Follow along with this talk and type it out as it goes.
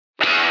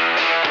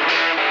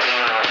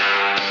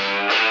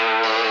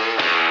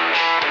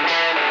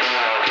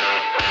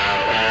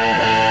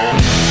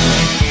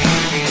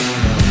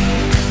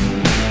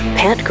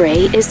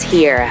Gray is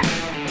here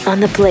on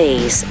the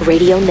Blaze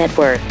Radio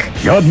Network.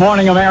 Good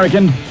morning,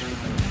 Americans.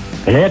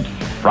 It's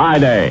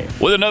Friday.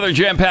 With another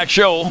jam-packed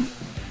show.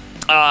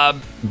 By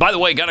the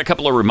way, got a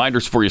couple of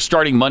reminders for you.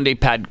 Starting Monday,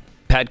 Pat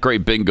Gray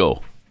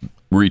Bingo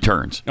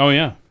returns. Oh,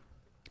 yeah.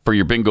 For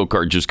your bingo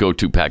card, just go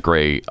to Pat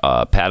Gray,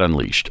 Pat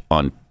Unleashed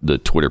on the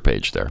Twitter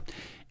page there.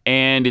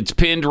 And it's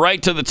pinned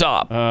right to the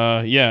top.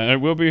 Yeah, it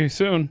will be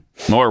soon.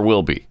 Or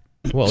will be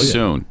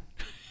soon.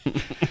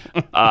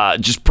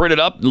 Just print it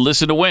up and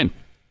listen to win.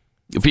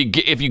 If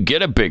you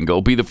get a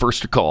bingo, be the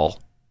first to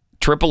call.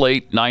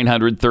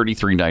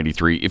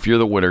 888-900-3393. If you're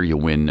the winner, you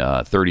win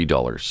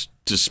 $30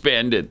 to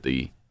spend at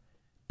the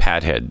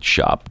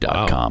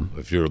patheadshop.com. Wow.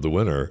 If you're the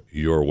winner,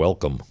 you're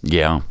welcome.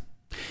 Yeah.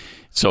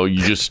 So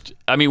you just,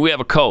 we have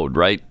a code,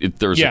 right?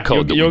 There's a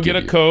code that you'll get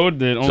a code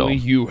that only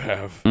you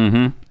have.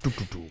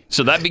 Mm-hmm.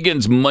 So that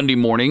begins Monday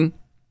morning,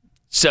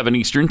 7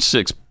 Eastern,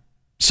 6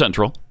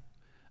 Central,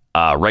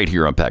 right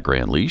here on Pat Gray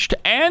Unleashed.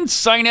 And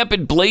sign up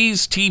at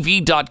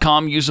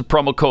blazetv.com. Use the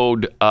promo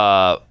code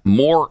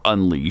More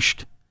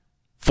Unleashed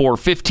for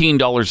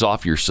 $15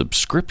 off your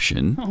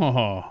subscription.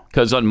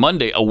 Because on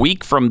Monday, a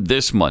week from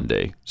this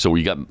Monday, so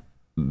we got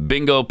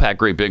Bingo, Pat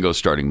Gray Bingo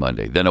starting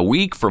Monday. Then a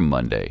week from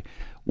Monday,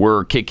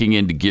 we're kicking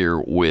into gear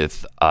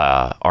with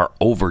our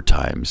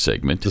overtime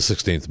segment. The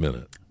 16th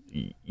minute.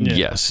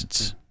 Yes,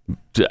 it's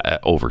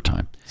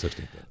overtime. 16th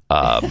minute.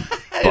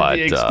 But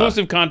the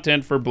exclusive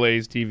content for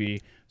Blaze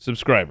TV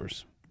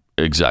subscribers.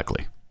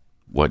 Exactly.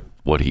 What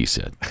he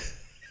said.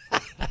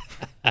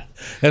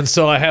 And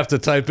so I have to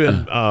type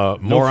in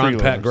more on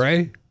Pat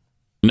Gray?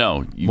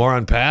 No. More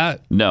on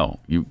Pat? No.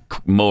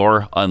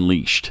 More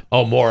Unleashed.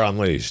 Oh, More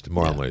Unleashed.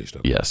 More Unleashed.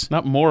 Okay. Yes.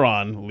 Not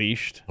moron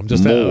leashed. I'm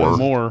just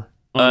more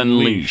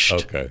Unleashed.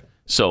 Okay.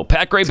 So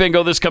Pat Gray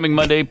Bingo this coming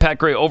Monday. Pat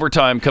Gray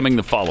Overtime coming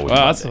the following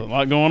Monday. That's a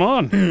lot going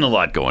on. A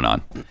lot going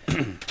on.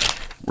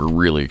 We're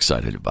really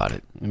excited about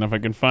it. And if I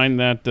can find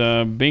that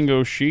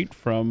bingo sheet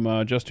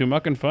from Just Too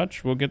Muck and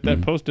Fudge, we'll get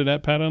that posted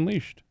at Pat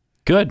Unleashed.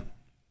 Good.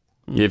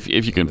 If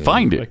you can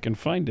find it. I can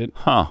find it.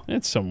 Huh.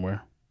 It's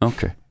somewhere.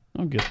 Okay.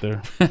 I'll get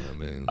there.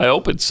 I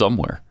hope it's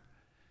somewhere.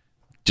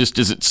 Just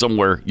is it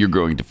somewhere you're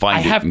going to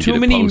find it and get it posted? I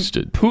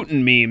have too many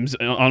Putin memes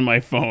on my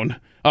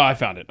phone. Oh, I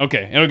found it.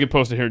 Okay. It'll get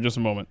posted here in just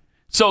a moment.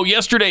 So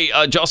yesterday,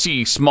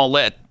 Jussie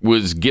Smollett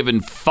was given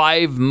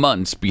 5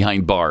 months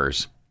behind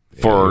bars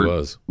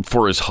for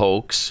his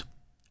hoax.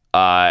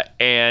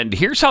 And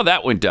here's how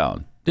that went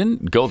down.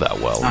 Didn't go that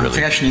well, I'm really.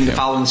 fashioning the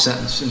following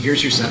sentence, and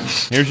here's your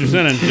sentence. Here's your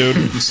sentence, dude.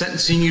 I'm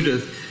sentencing you to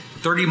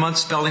 30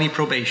 months felony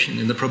probation,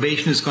 and the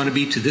probation is going to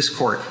be to this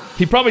court.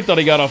 He probably thought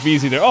he got off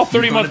easy there. Oh,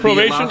 30 months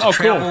probation? Oh,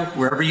 cool.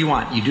 Wherever you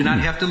want. You do not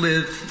have to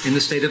live in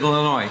the state of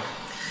Illinois.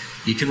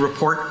 You can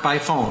report by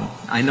phone.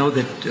 I know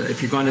that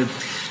if you're going to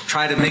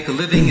try to make a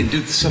living and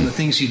do some of the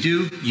things you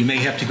do, you may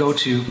have to go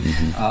to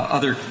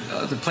other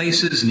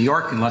places, New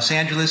York and Los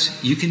Angeles.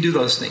 You can do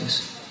those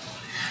things.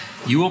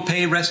 You will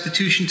pay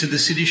restitution to the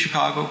city of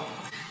Chicago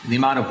in the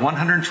amount of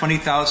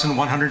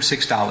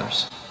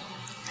 $120,106.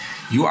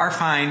 You are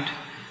fined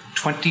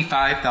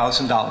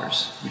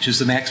 $25,000, which is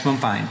the maximum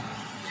fine.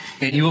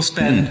 And you will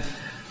spend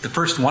the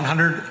first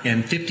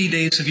 150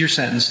 days of your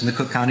sentence in the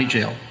Cook County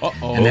Jail.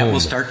 And that will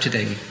start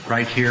today,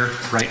 right here,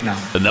 right now.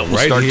 And that will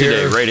start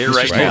today, right here,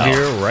 right now. Right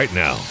here, right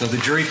now. So the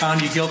jury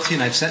found you guilty,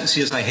 and I've sentenced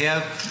you as I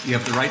have. You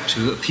have the right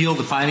to appeal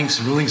the findings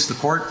and rulings of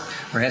the court,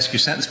 or ask your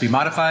sentence be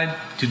modified.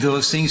 To do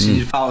those things, you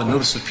need to file a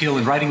notice of appeal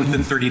in writing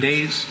within 30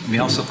 days. You may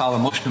also file a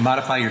motion to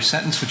modify your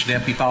sentence, which would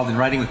have to be filed in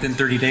writing within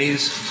 30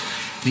 days.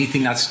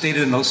 Anything not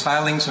stated in those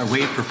filings are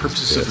waived for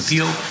purposes of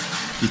appeal.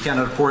 You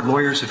cannot afford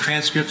lawyers or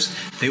transcripts.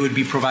 They would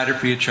be provided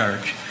free of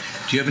charge.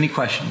 Do you have any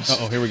questions?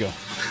 Here we go.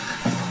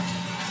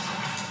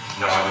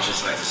 No, I would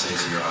just like to say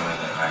to Your Honor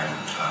that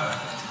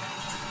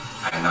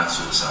I am not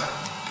suicidal.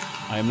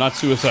 I am not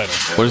suicidal.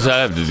 What does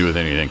that have to do with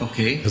anything?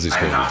 Okay. Because he's I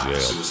am going not to jail.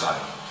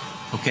 suicidal.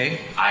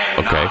 Okay. I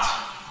am not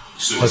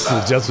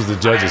suicidal. That's what the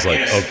judge is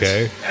like,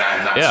 okay. And I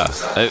am not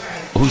suicidal.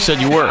 Who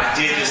said you were? I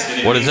did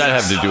this What does that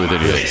have to do with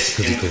anything?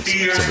 Because he thinks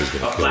fears somebody's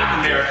going to of kill him.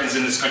 Black Americans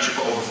in this country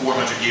for over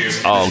 400 years.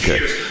 And Oh, the okay.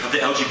 fears of the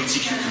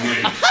LGBTQ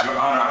community. Your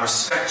Honor, I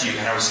respect you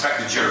and I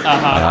respect the jury.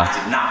 I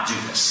did not do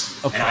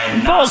this. And I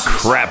am Oh, not suicidal.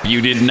 crap.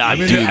 You did not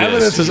do The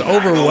evidence this. is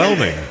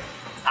overwhelming.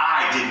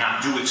 I did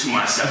not do it to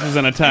myself. This is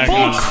an attack Bull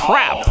on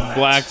crap.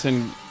 blacks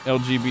and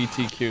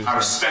LGBTQs. I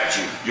respect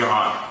you, Your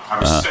Honor. I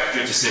respect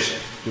your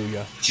decision. Do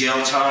ya?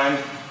 Jail time.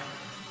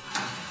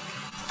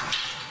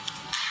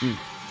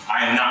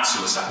 I am not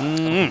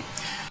suicidal.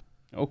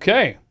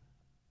 Okay.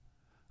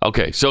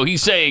 Okay, so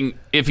he's saying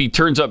if he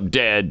turns up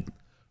dead,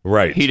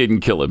 Right. he didn't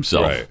kill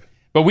himself. Right.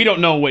 But we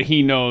don't know what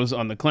he knows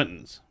on the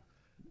Clintons.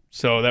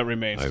 So that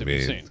remains to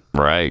be seen.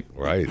 Right.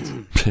 Right.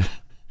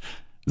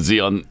 Is he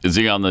on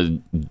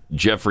the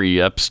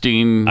Jeffrey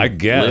Epstein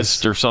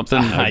list or something?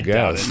 I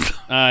doubt it.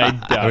 I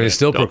doubt it. He's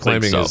still Don't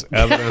proclaiming think his so.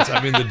 evidence.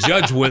 The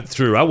judge went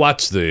through. I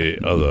watched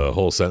the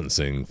whole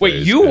sentencing. Wait,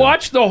 phase, you and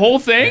watched the whole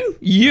thing?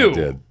 You I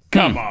did.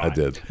 Come on. I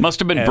did. Must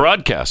have been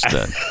broadcast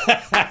then.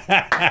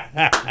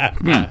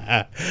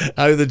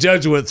 The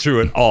judge went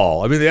through it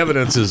all. The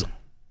evidence is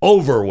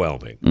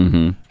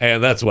overwhelming.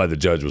 And that's why the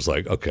judge was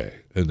like, okay,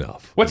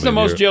 enough. What's the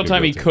most jail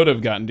time he could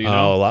have gotten? Do you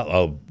know?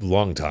 A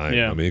long time.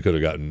 Yeah. I mean, he could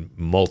have gotten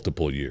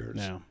multiple years.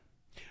 Yeah.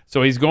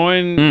 So he's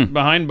going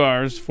behind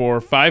bars for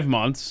 5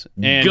 months,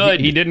 and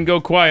he didn't go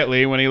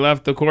quietly when he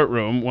left the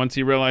courtroom. Once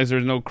he realized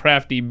there's no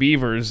crafty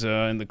beavers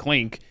in the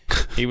clink,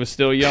 he was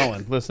still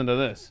yelling. Listen to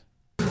this.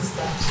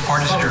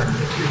 Court is adjourned.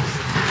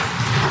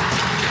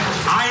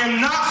 I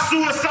am not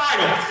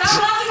suicidal.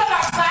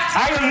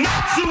 I am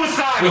not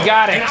suicidal. We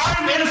got it. And I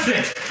am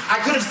innocent. I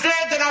could have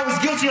said that I was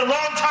guilty a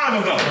long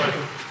time ago.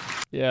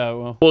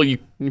 Yeah, well, you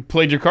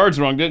played your cards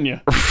wrong, didn't you?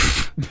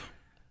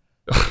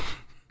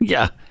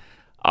 Yeah.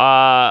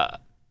 Yeah,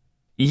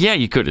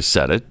 you could have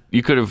said it.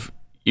 You could have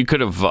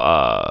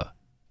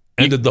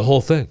ended the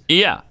whole thing.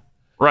 Yeah.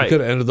 Right. You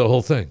could have ended the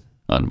whole thing.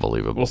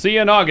 Unbelievable. We'll see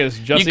you in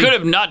August, Jussie. You could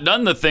have not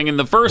done the thing in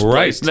the first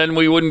place, then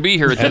we wouldn't be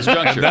here at this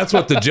juncture. And that's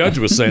what the judge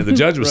was saying. The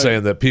judge was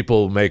saying that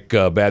people make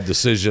bad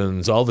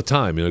decisions all the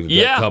time,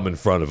 that come in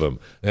front of them.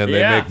 And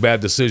they make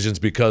bad decisions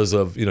because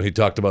of, he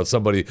talked about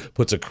somebody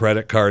puts a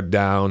credit card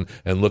down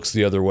and looks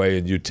the other way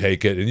and you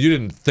take it. And you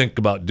didn't think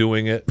about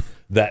doing it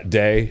that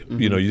day.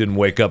 You didn't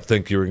wake up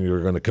thinking you were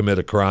going to commit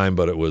a crime,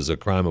 but it was a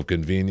crime of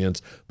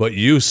convenience. But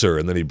you, sir,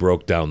 and then he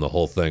broke down the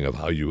whole thing of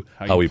how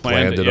he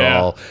planned it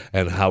all,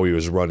 and how he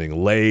was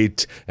running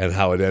late, and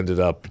how it ended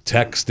up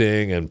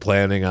texting and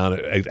planning on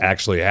it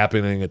actually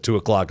happening at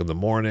 2:00 in the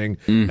morning,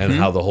 and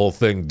how the whole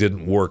thing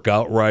didn't work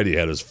out right. He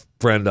had his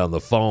friend on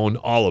the phone,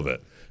 all of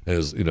it.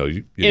 Is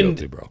you're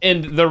guilty, bro.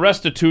 And the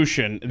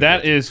restitution,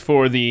 that is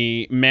for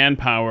the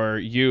manpower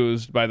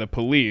used by the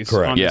police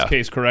on this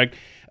case, correct?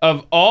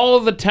 Of all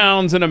of the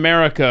towns in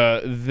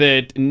America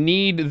that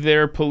need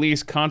their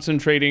police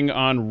concentrating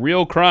on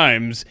real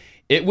crimes,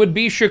 it would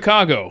be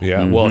Chicago.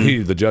 Yeah, well,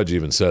 the judge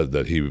even said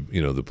that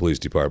the police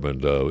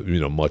department,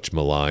 much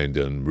maligned,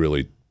 and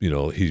really,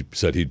 he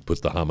said he'd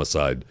put the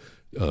homicide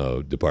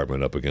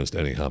department up against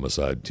any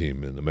homicide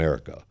team in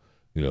America.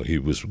 He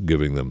was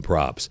giving them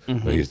props,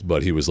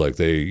 but he was like,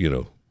 they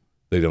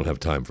don't have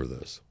time for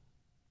this.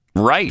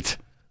 Right.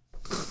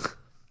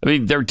 I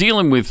mean, they're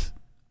dealing with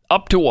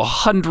up to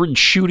 100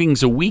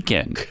 shootings a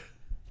weekend,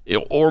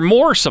 or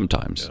more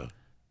sometimes.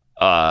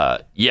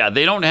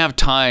 They don't have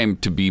time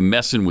to be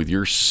messing with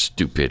your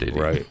stupidity.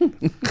 Right.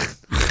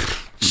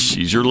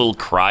 She's your little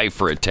cry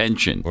for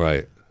attention.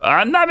 Right.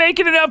 I'm not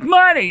making enough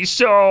money,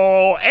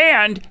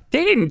 and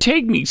they didn't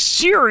take me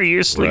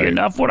seriously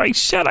enough when I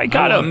said I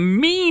got a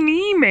mean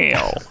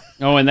email.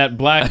 Oh, and that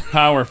black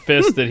power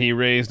fist that he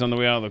raised on the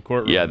way out of the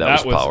courtroom. Yeah,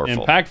 that was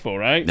powerful. Impactful,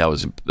 right?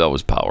 That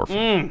was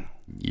powerful.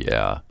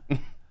 Yeah.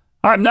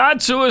 I'm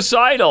not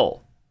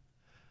suicidal.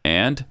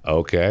 And?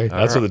 Okay.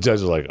 That's what the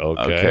judge was like,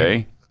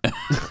 okay.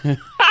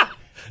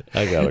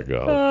 I gotta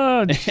go.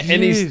 Oh,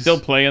 and he's still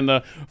playing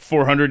the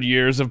 400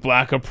 years of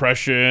black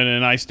oppression,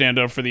 and I stand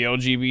up for the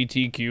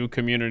LGBTQ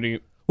community.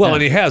 Well,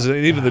 and he has, and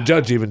even the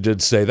judge even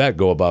did say that,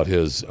 go about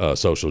his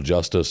social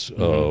justice,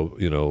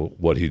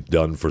 what he'd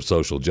done for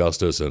social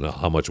justice and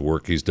how much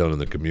work he's done in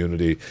the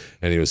community.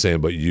 And he was saying,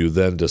 but you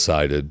then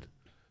decided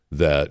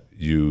that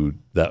you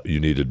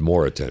needed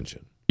more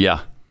attention.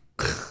 Yeah.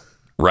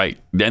 Right.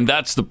 And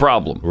that's the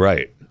problem.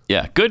 Right.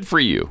 Yeah. Good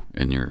for you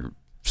and your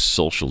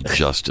social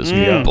justice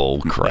bull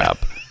crap.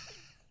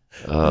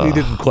 He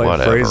didn't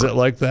quite phrase it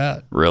like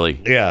that. Really?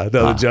 Yeah.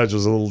 No, the judge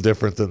was a little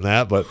different than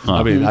that. But,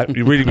 I mean,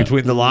 you reading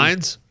between the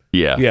lines?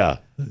 Yeah. Yeah.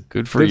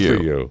 Good for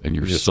you. And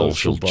your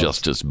social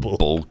justice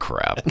bull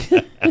crap.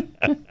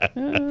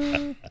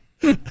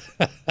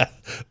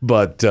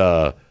 But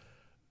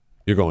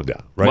you're going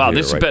down. Right. Wow,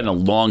 this has been a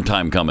long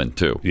time coming,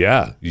 too.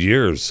 Yeah.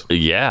 Years.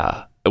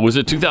 Yeah. Was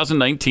it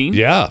 2019?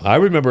 Yeah, I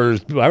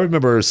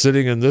remember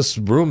sitting in this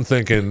room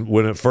thinking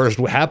when it first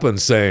happened,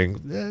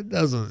 saying it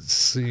doesn't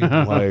seem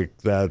like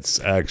that's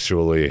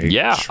actually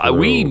true.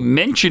 We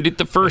mentioned it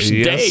the first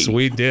day. Yes,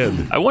 we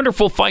did. I wonder if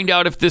we'll find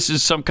out if this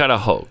is some kind of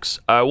hoax.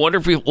 I wonder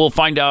if we'll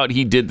find out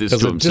he did this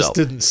to himself. It just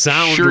didn't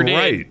sound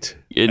right.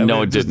 It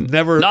didn't.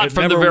 Not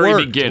from the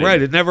very beginning.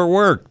 Right, it never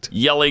worked.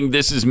 Yelling,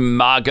 "This is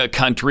MAGA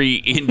country"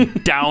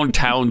 in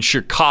downtown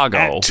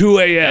Chicago at 2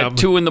 a.m. At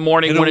 2 in the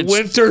morning when it's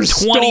winter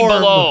 20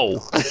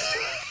 below.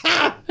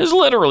 It's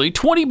literally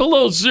 20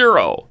 below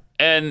zero,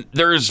 and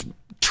there's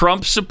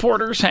Trump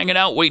supporters hanging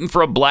out waiting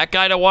for a black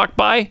guy to walk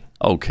by.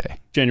 Okay,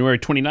 January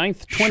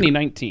 29th,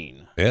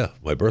 2019. Yeah,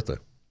 my birthday.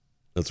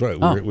 That's right.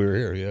 We were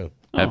here. Yeah.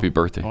 Happy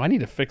birthday. Oh, I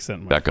need to fix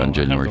that. Back on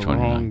January 29th.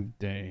 Wrong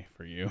day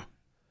for you.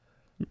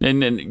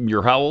 And then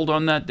you're how old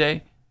on that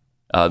day?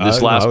 Last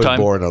time? I was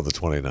born on the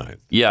 29th.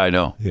 Yeah, I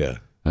know. Yeah.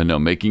 I know,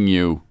 making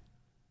you...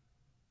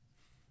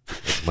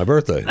 my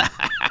birthday.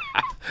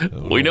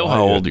 We know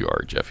how old you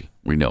are, Jeffy.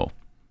 We know.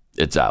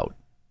 It's out.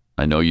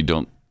 I know you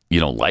don't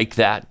like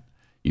that.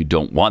 You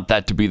don't want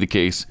that to be the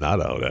case. Not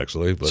out,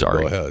 actually, but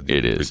sorry, go ahead.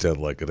 It is. Pretend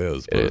like it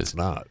is, but it's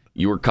not.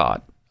 You were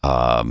caught.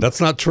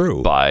 That's not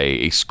true. By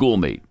a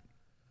schoolmate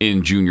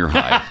in junior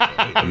high.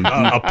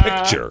 A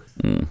picture.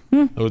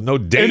 Mm-hmm. There was no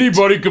date.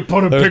 Anybody could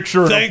put a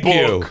picture in a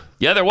book.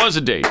 Yeah, there was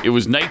a date. It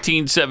was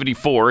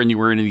 1974, and you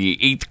were in the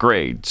 8th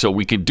grade. So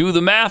we can do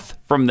the math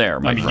from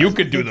there, my friend. You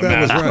could do the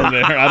math from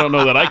there. I don't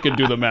know that I could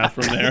do the math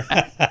from there.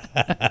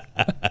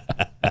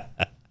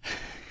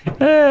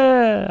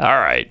 All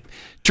right.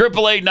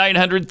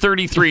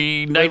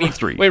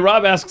 888-933-93. Wait,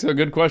 Rob asks a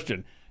good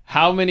question.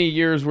 How many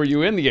years were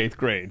you in the 8th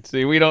grade?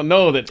 See, we don't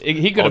know that.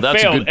 He could have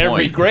failed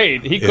every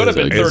grade. He could have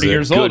been 30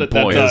 years old at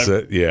that time. Is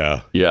it?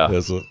 Yeah.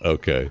 Yeah.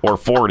 Okay. Or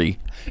 40.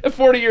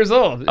 40 years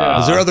old. Yeah.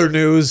 Is there other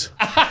news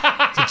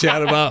to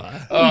chat about?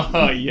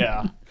 Oh,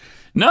 yeah.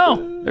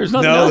 No, there's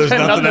nothing else. else.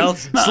 There's nothing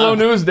else? Slow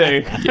news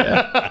day.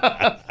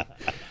 Yeah.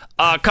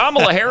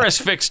 Kamala Harris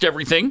fixed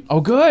everything.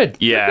 Oh, good.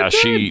 Yeah,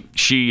 she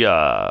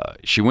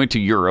went to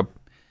Europe,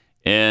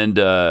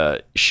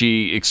 and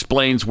she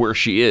explains where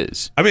she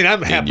is. I mean,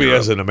 I'm happy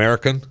as an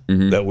American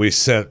that we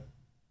sent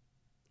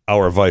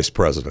our vice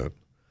president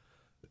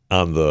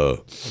on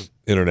the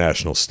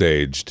international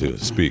stage to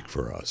speak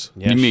for us.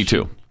 Yeah, me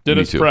too. Did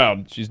us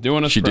proud. She's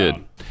doing us proud. She did.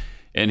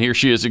 And here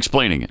she is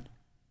explaining it.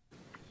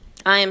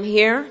 I am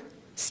here,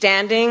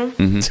 standing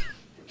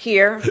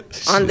here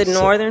on the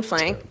northern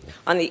flank,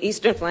 on the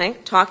eastern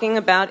flank, talking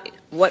about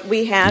what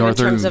we have in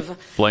terms of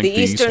the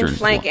eastern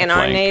flank and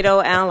our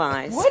NATO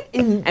allies.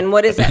 And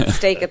what is at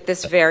stake at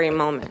this very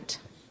moment.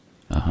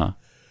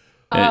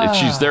 And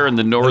she's there in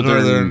the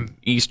northern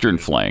eastern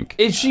flank.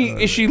 Is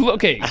she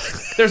okay?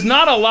 There's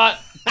not a lot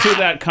to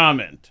that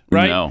comment,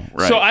 right? No,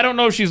 right. So I don't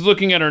know if she's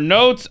looking at her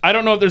notes. I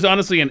don't know if there's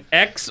honestly an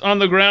X on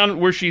the ground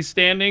where she's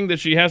standing that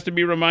she has to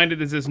be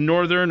reminded, is this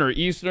northern or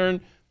eastern?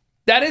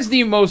 That is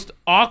the most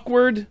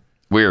awkward.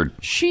 Weird.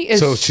 She is.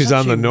 So she's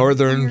on the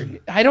northern.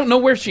 I don't know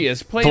where she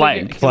is.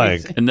 Flank.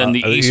 And then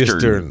the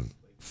eastern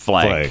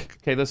flank.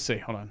 Okay, let's see.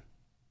 Hold on.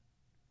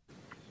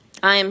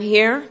 I am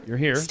here. You're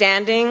here.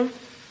 Standing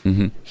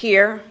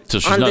here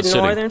on the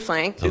northern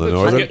flank, on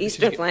the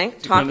eastern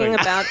flank, talking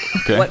about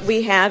what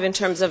we have in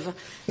terms of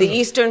the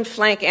eastern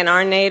flank and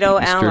our NATO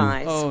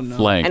allies.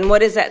 Flank. And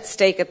what is at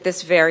stake at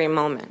this very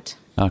moment.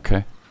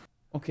 Okay.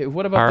 Okay,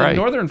 what about the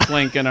northern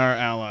flank and our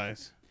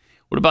allies?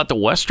 What about the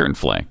western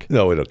flank?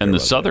 No, we don't care and the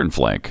about southern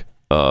flank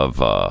of...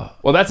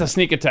 Well, that's a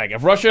sneak attack.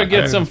 If Russia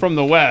gets them from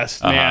the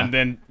west, man,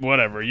 then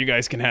whatever. You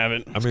guys can have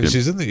it. I mean,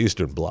 she's in the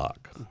Eastern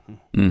Bloc,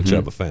 which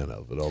I'm a fan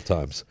of at all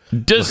times.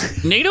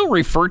 Does NATO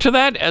refer to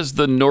that as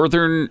the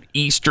northern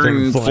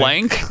eastern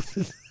flank?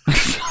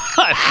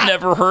 I've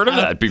never heard of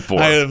that before.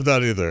 I have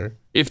not either.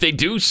 If they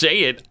do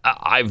say it,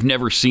 I've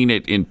never seen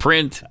it in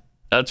print,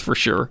 that's for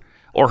sure.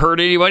 Or heard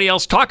anybody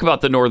else talk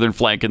about the northern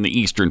flank and the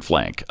eastern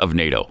flank of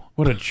NATO.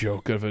 What a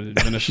joke of an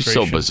administration. She's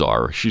so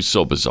bizarre. She's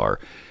so bizarre.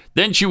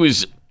 Then she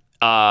was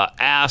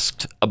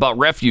asked about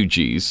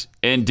refugees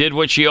and did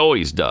what she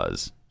always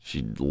does.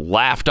 She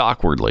laughed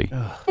awkwardly. I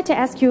wanted to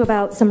ask you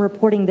about some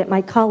reporting that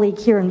my colleague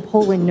here in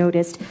Poland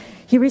noticed.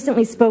 He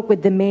recently spoke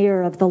with the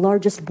mayor of the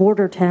largest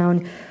border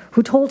town,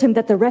 who told him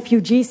that the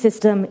refugee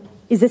system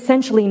is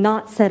essentially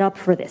not set up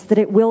for this, that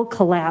it will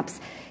collapse.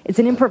 It's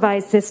an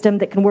improvised system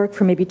that can work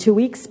for maybe 2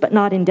 weeks, but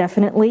not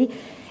indefinitely.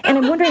 And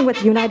I'm wondering what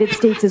the United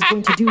States is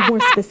going to do more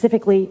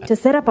specifically to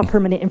set up a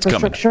permanent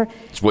infrastructure.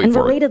 And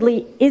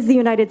relatedly, is the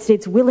United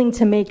States willing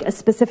to make a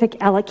specific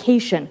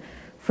allocation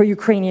for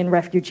Ukrainian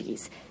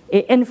refugees?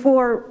 And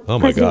for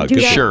President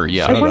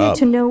Duda, I wanted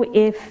to know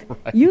if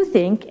you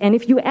think, and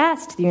if you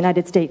asked the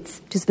United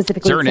States to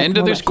specifically... Is there an end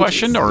to this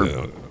question? Or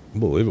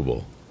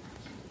unbelievable.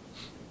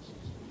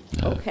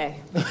 Okay.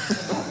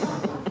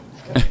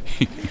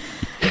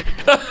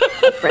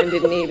 A friend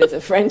in need is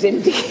a friend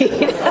indeed.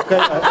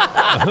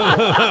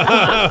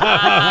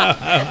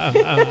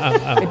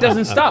 It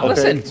doesn't stop.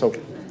 Listen. So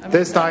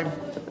this time.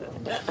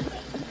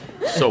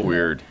 So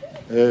weird.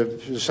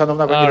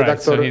 Szanowna pani All right,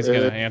 redaktor, so he's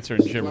going to answer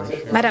in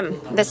gibberish. Madam,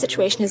 the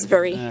situation is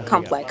very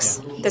complex.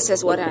 This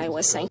is what I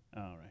was saying.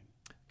 All right.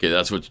 Okay,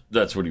 that's what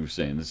he was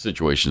saying. The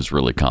situation is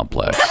really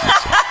complex.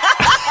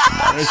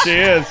 There she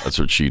is. That's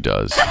what she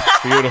does.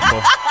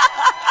 Beautiful.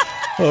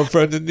 A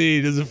friend in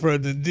need is a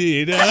friend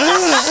indeed. So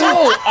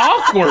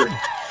awkward.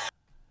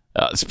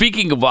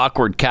 Speaking of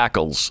awkward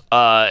cackles,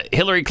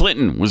 Hillary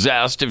Clinton was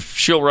asked if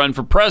she'll run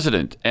for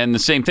president, and the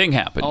same thing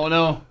happened. Oh,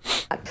 no.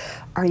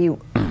 Are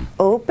you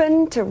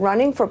open to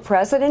running for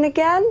president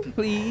again?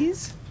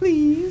 Please,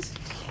 please.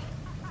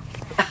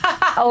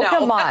 Oh,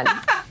 come on.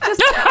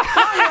 Just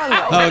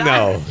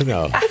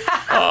no.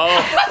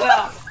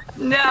 Well,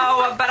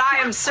 no, but I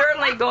am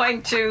certainly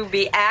going to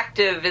be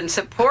active in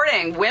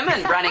supporting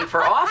women running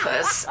for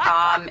office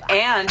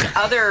and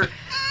other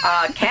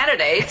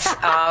candidates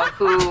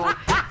who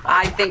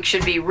I think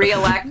should be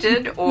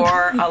reelected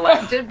or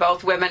elected,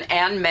 both women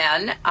and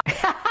men.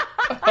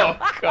 Oh,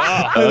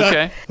 God.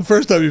 Okay. The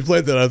first time you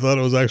played that, I thought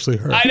it was actually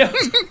her. I know.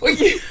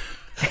 I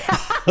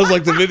was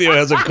like, the video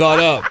hasn't caught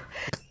up.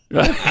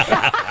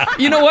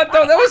 You know what,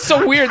 though? That was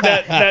so weird,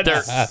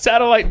 that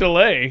satellite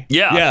delay.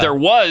 Yeah, there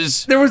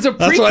was a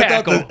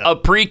pre-cackle. A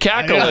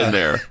pre-cackle in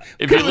there.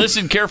 If you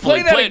listen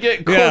carefully, play that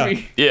again,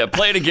 Corby. Yeah,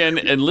 play it again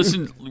and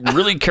listen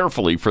really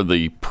carefully for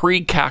the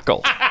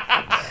pre-cackle.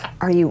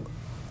 Are you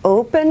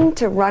open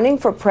to running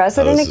for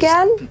president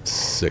again?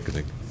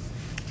 Sickening.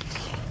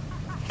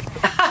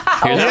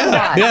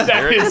 Yeah.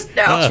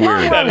 That's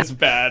weird. That is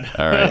bad.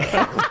 All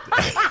right.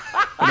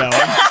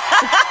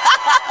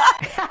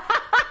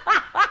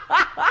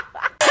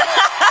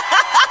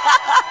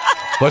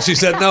 But she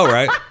said no,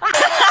 right?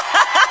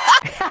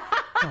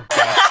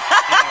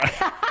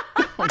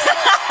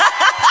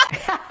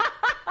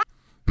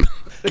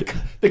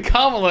 The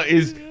Kamala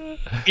is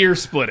ear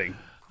splitting.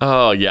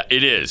 Oh yeah,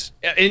 it is.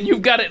 And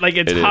you've got it like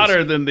it's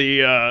hotter than the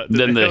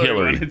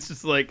Hillary. One. It's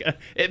just like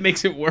it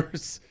makes it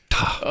worse.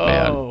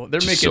 Man,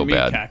 they're making so me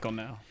bad. cackle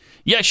now.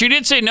 Yeah, she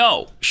did say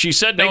no. She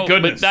said Thank no,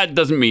 goodness. but that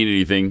doesn't mean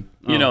anything.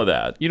 You know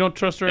that. You don't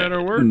trust her at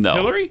her word? No.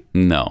 Hillary?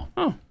 No.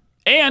 Oh.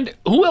 And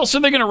who else are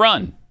they going to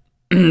run?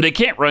 They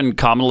can't run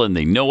Kamala, and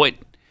they know it.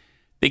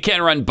 They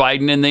can't run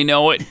Biden, and they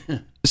know it.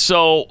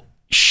 So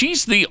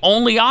she's the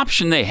only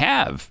option they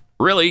have,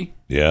 really.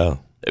 Yeah.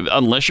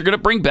 Unless you're going to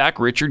bring back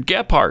Richard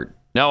Gephardt.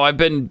 Now, I've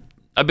been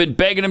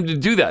begging him to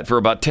do that for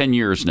about 10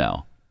 years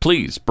now.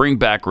 Please bring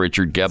back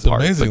Richard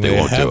Gephardt, but they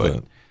won't do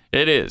it.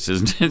 It is,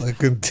 isn't it? They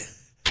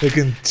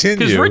continue.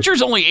 Because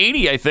Richard's only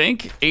 80, I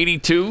think,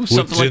 82,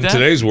 something like that. In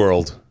today's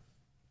world.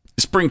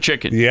 Spring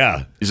chicken.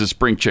 Yeah. He's a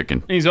spring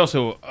chicken. He's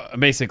also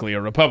basically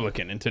a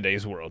Republican in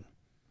today's world.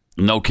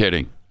 No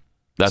kidding.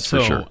 That's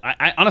for sure.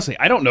 I honestly,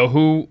 I don't know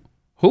who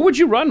would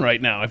you run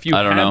right now if you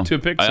I don't had know. to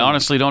pick I someone?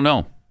 honestly don't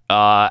know.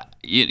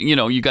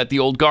 You got the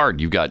old guard.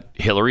 You got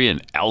Hillary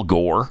and Al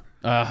Gore.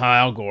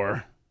 Al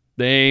Gore.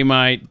 They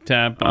might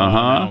tap on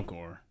Al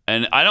Gore.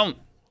 And I don't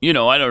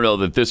know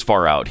that this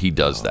far out he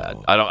does that.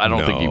 I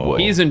don't think he would.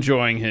 He's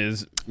enjoying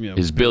his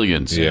his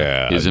billions.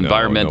 Yeah. His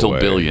environmental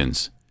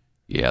billions.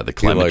 Yeah, the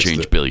climate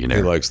change billionaire.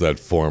 He likes that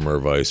former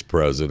vice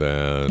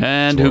president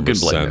and who can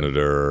blame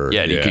senator. Him?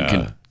 Yeah,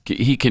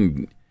 he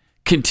can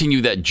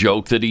continue that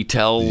joke that he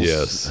tells.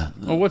 Yes.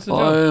 Oh, what's the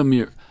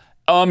joke?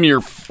 I'm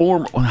your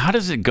former. How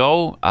does it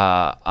go?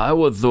 I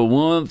was the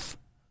once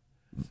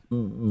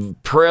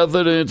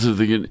president of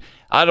the.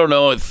 I don't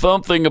know. It's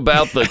something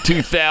about the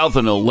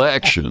 2000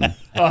 election,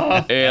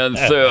 and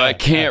so I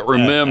can't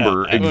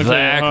remember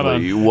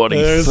exactly what he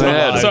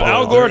said. So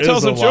Al Gore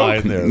tells a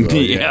joke.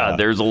 Yeah,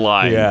 there's a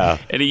line. Yeah,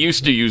 and he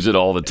used to use it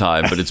all the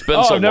time, but it's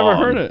been so I've never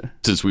long heard it.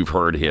 since we've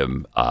heard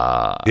him.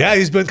 Yeah,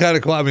 he's been kind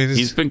of quiet. I mean,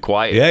 he's been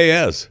quiet. Yeah, he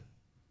has.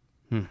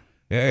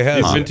 Yeah, he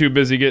has. He's been too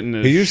busy getting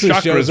his He usually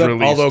chakras shows up,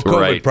 released. although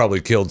COVID probably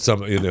killed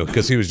some,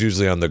 because he was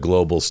usually on the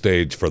global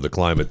stage for the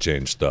climate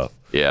change stuff.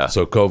 Yeah.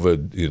 So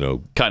COVID,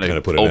 kind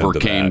of put an end to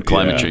overcame that.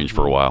 climate change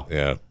for a while.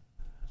 Yeah.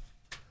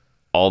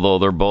 Although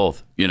they're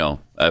both, if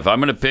I'm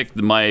going to pick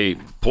my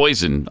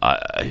poison,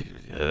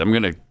 I'm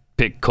going to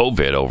pick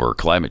COVID over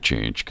climate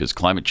change because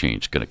climate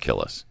change is going to kill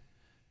us.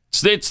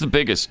 It's the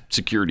biggest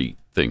security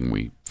thing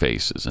we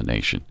face as a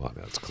nation. Well,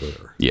 that's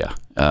clear. Yeah.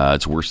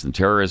 It's worse than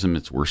terrorism.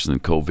 It's worse than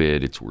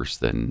COVID. It's worse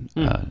than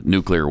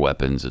nuclear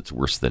weapons. It's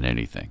worse than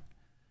anything.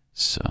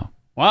 So.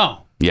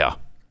 Wow. Yeah.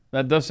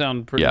 That does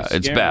sound pretty scary.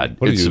 It's bad.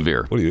 It's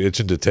severe. What are you,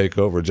 itching to take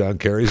over John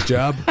Kerry's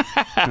job?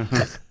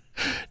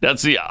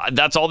 That's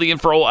all the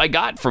info I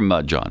got from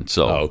John.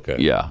 So, okay.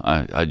 Yeah,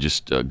 I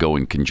just go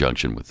in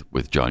conjunction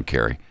with John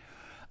Kerry.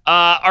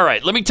 All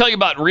right, let me tell you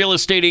about real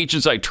estate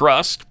agents I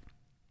trust.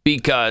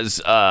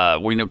 Because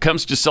when it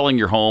comes to selling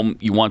your home,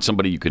 you want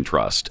somebody you can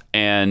trust.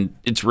 And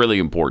it's really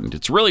important.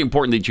 It's really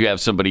important that you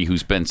have somebody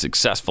who's been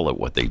successful at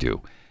what they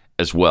do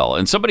as well.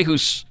 And somebody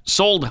who's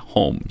sold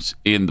homes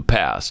in the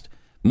past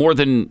more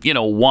than,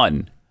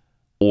 one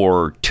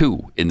or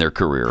two in their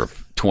career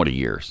of 20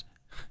 years.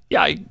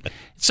 Yeah,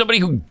 somebody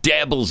who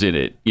dabbles in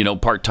it,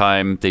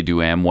 part-time. They do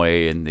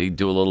Amway and they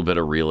do a little bit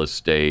of real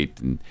estate.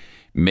 And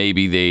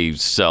maybe they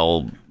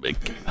sell...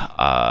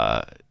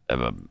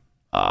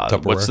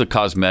 what's the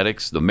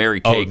cosmetics? The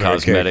Mary Kay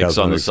cosmetics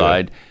on the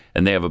side,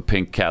 and they have a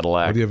pink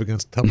Cadillac. What do you have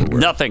against Tupperware?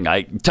 Nothing.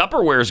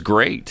 Tupperware is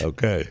great.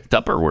 Okay.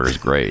 Tupperware is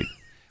great.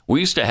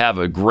 We used to have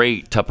a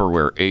great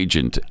Tupperware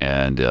agent,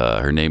 and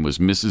her name was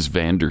Mrs.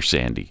 Vander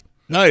Sandy.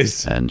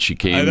 Nice. And she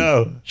came. I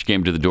know. She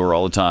came to the door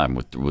all the time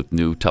with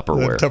new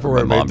Tupperware.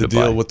 Tupperware made the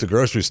deal with the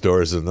grocery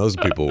stores, and those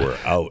people were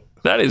out.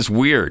 That is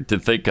weird to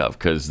think of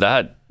because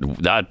that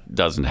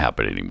doesn't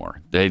happen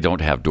anymore. They don't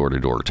have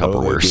door-to-door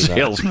Tupperware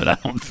salesmen, I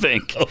don't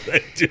think. Oh,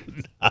 they do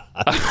not.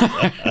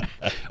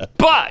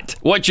 But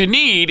what you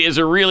need is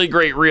a really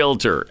great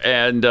realtor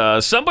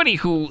and somebody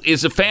who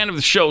is a fan of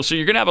the show, so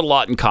you're going to have a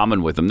lot in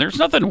common with them. There's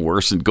nothing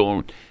worse than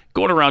going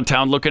around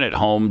town looking at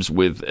homes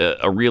with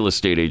a real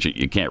estate agent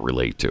you can't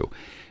relate to.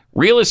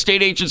 Real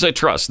Estate Agents I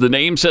Trust. The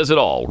name says it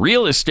all.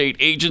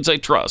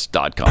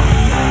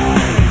 realestateagentsitrust.com.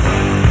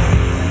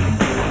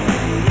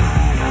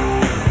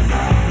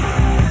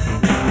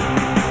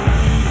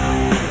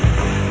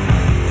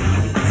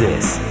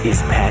 This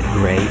is Pat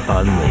Gray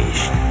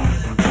Unleashed.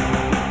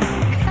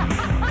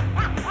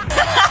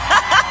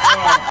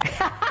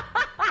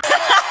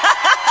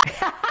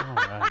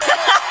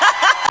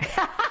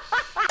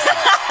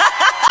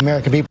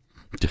 American people.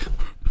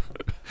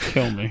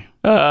 Kill me.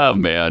 Oh,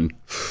 man.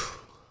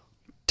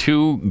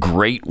 Two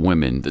great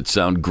women that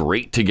sound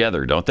great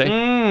together, don't they?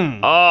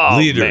 Oh,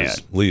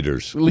 Leaders. Man.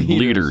 Leaders.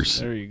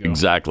 There you go.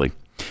 Exactly.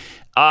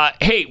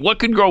 Hey, what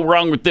could go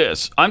wrong with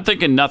this? I'm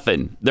thinking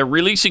nothing. They're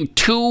releasing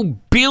 2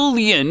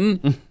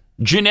 billion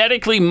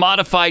genetically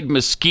modified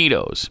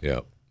mosquitoes. Yeah.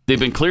 They've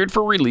been cleared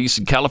for release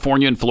in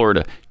California and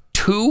Florida.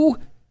 2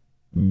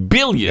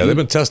 billion. Yeah, they've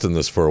been testing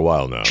this for a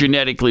while now.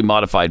 Genetically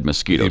modified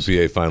mosquitoes. The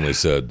EPA finally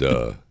said,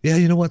 yeah,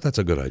 you know what? That's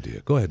a good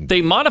idea. Go ahead.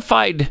 They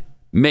modified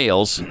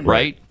males,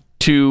 right,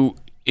 to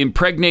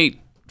impregnate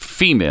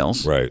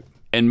females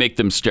and make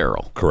them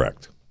sterile.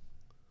 Correct.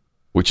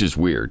 Which is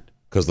weird.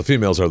 Because the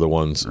females are the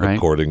ones,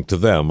 according to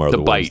them, are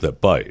the ones that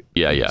bite.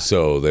 Yeah.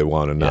 So they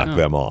want to knock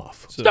them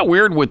off. It's not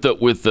weird with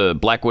the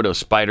black widow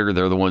spider.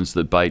 They're the ones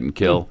that bite and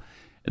kill.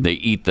 And they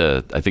eat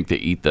I think they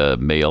eat the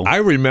male. I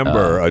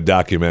remember a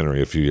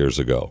documentary a few years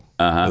ago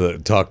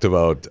that talked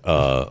about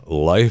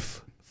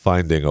life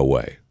finding a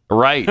way.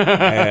 Right.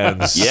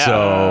 And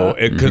so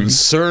it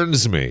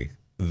concerns me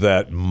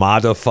that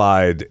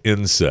modified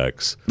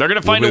insects they're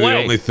going to find a way. The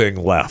only thing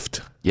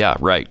left. Yeah,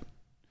 right.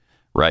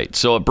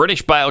 So a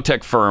British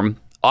biotech firm,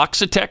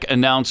 Oxitec,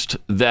 announced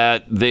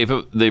that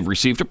they've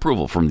received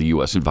approval from the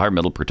U.S.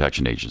 Environmental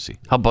Protection Agency.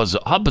 How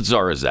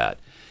bizarre is that?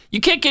 You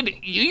can't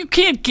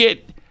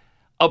get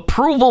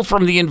approval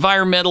from the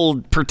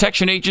Environmental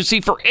Protection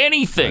Agency for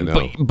anything,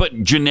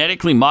 but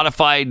genetically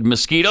modified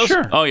mosquitoes?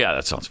 Sure. Oh, yeah,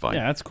 that sounds fine.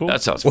 Yeah, that's cool.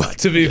 That sounds fine. Well,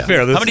 to be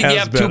fair, this how many do you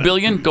have? 2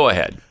 billion? Go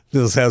ahead.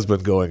 This has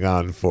been going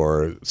on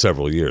for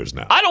several years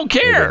now. I don't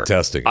care.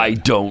 Testing. I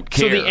don't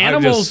care. So the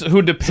animals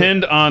who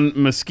depend on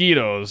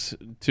mosquitoes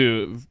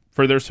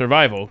for their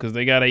survival, because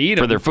they got to eat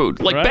them. For their food.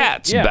 Like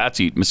bats. Yeah. Bats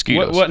eat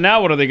mosquitoes. What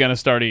are they going to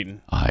start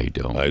eating? I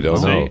don't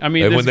know. I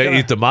mean, and when they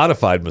eat the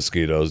modified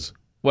mosquitoes,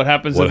 what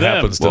happens to them?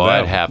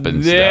 What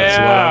happens? That's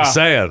what I'm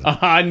saying.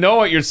 I know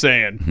what you're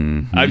saying.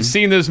 Mm-hmm. I've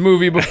seen this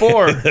movie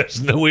before.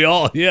 Yes.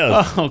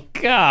 Oh,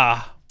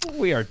 God.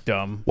 We are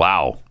dumb.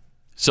 Wow.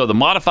 So the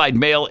modified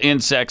male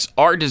insects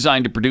are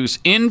designed to produce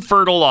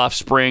infertile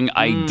offspring,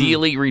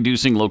 ideally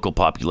reducing local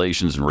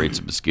populations and rates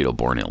of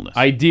mosquito-borne illness.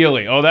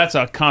 Ideally. Oh, that's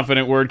a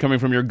confident word coming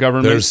from your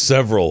government. There's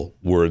several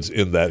words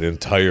in that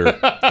entire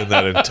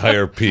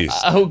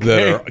piece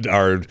that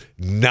are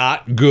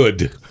not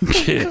good.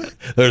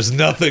 There's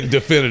nothing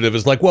definitive.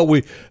 It's like, well,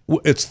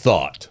 it's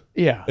thought.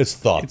 Yeah. It's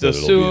thought it's that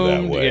assumed, it'll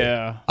be that way.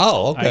 Yeah.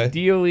 Oh, okay.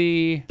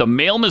 Ideally. The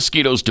male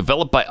mosquitoes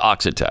developed by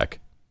Oxitec,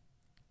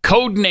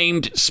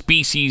 codenamed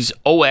species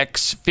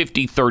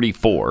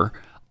OX5034,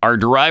 are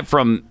derived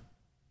from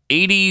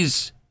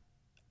Aedes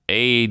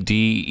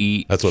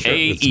aedes. That's what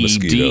it's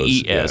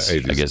mosquitoes.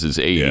 I guess it's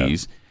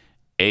Aedes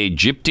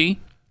aegypti.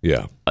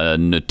 Yeah. A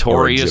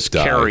notorious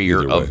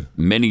carrier of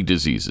many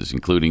diseases,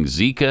 including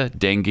Zika,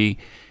 dengue,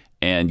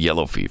 and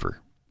yellow fever.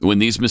 When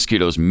these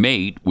mosquitoes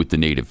mate with the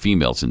native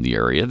females in the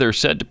area, they're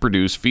said to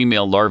produce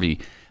female larvae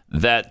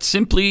that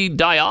simply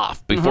die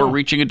off before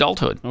reaching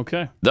adulthood.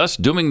 Okay. Thus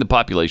dooming the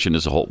population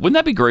as a whole. Wouldn't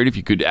that be great if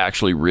you could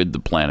actually rid the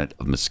planet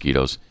of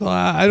mosquitoes? Well,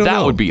 I don't know.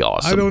 That would be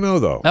awesome. I don't know,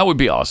 though. That would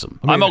be awesome.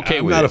 I mean, I'm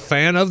okay with it. I'm not a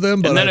fan of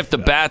them. But and then if the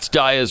bats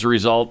die as a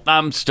result,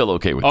 I'm still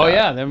okay with that. Oh,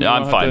 yeah. Then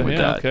I'm fine with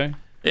that. Okay.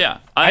 Yeah.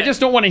 I just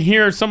don't want to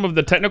hear some of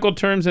the technical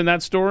terms in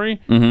that story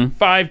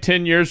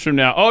 5-10 years from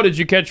now. Oh, did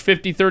you catch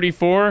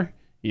 5034?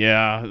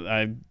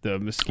 Yeah, the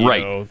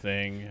mosquito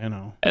thing, you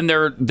know. And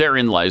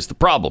therein lies the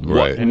problem.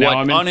 Right.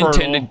 What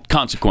unintended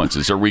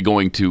consequences are we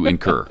going to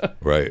incur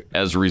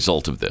as a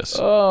result of this?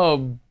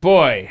 Oh,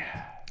 boy.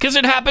 Because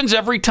it happens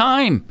every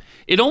time.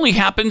 It only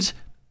happens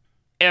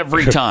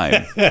every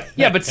time.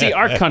 Yeah, but see,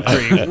 our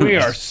country, we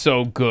are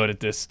so good at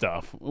this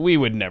stuff. We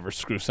would never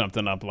screw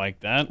something up like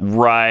that.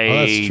 Right. Oh,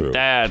 that's true.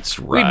 That's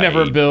right. We'd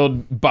never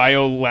build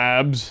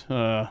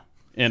biolabs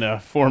in a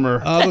former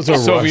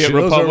Soviet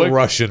republic. Those are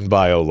Russian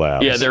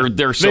biolabs. Yeah,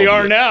 they're Soviet. They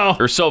are now.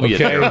 They're Soviet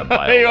era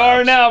biolabs. They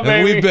are now,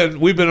 baby. And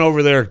we've been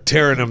over there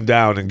tearing them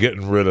down and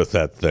getting rid of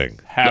that thing.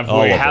 Have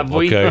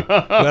we? Okay,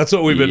 that's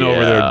what we've been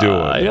over there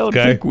doing. I don't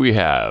think we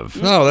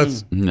have.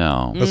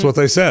 No, that's what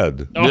they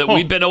said. That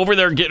we've been over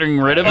there getting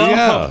rid of them.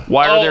 Yeah.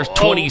 Why are there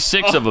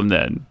 26 of them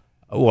then?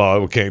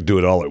 Well, we can't do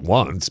it all at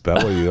once.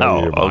 Probably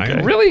your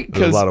mind. Really?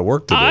 There's a lot of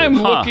work to do. I'm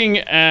looking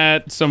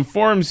at some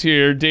forms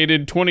here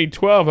dated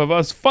 2012 of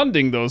us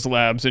funding those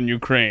labs in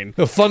Ukraine.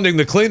 Funding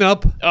the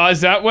cleanup.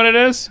 Is that what it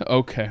is?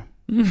 Okay.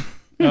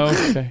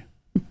 Okay.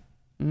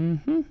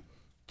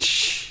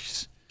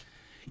 Jeez.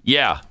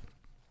 Yeah.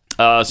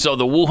 So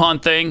the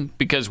Wuhan thing,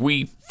 because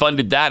we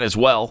funded that as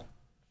well,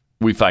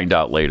 we find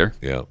out later.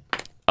 Yeah.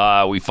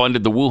 We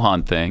funded the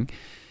Wuhan thing.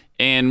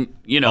 And,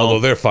 although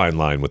their fine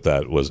line with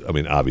that was, I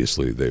mean,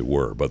 obviously they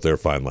were, but their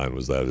fine line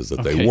was that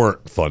they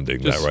weren't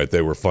funding that, right?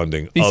 They were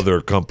funding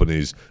other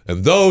companies,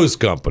 and those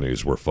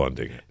companies were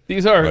funding it.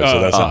 These are, right?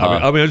 So that's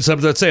I mean,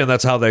 I'm saying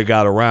that's how they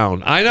got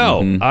around. I know.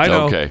 I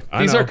know. Okay.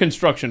 These are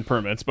construction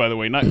permits, by the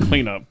way, not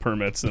cleanup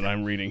permits that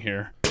I'm reading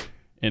here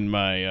in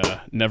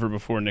my never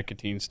before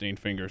nicotine stained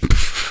fingers.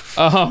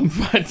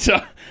 But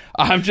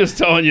I'm just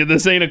telling you,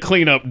 this ain't a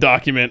cleanup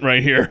document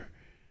right here.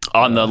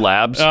 On the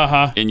labs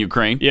in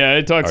Ukraine? Yeah,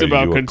 it talks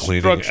about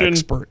construction.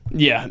 Expert?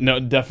 Yeah, no,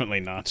 definitely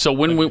not. So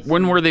when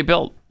were they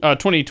built?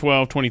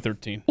 2012,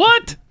 2013.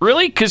 What?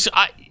 Really? Because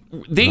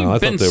they've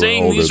been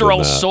saying these are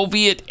all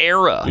Soviet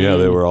era. Yeah,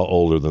 they were all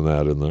older than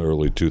that in the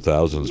early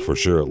 2000s for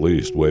sure, at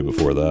least way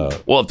before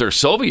that. Well, if they're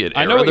Soviet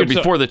era, they're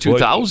before the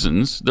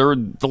 2000s. They're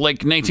the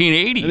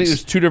 1980s. I think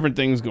there's two different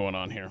things going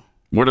on here.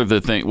 What are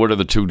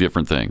the two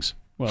different things?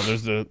 Well,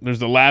 there's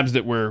the labs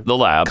that we're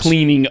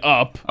cleaning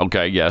up.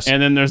 Okay, yes.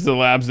 And then there's the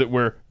labs that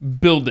we're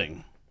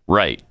building.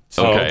 Right.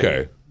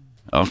 Okay.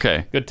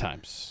 Good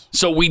times.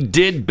 So we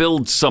did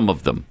build some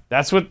of them.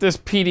 That's what this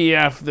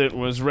PDF that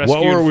was rescued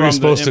from. What were we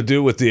supposed to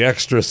do with the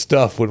extra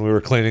stuff when we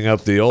were cleaning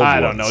up the old ones? I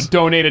don't know.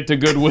 Donate it to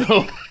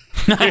Goodwill.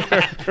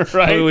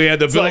 Right? We had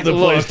to build a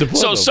place to put them.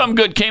 So some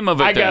good came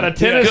of it. I got a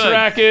tennis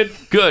racket.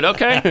 Good.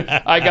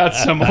 Okay. I got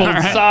some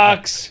old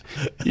socks,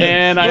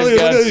 and I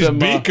got these some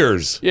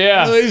beakers.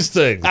 Yeah, what are these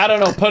things. I don't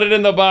know. Put it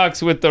in the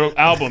box with the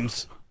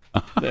albums.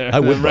 I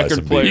would buy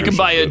some You can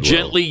buy a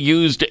gently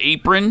used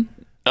apron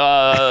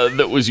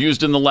that was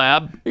used in the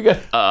lab.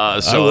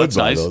 I would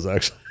buy those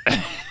actually.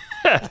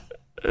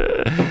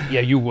 Yeah,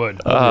 you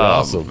would.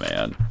 Awesome,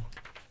 man.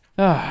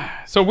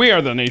 So we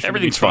are the nation.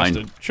 Everything's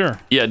fine. Sure.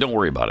 Yeah, don't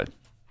worry about it.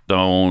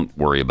 Don't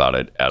worry about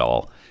it at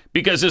all.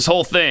 Because this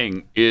whole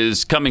thing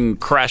is coming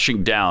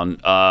crashing down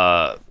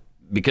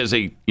because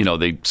they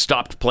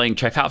stopped playing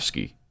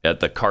Tchaikovsky at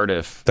the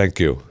Cardiff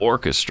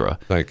Orchestra.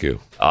 Thank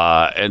you.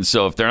 And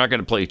so if they're not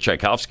going to play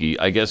Tchaikovsky,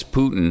 I guess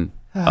Putin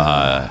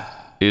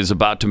is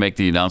about to make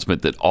the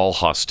announcement that all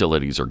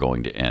hostilities are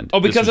going to end. Oh,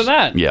 because of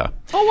that? Yeah.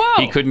 Oh,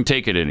 wow. He couldn't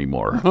take it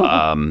anymore.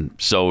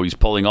 So he's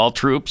pulling all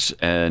troops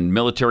and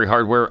military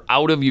hardware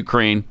out of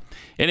Ukraine.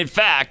 And in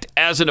fact,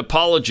 as an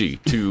apology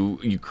to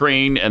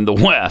Ukraine and the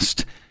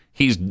West,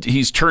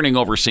 he's turning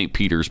over St.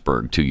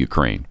 Petersburg to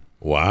Ukraine.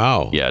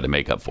 Wow. Yeah, to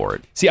make up for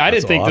it. See, I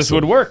didn't think this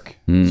would work.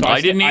 So I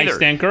didn't either. I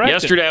stand corrected.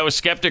 Yesterday I was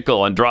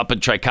skeptical on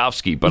dropping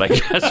Tchaikovsky, but I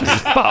guess it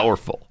was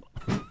powerful.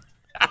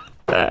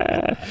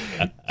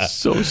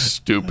 So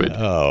stupid.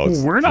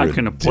 We're not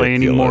going to play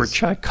any more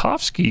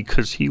Tchaikovsky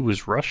because he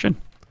was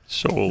Russian.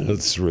 So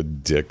that's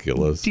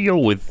ridiculous.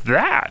 Deal with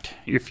that,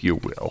 if you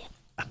will.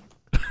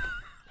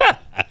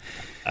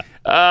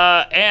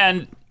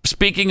 And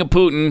speaking of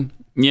Putin,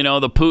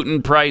 the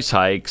Putin price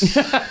hikes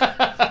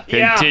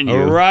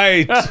continue.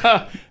 Right.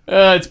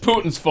 It's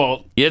Putin's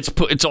fault.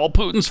 It's all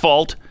Putin's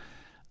fault.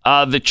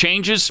 The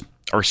changes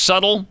are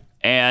subtle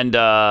and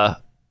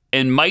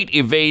might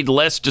evade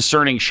less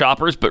discerning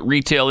shoppers, but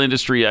retail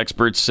industry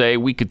experts say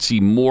we could see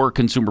more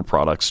consumer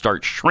products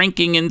start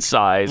shrinking in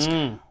size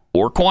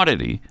or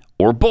quantity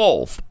or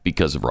both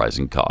because of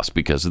rising costs,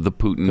 because of the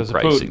Putin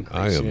pricing.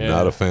 I am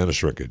not a fan of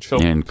shrinkage. So,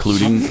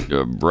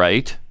 including,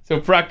 right? So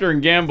Procter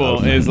 &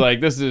 Gamble is like,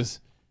 this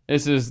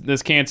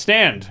can't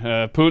stand.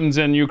 Putin's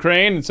in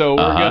Ukraine, so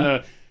we're going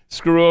to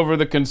screw over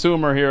the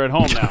consumer here at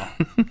home now.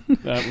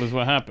 That was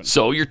what happened.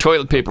 So your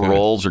toilet paper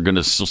rolls are going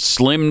to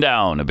slim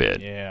down a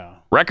bit. Yeah.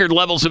 Record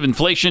levels of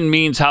inflation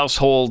means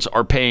households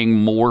are paying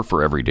more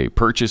for everyday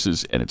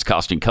purchases, and it's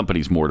costing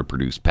companies more to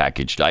produce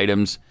packaged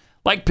items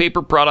like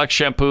paper products,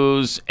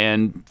 shampoos,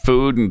 and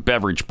food and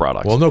beverage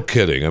products. Well, no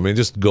kidding. I mean,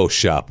 just go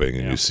shopping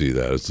and you see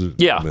that.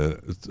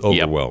 It's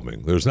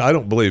overwhelming. I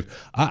don't believe.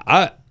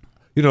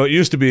 It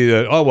used to be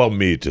that,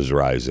 meat is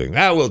rising.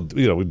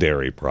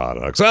 Dairy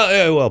products.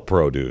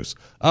 Produce.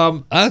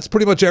 That's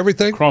pretty much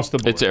everything. Across the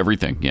board. It's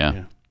everything,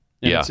 yeah.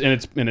 And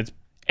it's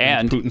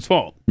Putin's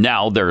fault.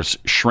 Now there's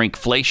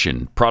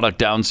shrinkflation, product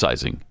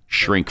downsizing,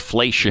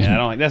 shrinkflation. Yeah, I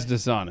don't like that's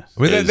dishonest.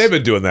 I mean, they've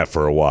been doing that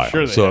for a while.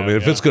 Sure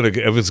if it's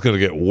gonna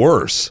get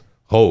worse,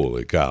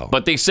 holy cow!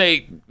 But they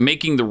say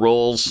making the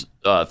rolls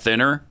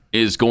thinner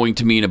is going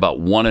to mean about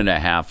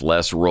 1.5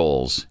 less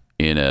rolls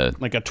in a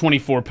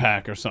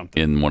 24-pack or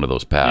something in one of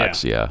those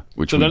packs,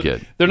 which we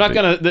get. They're not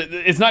gonna.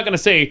 It's not gonna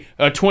say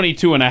a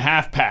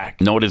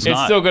 22.5-pack. No, it is not.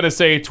 It's still gonna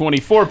say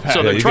 24-pack.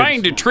 So they're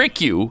trying to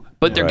trick you,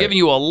 but they're giving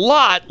you a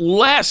lot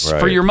less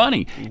for your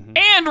money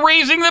and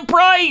raising the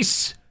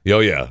price. Oh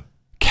yeah.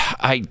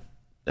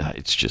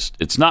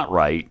 It's not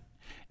right,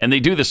 and they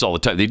do this all the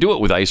time. They do it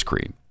with ice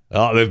cream.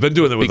 Oh, they've been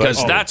doing it with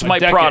because that's my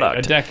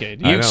product. A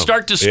decade. You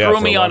start to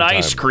screw me on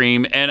ice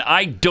cream, and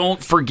I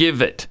don't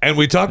forgive it. And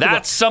we talked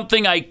that's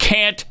something I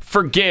can't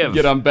forgive.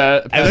 Get on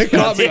bad. And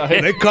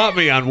they caught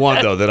me on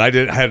one though that I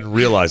hadn't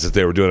realized that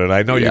they were doing it.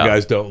 I know you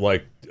guys don't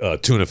like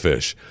tuna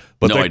fish,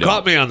 but they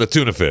caught me on the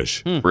tuna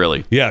fish.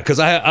 Really? Yeah, because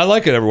I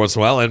like it every once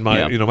in a while, and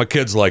my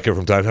kids like it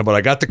from time to time. But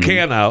I got the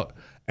can out.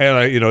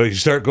 And you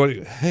start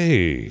going,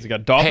 hey. Has it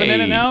got dolphin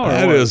in it now?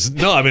 Or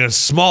it's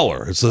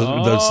smaller. There's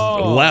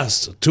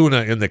less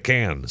tuna in the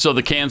can. So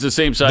the can's the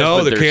same size?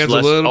 No, the can's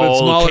a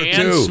little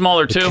bit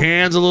smaller too. The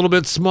can's a little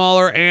bit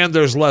smaller, and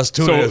there's less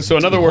tuna. So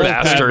in other words,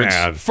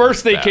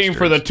 first they came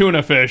for the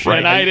tuna fish,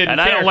 and I didn't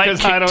care. I don't like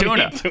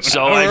tuna,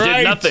 so I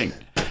did nothing.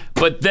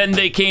 But then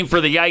they came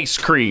for the ice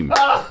cream,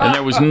 and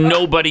there was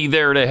nobody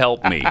there to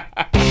help me.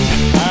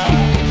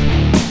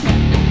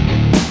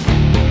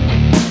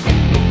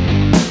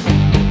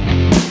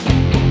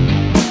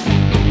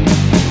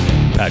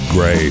 Pat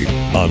Gray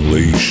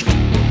Unleashed.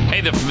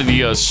 Hey,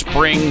 the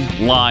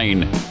spring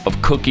line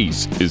of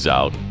cookies is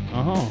out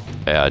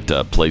at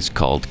a place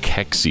called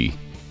Kexi.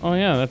 Oh,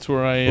 yeah, that's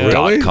where I...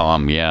 Really?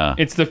 .com, yeah.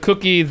 It's the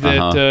cookie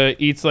that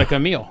eats like a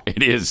meal.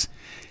 It is.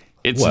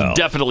 It's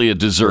definitely a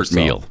dessert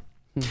meal.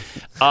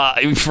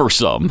 For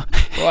some.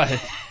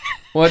 What?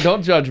 Well,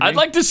 don't judge me. I'd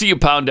like to see you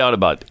pound out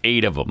about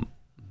 8 of them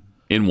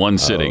in one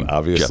sitting.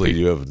 Obviously, Jeffy.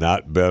 you have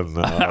not been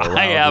around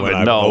I haven't,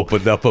 when I've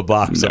opened up a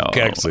box of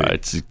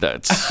Kexi.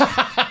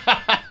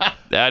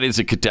 That is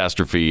a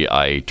catastrophe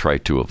I try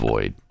to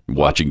avoid,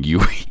 watching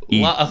you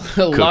eat a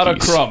lot of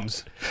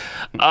crumbs.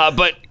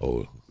 But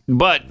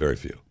very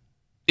few.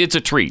 It's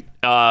a treat.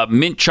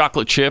 Mint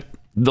chocolate chip.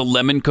 The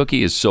lemon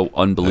cookie is so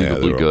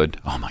unbelievably good.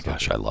 Oh, my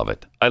gosh, I love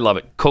it. I love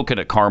it.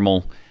 Coconut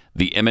caramel,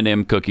 the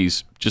M&M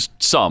cookies, just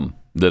some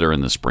that are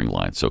in the spring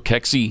line. So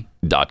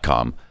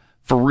Kexi.com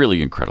for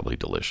really incredibly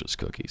delicious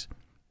cookies.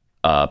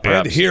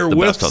 And here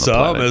with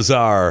some is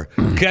our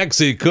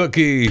Kexi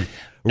cookie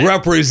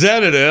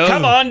representative.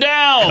 Come on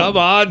down. Come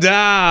on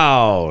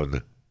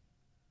down.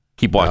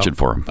 Keep watching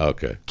for him.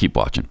 Okay. Keep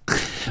watching.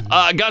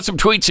 Got some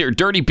tweets here.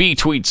 Dirty B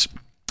tweets,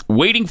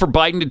 waiting for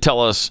Biden to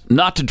tell us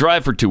not to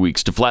drive for 2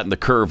 weeks to flatten the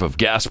curve of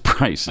gas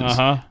prices.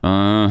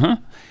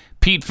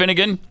 Pete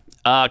Finnegan,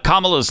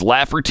 Kamala's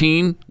laugh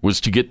routine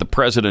was to get the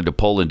president of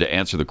Poland to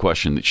answer the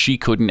question that she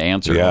couldn't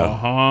answer.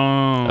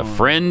 A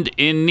friend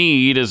in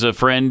need is a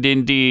friend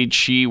indeed.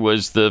 She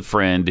was the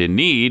friend in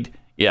need.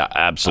 Yeah,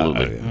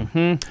 absolutely.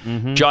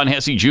 John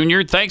Hesse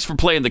Jr., thanks for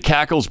playing the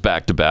cackles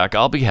back to back.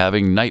 I'll be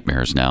having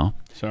nightmares now.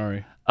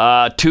 Sorry.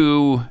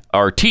 To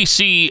our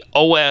OSU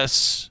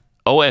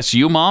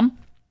mom.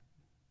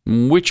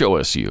 Which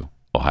OSU?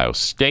 Ohio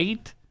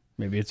State?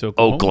 Maybe it's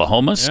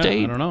Oklahoma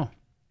State? I don't know.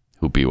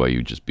 Who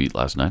BYU just beat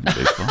last night in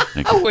baseball.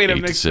 Oh, way to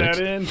mix that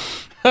in.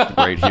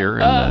 Right here in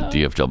the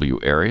DFW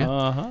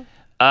area.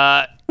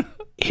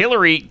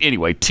 Hillary,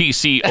 anyway,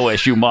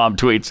 OSU mom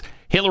tweets,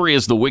 Hillary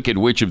is the wicked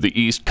witch of the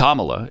East.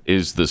 Kamala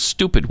is the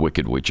stupid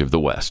wicked witch of the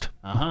West.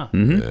 Yeah.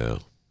 On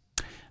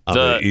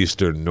the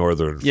eastern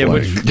northern flank.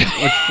 Which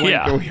flank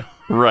are we on?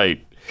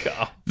 Right.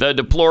 The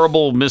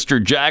deplorable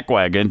Mr.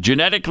 Jackwagon.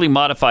 Genetically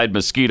modified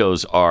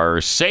mosquitoes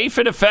are safe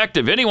and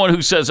effective. Anyone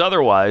who says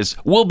otherwise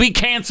will be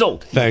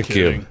canceled. Thank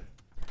you.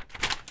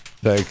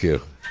 Thank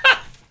you. I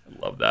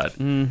love that.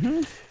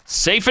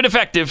 Safe and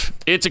effective.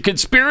 It's a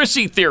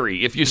conspiracy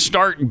theory. If you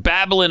start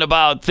babbling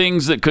about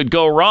things that could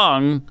go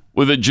wrong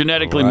with the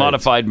genetically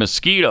modified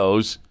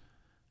mosquitoes,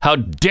 how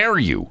dare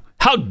you?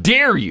 How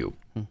dare you?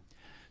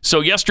 So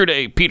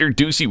yesterday, Peter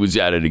Doocy was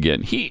at it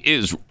again. He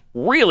is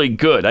really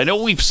good. I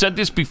know we've said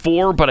this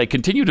before, but I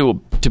continue to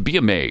be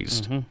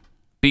amazed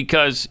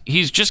because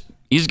he's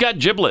got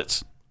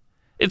giblets.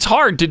 It's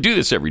hard to do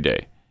this every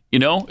day,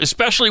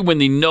 especially when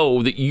they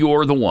know that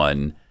you're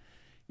the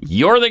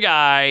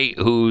guy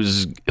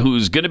who's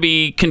going to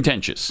be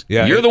contentious.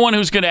 Yeah, you're the one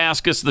who's going to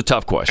ask us the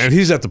tough questions. And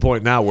he's at the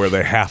point now where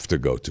they have to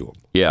go to him.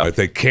 Yeah. Right?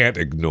 They can't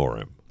ignore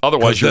him.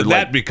 Otherwise,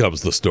 that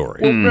becomes the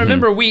story. Well,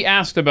 remember, we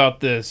asked about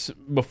this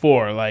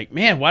before. Like,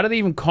 man, why do they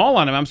even call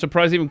on him? I'm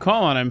surprised they even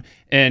call on him.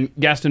 And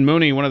Gaston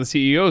Mooney, one of the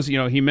CEOs,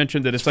 he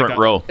mentioned that it's front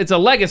row. It's a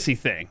legacy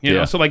thing. You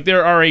know, so like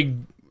there are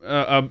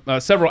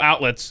several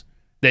outlets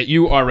that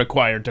you are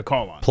required to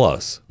call on.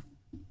 Plus,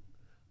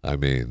 I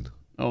mean,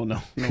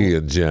 he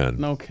and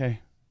Jen.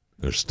 Okay.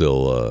 They're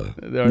still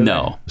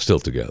still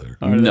together.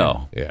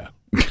 No. Yeah.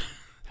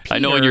 I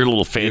know in your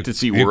little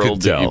fantasy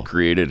world that you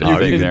created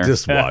everything there.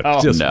 Just watch.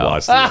 Watch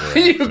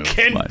the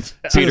interaction.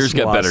 Peter's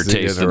got better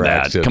taste than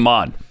that. Come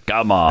on.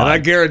 And I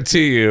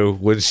guarantee you,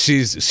 when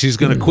she's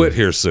going to quit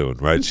here soon,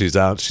 right? She's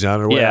on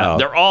her way out.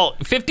 They're all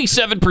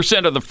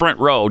 57% of the front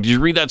row. Did you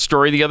read that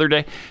story the other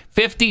day?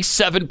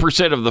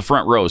 57% of the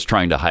front row is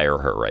trying to hire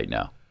her right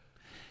now.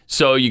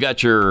 So you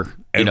got your,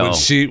 when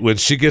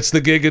she gets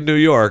the gig in New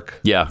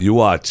York, you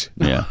watch.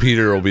 Yeah.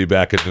 Peter will be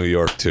back in New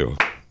York too.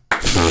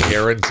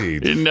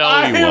 Guaranteed.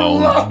 No, he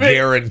won't.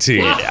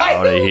 Guaranteed. Get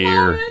out of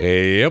here.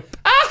 Yep.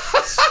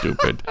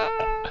 Stupid.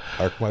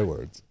 Mark my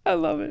words. I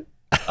love it.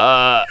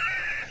 All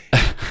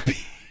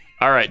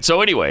right.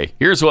 So anyway,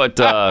 here's what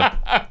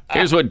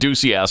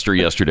Doocy asked her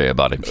yesterday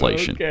about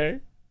inflation. Okay.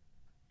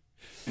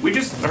 We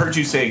just heard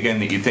you say again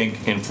that you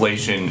think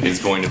inflation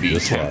is going to be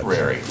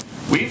temporary.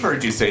 We've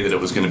heard you say that it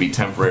was going to be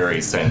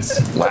temporary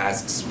since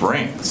last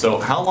spring. So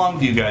how long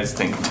do you guys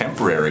think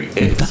temporary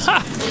is?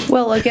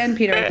 Well, again,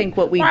 Peter, I think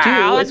what we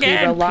do is we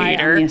rely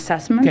on the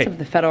assessments of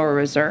the Federal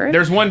Reserve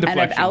and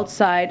of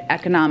outside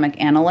economic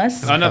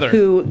analysts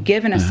who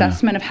give an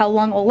assessment of how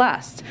long it will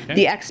last.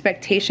 The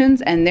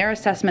expectations and their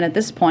assessment at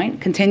this point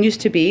continues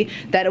to be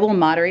that it will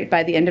moderate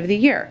by the end of the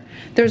year.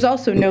 There's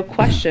also no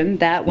question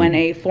that when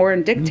a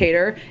foreign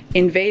dictator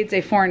invades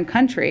a foreign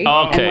country,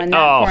 and when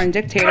that foreign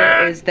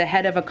dictator is the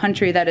head of a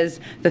country that is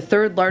the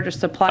third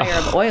largest supplier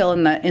of oil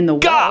in the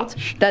world,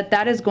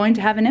 that is going to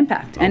have an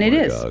impact, and it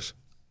is. Gosh.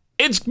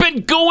 It's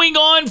been going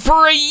on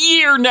for a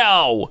year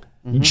now.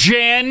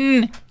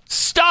 Jen,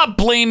 stop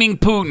blaming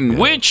Putin,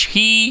 which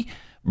he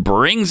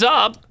brings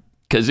up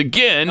because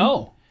again,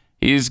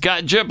 he's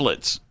got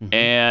giblets,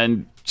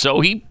 and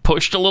so he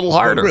pushed a little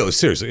harder. Really,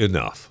 seriously,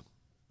 enough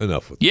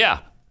with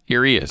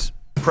here he is.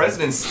 The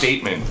president's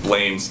statement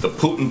blames the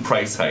Putin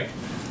price hike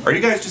Are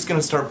you guys just going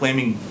to start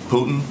blaming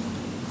Putin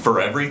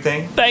for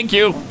everything? Thank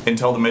you.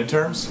 Until the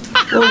midterms?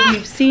 Well,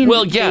 we've seen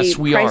yes,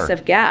 the we price are.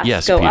 of gas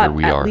Yes, go Peter, up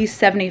we at are. least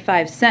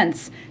 75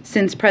 cents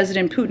since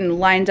President Putin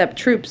lined up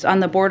troops on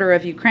the border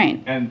of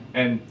Ukraine.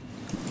 And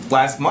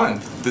last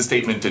month, the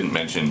statement didn't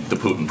mention the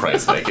Putin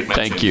price hike. It mentioned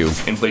Thank you.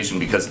 inflation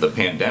because of the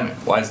pandemic.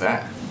 Why is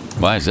that?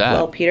 Why is that?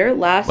 Well, Peter,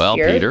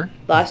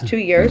 last 2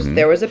 years,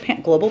 there was a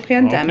global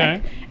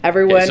pandemic. Okay.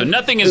 Everyone, so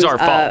nothing is our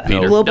fault,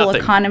 Peter. Global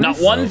Nothing.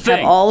 economists Not one thing.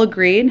 have all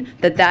agreed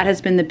that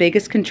has been the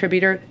biggest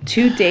contributor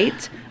to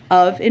date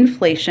of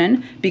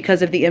inflation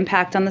because of the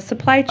impact on the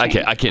supply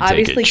chain. I can't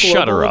Obviously, take it.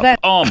 Shut her up. event-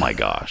 Oh, my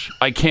gosh.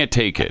 I can't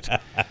take it.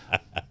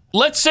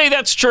 Let's say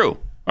that's true.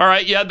 All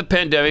right, you had the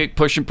pandemic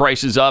pushing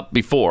prices up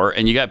before,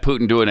 and you got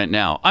Putin doing it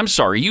now. I'm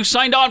sorry, you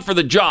signed on for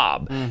the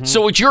job.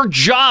 So it's your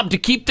job to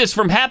keep this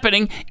from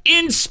happening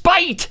in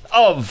spite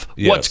of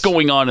what's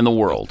going on in the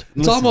world.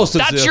 It's almost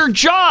as That's if- your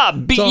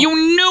job.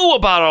 You knew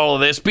about all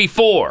of this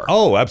before.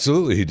 Oh,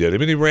 absolutely, he did. I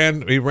mean, he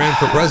ran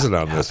for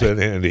president on this,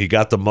 and he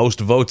got the most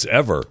votes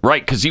ever.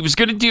 Right, because he was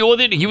going to deal with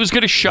it. He was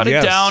going to shut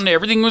it down.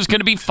 Everything was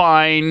going to be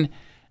fine,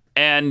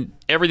 and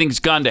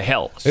everything's gone to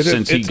hell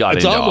since he got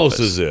into office. It's almost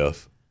as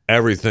if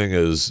everything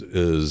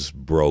is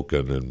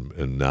broken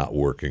and not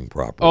working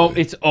properly. Oh,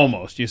 it's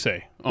almost, you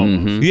say.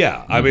 Almost.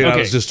 Yeah, I mean, I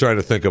was just trying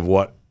to think of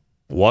what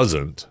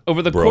wasn't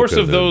over the broken course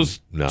of those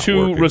and not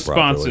two working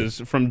responses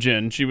properly. from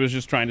Jen. She was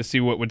just trying to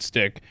see what would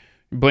stick.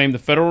 Blame the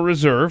Federal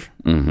Reserve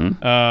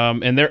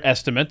and their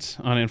estimates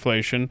on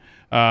inflation.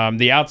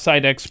 The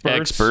outside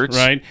experts,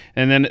 right?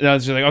 And then I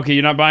was just like, okay,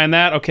 you're not buying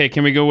that? Okay,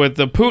 can we go with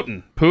the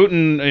Putin?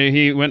 Putin,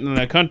 he went in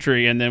the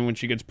country, and then when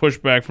she gets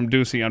pushback from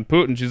Doocy on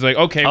Putin, she's like,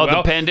 okay,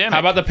 the pandemic. How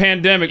about the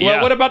pandemic? Yeah.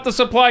 Well, what about the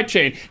supply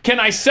chain?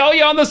 Can I sell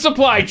you on the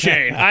supply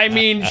chain? I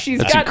mean, she's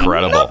That's got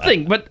incredible.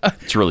 nothing. But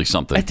it's really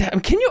something.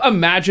 can you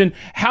imagine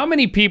how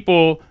many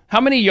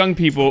young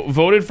people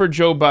voted for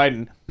Joe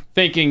Biden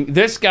thinking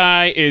this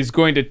guy is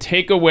going to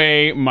take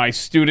away my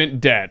student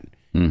debt?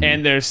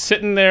 And they're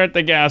sitting there at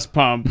the gas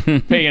pump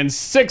paying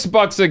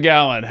 $6 a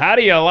gallon. How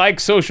do you like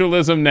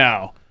socialism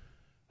now?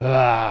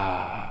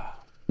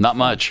 Not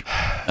much.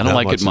 I don't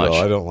like it much. No,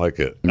 I don't like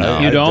it. No.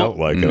 You I don't? don't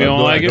like it. You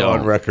don't like it?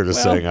 On record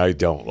as saying I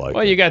don't like it.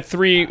 Well, you got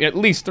at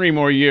least 3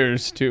 more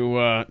years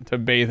to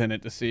bathe in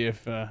it to see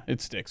if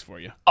it sticks for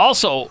you.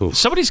 Also,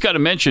 somebody's got to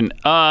mention,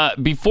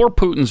 before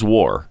Putin's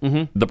war,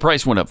 the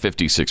price went up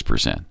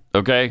 56%.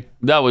 Okay?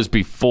 That was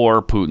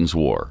before Putin's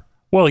war.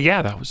 Well,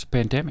 yeah, that was a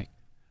pandemic.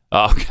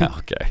 Okay.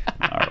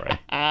 All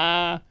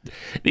right.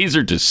 These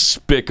are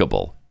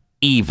despicable,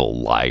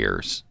 evil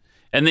liars.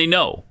 And they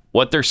know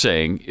what they're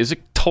saying is a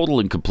total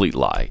and complete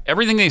lie.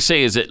 Everything they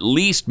say is at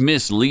least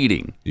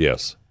misleading.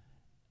 Yes.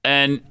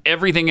 And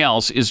everything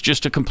else is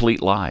just a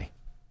complete lie.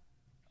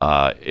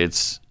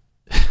 It's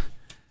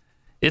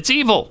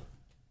evil.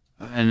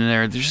 And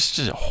they're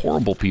just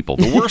horrible people.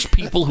 The worst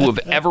people who have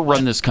ever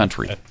run this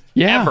country.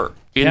 Ever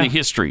in the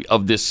history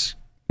of this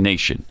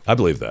nation. I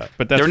believe that.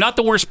 But they're not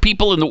the worst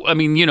people in the... I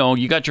mean,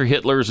 you got your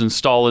Hitlers and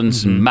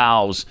Stalins and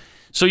Maos,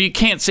 so you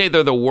can't say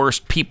they're the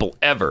worst people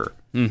ever.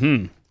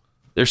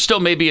 There still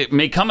may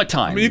come a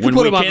time when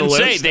we can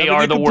say they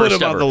are the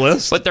worst ever.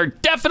 But they're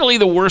definitely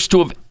the worst to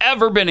have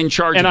ever been in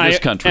charge of this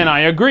country. And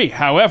I agree.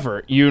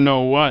 However, you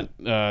know what?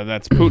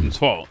 That's Putin's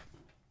fault.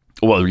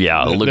 Well,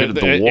 yeah, look at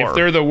the war. If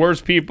they're the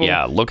worst people,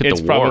 look at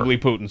it's the war. probably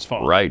Putin's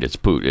fault. Right, it's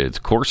Putin.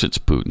 Of course it's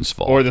Putin's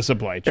fault. Or the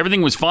supply chain.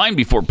 Everything was fine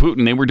before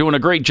Putin. They were doing a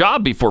great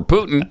job before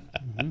Putin.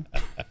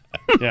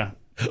 Yeah.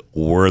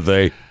 Were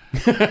they?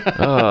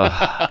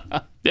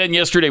 Then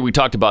yesterday we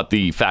talked about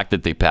the fact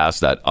that they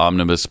passed that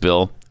omnibus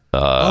bill.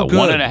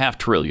 $1.5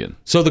 trillion.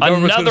 So the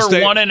government's another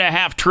gonna stay,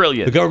 $1.5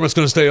 trillion. The government's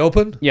going to stay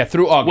open? Yeah,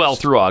 through August. Well,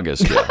 through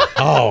August.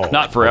 Yeah.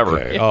 Not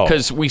forever.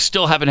 Because we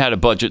still haven't had a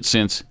budget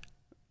since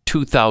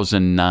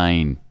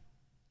 2009.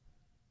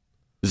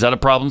 Is that a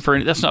problem for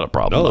any? That's not a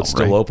problem. No, it's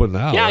still open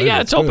now. Yeah, right? yeah,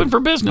 it's open for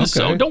business.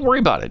 Okay. So don't worry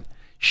about it.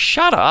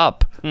 Shut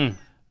up.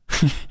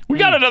 We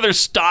got another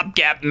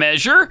stopgap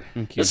measure.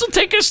 This will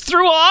take us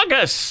through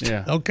August.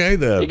 Yeah. Okay,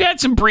 then. You got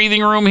some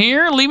breathing room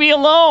here. Leave me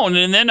alone.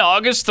 And then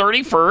August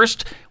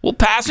 31st, we'll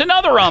pass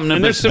another omnibus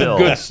And there's some bill.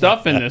 good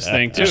stuff in this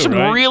thing, too, There's some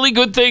right? really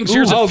good things. Ooh,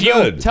 Here's a few.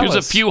 good. Here's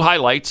a few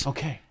highlights.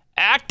 Okay.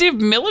 Active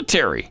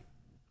military.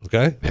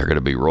 Okay. They're going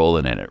to be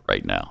rolling in it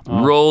right now.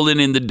 Rolling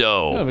in the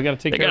dough. Yeah, we got to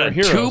take they care got of a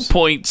our heroes.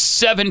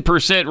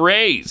 2.7%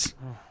 raise.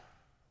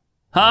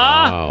 Huh?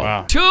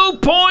 Wow.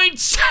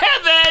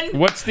 2.7.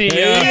 What's the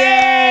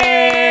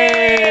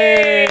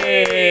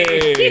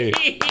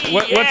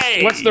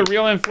what's the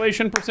real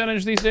inflation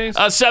percentage these days?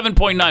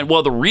 7.9.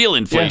 Well, the real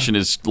inflation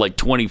is like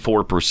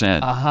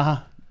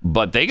 24%.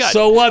 But they got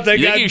So what? They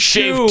can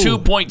shave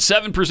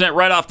 2.7%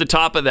 right off the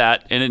top of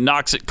that, and it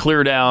knocks it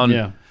clear down.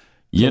 Yeah.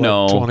 You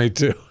know,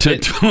 22 to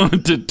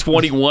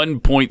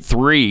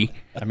 21.3.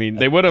 I mean,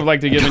 they would have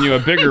liked to given you a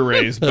bigger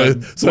raise,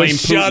 but So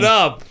shut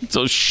up.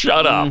 So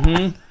shut up.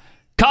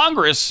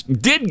 Congress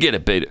did get a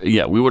bit.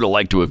 Yeah, we would have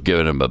liked to have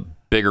given them a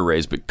bigger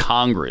raise, but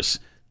Congress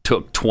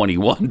took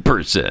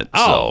 21%.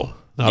 Oh,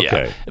 so,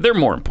 okay. yeah, they're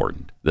more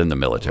important than the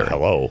military.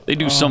 Hello. They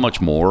do so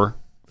much more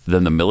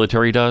than the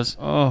military does.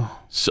 Oh.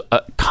 So,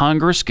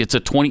 Congress gets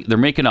they're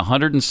making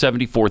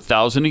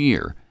 $174,000 a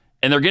year,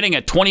 and they're getting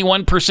a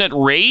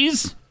 21%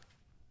 raise?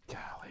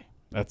 Golly.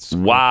 That's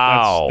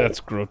wow. That's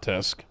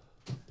grotesque.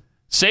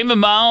 Same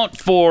amount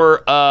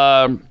for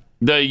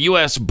the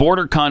U.S.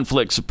 border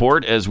conflict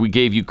support as we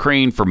gave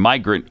Ukraine for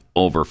migrant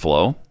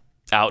outflow.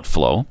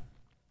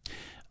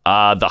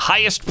 The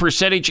highest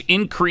percentage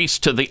increase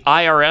to the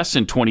IRS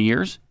in 20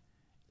 years.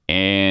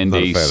 And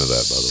Not a a fan of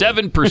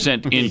that,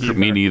 7% increase.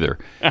 Me neither.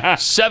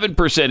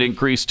 7%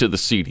 increase to the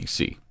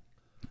CDC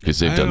because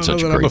they've done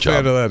such a great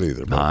job. I'm not a fan of that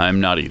either. I'm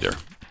not either.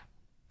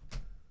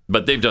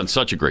 But they've done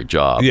such a great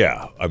job.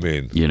 Yeah, I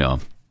mean,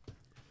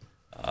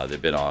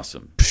 they've been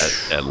awesome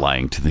at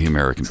lying to the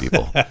American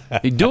people.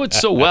 They do it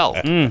so well.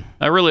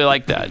 I really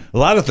like that. A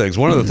lot of things.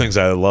 One of the things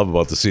I love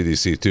about the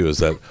CDC too is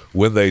that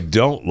when they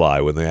don't lie,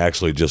 when they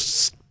actually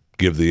just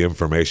give the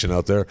information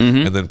out there,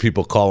 and then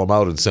people call them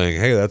out and saying,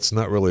 "Hey, that's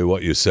not really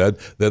what you said,"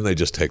 then they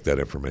just take that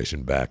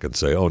information back and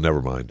say, "Oh,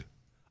 never mind."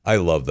 I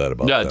love that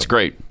about them. Yeah, it's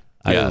great.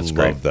 I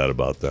love that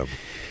about them.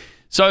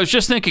 So I was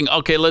just thinking,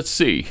 okay, let's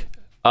see,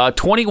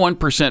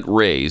 21%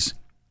 raise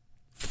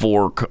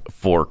for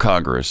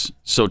Congress.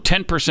 So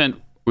 10%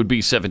 would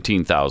be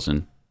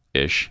 17,000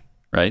 ish,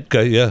 right?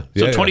 Okay, yeah.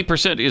 So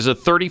 20% is a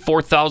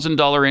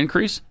 $34,000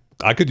 increase.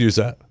 I could use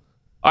that.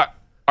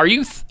 Are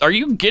you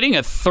getting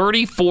a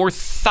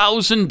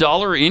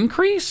 $34,000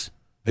 increase?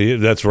 Yeah,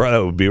 that's right.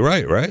 That would be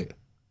right, right?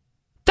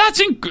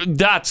 That's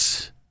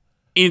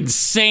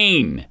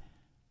insane.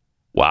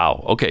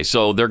 Wow. Okay,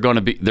 so they're going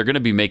to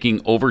be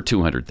making over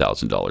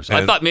 $200,000.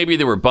 I thought maybe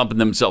they were bumping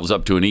themselves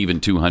up to an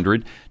even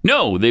 200.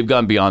 No, they've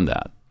gone beyond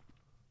that.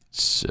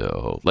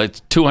 So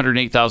let's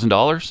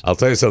 $208,000. I'll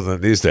tell you something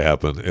that needs to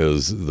happen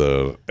is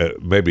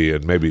maybe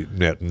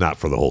not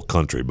for the whole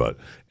country, but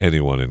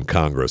anyone in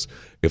Congress,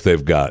 if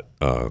they've got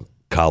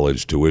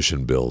college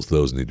tuition bills,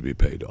 those need to be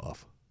paid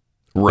off.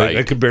 Right,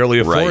 they could barely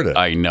afford it.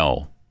 I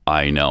know.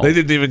 They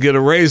didn't even get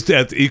a raise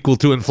that's equal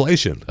to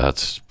inflation.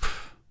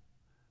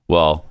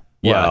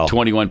 Yeah,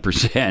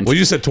 21%. Well,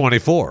 you said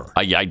 24.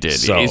 Yeah, I did.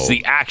 It's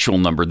the actual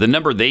number. The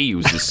number they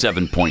use is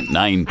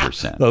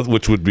 7.9%.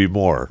 Which would be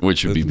more.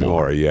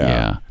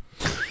 Yeah.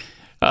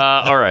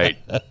 All right.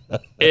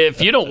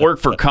 If you don't work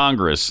for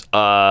Congress,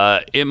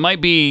 it might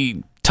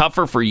be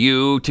tougher for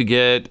you to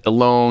get a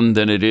loan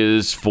than it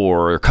is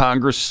for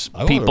Congress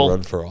people. I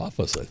want to run for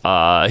office,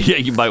 I think. Yeah,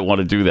 you might want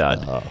to do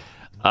that.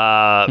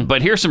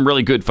 But here's some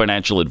really good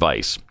financial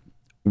advice.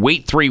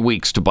 Wait 3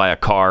 weeks to buy a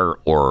car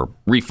or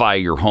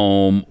refi your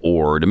home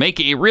or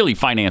to really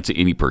finance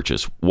any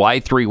purchase.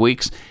 Why 3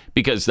 weeks?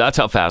 Because that's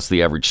how fast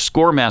the average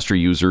ScoreMaster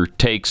user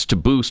takes to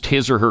boost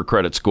his or her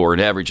credit score, an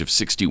average of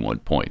 61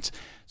 points.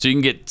 So you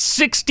can get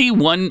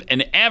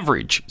an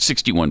average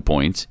 61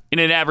 points in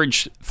an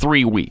average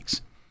 3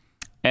 weeks.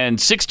 And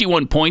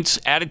 61 points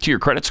added to your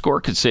credit score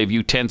could save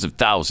you tens of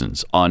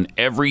thousands on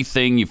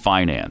everything you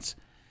finance.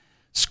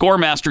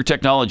 ScoreMaster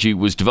technology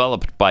was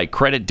developed by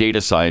credit data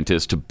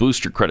scientists to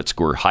boost your credit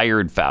score higher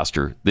and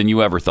faster than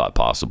you ever thought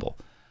possible.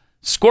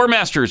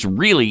 ScoreMaster is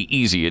really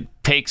easy. It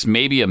takes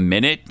maybe a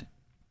minute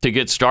to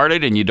get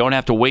started, and you don't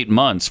have to wait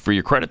months for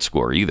your credit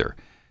score either.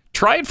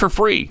 Try it for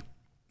free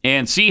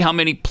and see how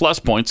many plus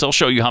points. I'll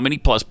show you how many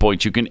plus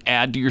points you can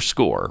add to your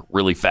score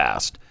really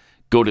fast.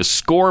 Go to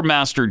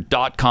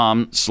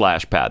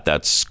scoremaster.com/Pat.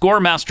 That's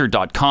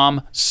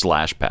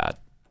scoremaster.com/Pat.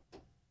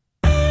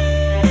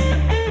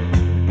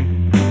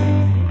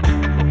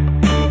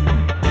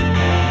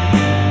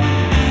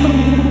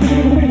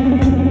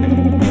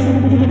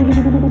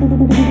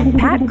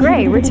 Pat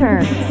Gray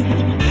returns.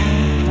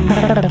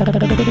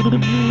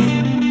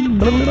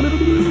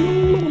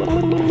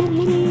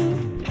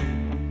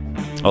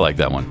 I like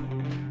that one.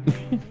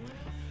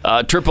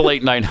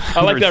 888-900.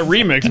 I like that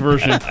remix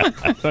version.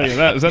 I'll tell you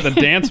that. Is that the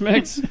dance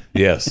mix?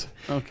 Yes.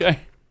 Okay.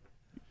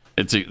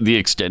 It's the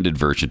extended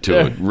version, too.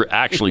 It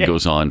actually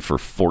goes on for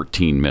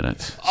 14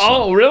 minutes.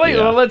 Oh, really?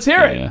 Yeah. Well, let's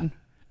hear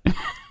it.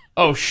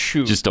 Oh,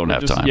 shoot. Just don't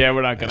have time. Yeah,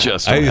 we're not going to.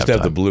 I used to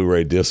have the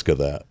Blu-ray disc of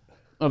that.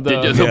 Of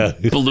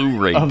the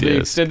Blu-ray of disc. The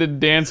extended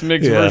dance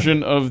mix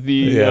version of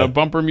the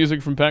bumper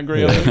music from Pat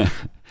Gray.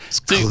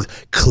 It's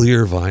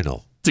clear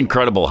vinyl. It's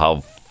incredible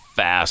how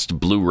fast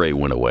Blu-ray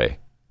went away.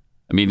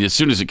 I mean, as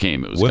soon as it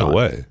came, it went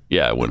away.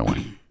 Yeah, it went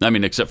away. I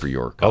mean, except for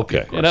your copy.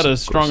 Okay. It had a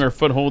stronger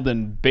foothold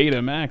than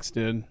Betamax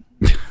did.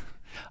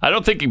 I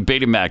don't think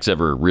Betamax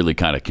ever really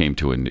kind of came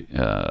to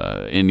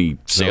any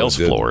sales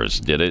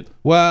floors, did it?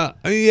 Well,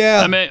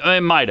 yeah. I mean,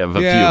 it might have a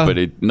few,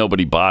 but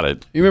nobody bought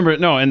it. You remember?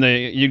 No, and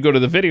you'd go to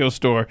the video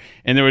store,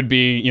 and there would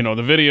be, the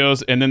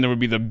videos, and then there would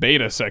be the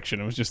beta section.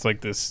 It was just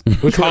like this.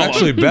 Which were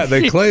actually better.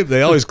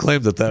 They always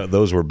claimed that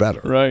those were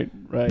better. Right.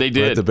 They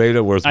did. Right, the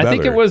beta was better. I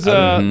think it was.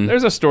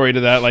 There's a story to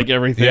that, like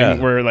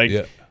everything, where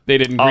they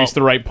didn't grease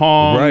the right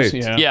palms.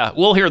 Right. Yeah,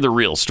 we'll hear the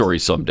real story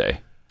someday.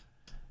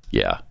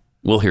 Yeah.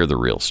 We'll hear the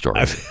real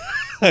story.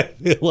 I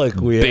feel like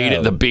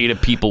the beta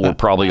people were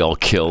probably all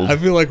killed. I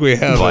feel like we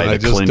have. By I the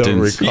just Clintons. don't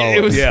recall.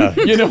 It was,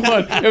 You know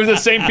what? It was the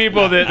same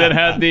people that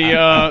had the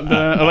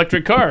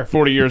electric car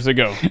 40 years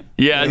ago.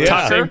 Yeah,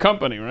 Tucker. Same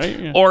company, right?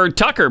 Yeah. Or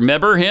Tucker,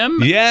 remember him?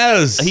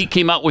 Yes. He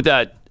came out with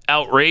that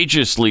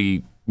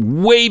outrageously,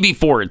 way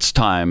before its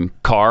time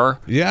car.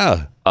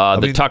 Yeah.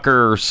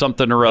 Tucker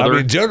something or other. I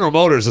mean, General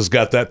Motors has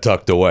got that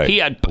tucked away.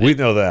 We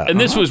know that. And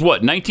this was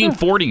what,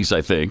 1940s,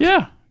 I think.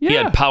 Yeah. He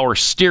had power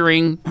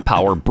steering,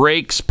 power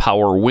brakes,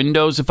 power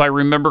windows, if I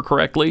remember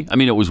correctly. I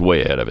mean, it was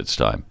way ahead of its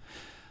time.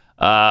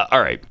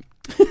 All right.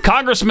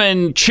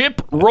 Congressman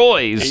Chip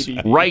Roy's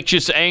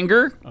righteous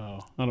anger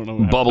I don't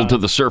know. bubbled to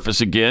the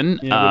surface again.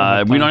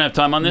 Yeah, we don't have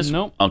time on this?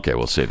 Nope. Okay,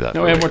 we'll save that.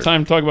 No, we have more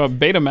time to talk about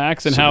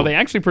Betamax and how they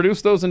actually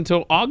produced those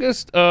until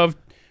August of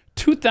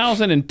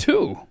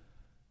 2002.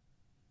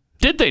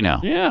 Did they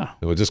now? Yeah.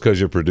 Well, just because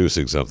you're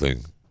producing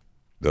something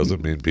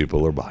doesn't mean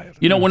people are buying it.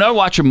 You know, when I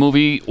watch a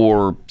movie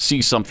or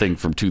see something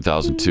from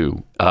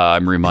 2002,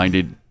 I'm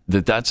reminded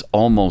that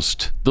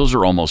those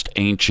are almost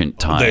ancient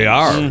times. They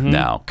are.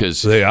 Now,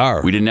 because they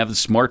are. We didn't have the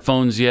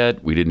smartphones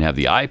yet. We didn't have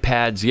the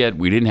iPads yet.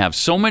 We didn't have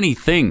so many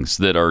things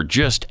that are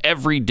just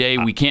every day.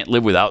 We can't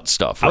live without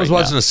stuff. I was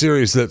watching a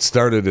series that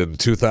started in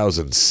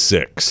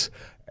 2006,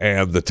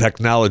 and the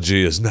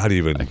technology is not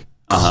even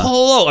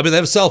close. I mean, they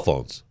have cell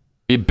phones.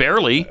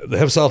 Barely. They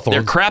have cell phones.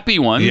 They're crappy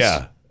ones.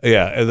 Yeah.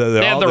 Yeah, and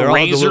they have the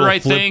Razor, I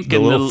think, the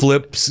and little the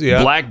flips,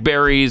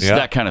 Blackberries,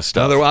 that kind of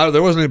stuff. No,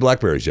 there wasn't any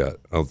Blackberries yet.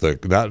 I don't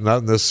think. Not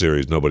in this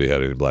series. Nobody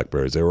had any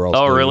Blackberries. They were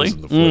all really?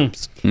 and the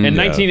flips. In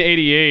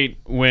 1988,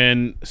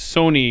 when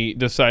Sony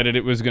decided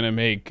it was going to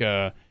make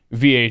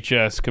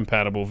VHS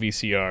compatible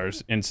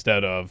VCRs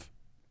instead of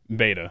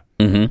Beta,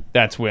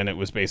 that's when it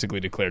was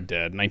basically declared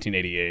dead.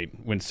 1988,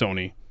 when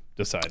Sony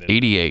decided.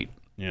 88.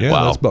 Yeah,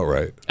 wow. That's about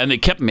right. And they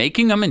kept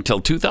making them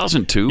until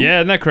 2002? Yeah,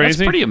 isn't that crazy?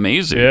 That's pretty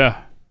amazing.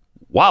 Yeah.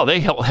 Wow, they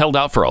held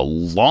out for a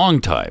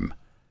long time.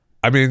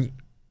 I mean,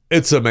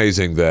 it's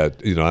amazing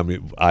that,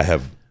 I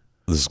have,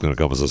 this is going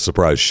to come as a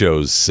surprise,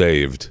 shows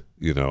saved,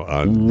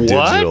 on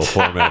digital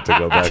format to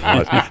go back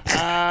and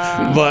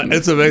watch. But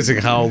it's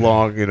amazing how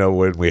long,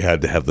 when we had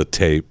to have the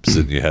tapes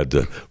and you had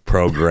to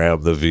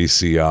program the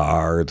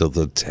VCR to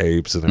the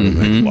tapes and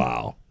everything.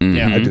 Wow.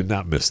 Yeah. I did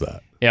not miss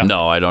that. Yeah.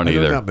 No, I don't either.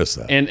 I did not miss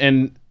that.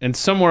 And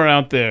somewhere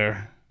out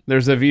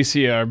there's a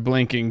VCR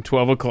blinking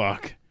 12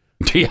 o'clock.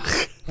 Yeah.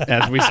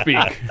 As we speak.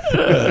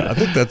 I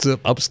think that's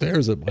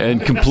upstairs.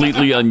 And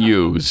completely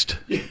unused.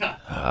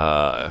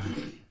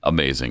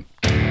 Amazing.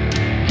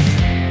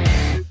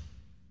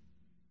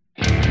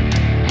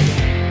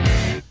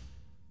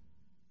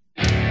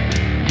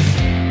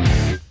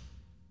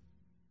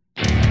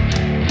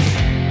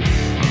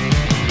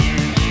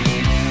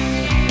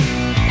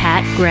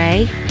 Pat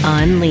Gray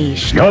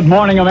Unleashed. Good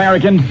morning,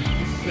 Americans.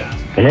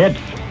 It's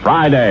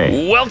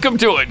Friday. Welcome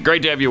to it.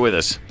 Great to have you with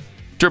us.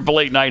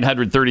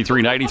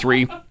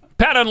 888-900-3393.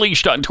 Pat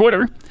Unleashed on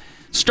Twitter.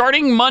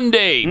 Starting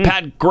Monday,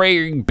 Pat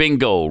Gray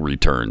Bingo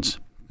returns.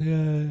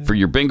 Yay. For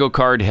your bingo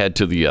card, head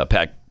to the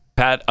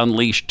Pat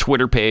Unleashed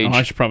Twitter page. Oh,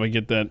 I should probably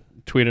get that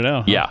tweeted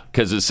out. Yeah,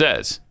 because it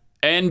says,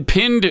 and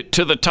pinned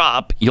to the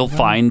top, you'll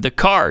find the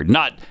card.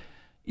 Not,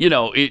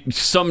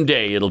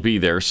 someday it'll be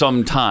there,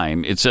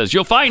 sometime. It says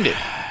you'll find it.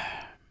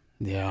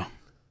 Yeah.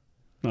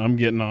 I'm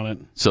getting on it.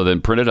 So then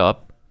print it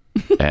up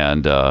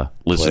and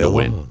listen to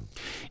win.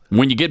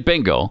 When you get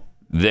bingo,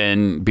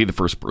 then be the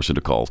first person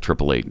to call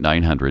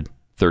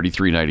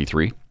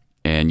 888-900-3393,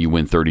 and you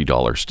win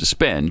 $30 to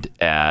spend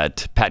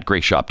at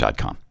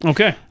patgrayshop.com.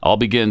 Okay. All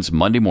begins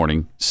Monday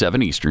morning,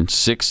 7 Eastern,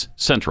 6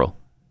 Central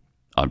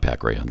on Pat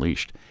Gray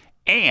Unleashed.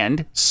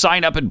 And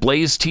sign up at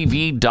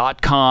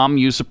blazetv.com.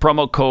 Use the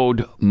promo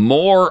code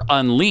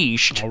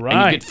MOREUNLEASHED, and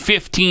you get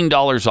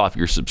 $15 off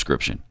your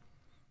subscription.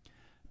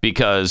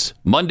 Because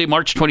Monday,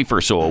 March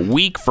 21st, so a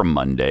week from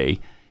Monday,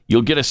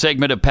 you'll get a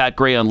segment of Pat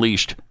Gray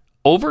Unleashed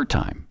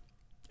Overtime.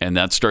 And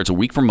that starts a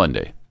week from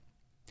Monday.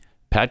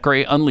 Pat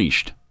Gray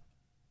Unleashed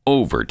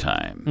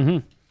Overtime. Mm-hmm.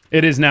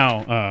 It is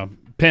now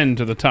pinned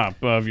to the top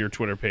of your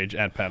Twitter page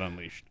at Pat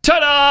Unleashed.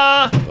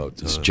 Ta-da!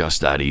 It's just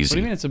that easy. What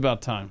do you mean it's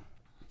about time?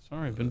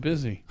 Sorry, I've been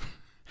busy.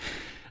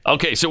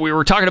 Okay, so we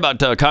were talking about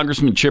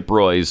Congressman Chip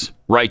Roy's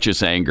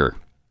righteous anger.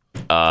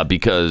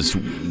 Because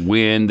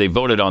when they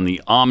voted on the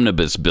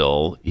omnibus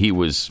bill, he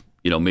was,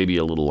 maybe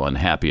a little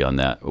unhappy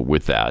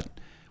with that.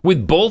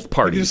 With both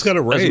parties, you just got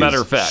a raise. As a matter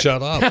of fact.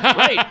 Shut up.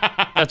 Right.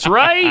 That's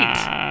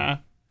right.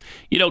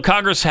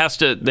 Congress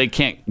they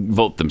can't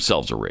vote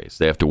themselves a raise.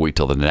 They have to wait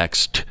till the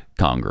next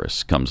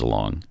Congress comes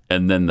along,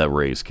 and then the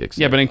raise kicks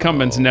in. Yeah, but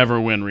incumbents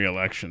never win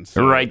re-elections.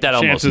 So right, that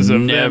almost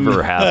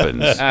never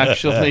happens.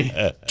 Actually.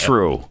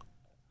 True.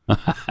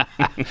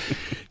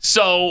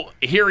 So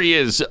here he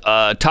is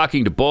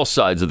talking to both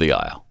sides of the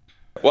aisle.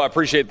 Well, I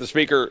appreciate the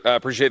speaker. I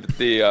appreciate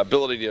the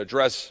ability to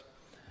address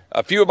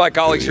a few of my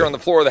colleagues here on the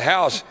floor of the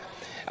House.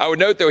 I would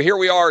note, though, here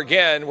we are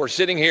again. We're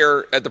sitting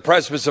here at the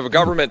precipice of a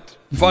government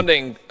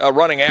funding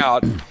running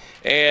out,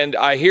 and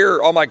I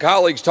hear all my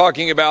colleagues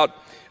talking about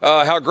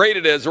how great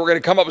it is. We're going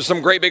to come up with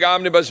some great big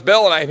omnibus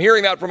bill, and I'm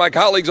hearing that from my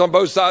colleagues on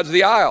both sides of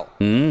the aisle.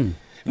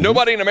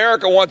 Nobody in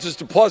America wants us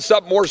to plus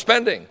up more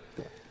spending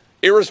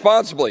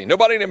irresponsibly.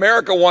 Nobody in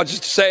America wants us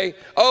to say,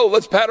 oh,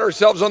 let's pat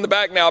ourselves on the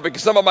back now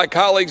because some of my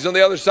colleagues on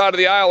the other side of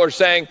the aisle are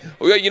saying,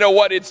 well, you know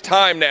what, it's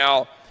time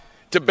now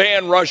to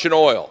ban Russian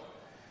oil.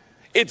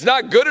 It's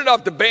not good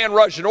enough to ban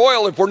Russian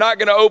oil if we're not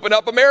going to open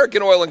up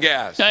American oil and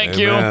gas. Thank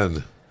you.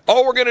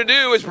 All we're going to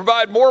do is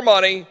provide more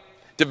money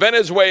to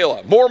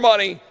Venezuela, more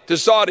money to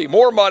Saudi,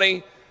 more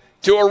money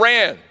to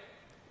Iran.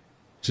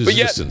 But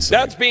yet,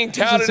 that's being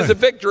touted as a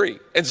victory.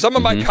 And some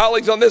of my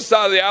colleagues on this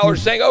side of the aisle are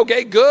saying,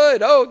 okay,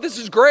 good. Oh, this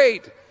is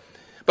great.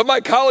 But my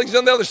colleagues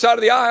on the other side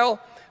of the aisle,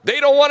 they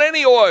don't want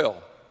any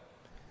oil.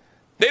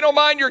 They don't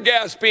mind your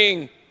gas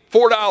being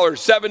 $4,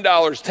 $7,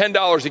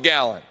 $10 a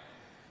gallon.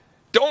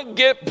 Don't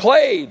get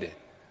played.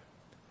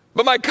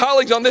 But my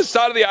colleagues on this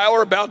side of the aisle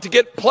are about to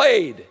get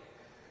played.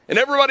 And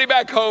everybody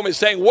back home is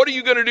saying, what are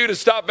you going to do to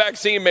stop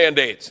vaccine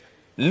mandates?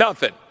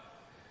 Nothing.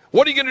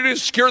 What are you going to do to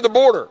secure the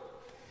border?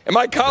 And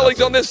my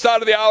colleagues on this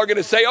side of the aisle are going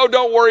to say, oh,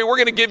 don't worry, we're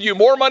going to give you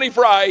more money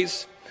for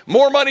ICE,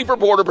 more money for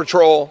Border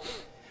Patrol.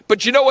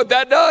 But you know what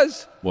that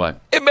does? What?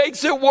 It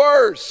makes it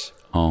worse.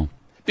 Oh.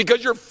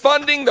 Because you're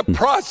funding the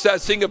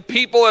processing of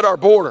people at our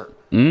border.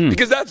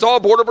 Because that's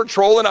all Border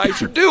Patrol and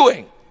ICE are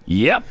doing.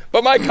 Yep.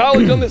 But my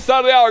colleagues on this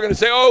side of the aisle are going to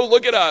say, oh,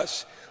 look at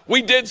us.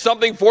 We did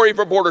something for you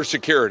for border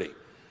security.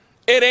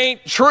 It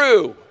ain't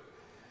true.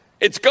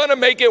 It's going to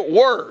make it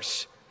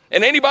worse.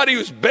 And anybody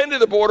who's been to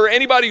the border,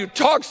 anybody who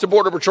talks to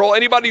Border Patrol,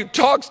 anybody who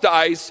talks to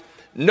ICE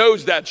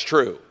knows that's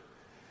true.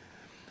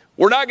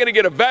 We're not going to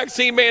get a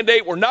vaccine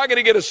mandate. We're not going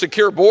to get a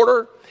secure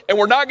border. And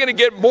we're not going to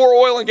get more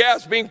oil and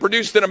gas being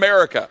produced in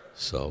America.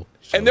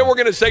 And then we're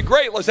going to say,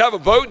 great, let's have a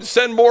vote and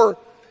send more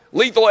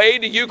lethal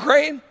aid to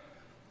Ukraine.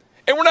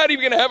 And we're not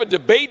even going to have a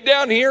debate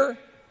down here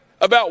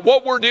about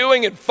what we're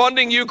doing in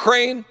funding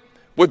Ukraine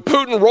with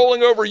Putin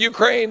rolling over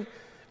Ukraine.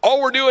 All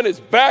we're doing is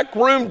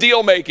backroom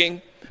deal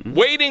making,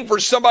 waiting for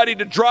somebody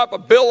to drop a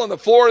bill on the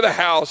floor of the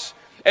House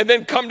and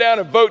then come down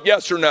and vote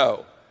yes or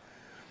no.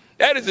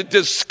 That is a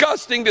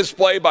disgusting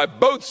display by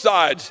both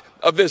sides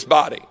of this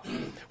body.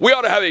 We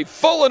ought to have a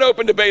full and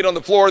open debate on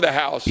the floor of the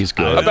House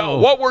about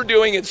what we're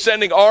doing in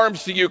sending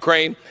arms to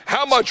Ukraine,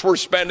 how much we're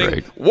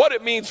spending, what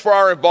it means for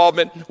our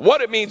involvement,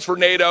 what it means for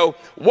NATO,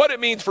 what it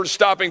means for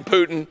stopping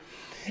Putin,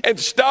 and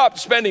stop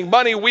spending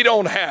money we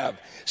don't have.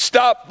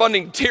 Stop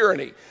funding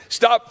tyranny.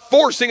 Stop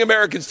forcing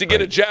Americans to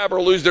get a jab or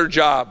lose their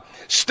job.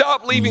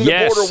 Stop leaving the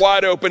border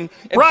wide open.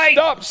 And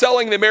stop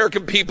selling the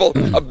American people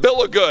a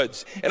bill of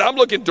goods. And I'm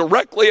looking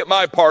directly at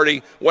my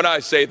party when I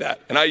say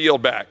that. And I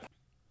yield back.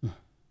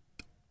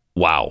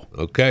 Wow.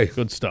 Okay.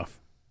 Good stuff.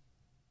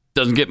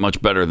 Doesn't get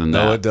much better than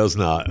that. No, it does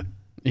not.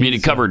 I mean,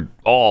 it covered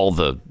all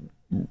the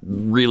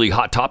really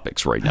hot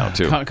topics right now,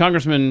 too.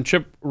 Congressman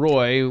Chip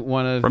Roy,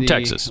 one of from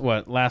Texas.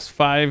 Last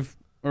 5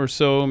 or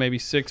so, maybe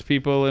 6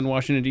 people in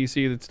Washington,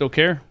 D.C. that still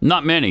care?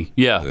 Not many.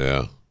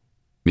 Yeah.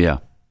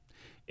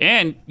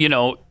 And, you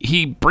know,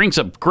 he brings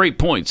up great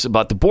points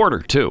about the border,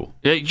 too.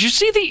 Did you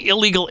see the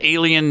illegal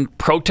alien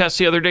protests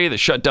the other day that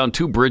shut down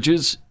 2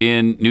 bridges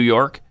in New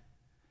York?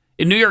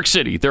 In New York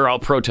City, they're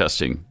out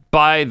protesting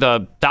by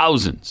the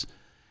thousands.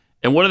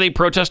 And what are they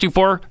protesting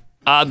for?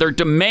 They're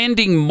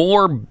demanding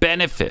more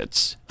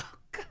benefits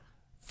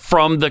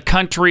from the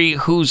country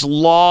whose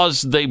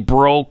laws they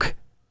broke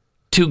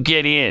to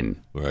get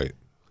in. Right.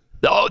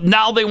 Oh,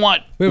 now they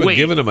want... We haven't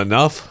given them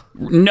enough?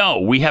 No,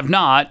 we have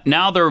not.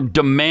 Now they're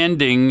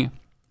demanding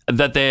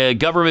that the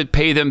government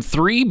pay them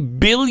 $3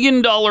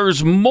 billion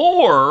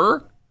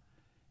more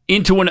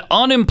into an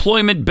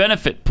unemployment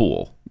benefit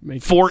pool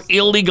for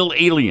illegal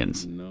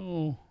aliens.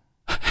 No.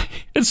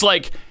 It's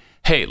like,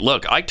 hey,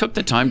 look, I took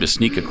the time to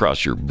sneak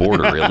across your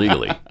border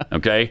illegally,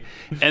 okay?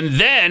 And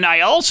then I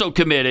also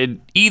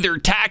committed either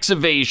tax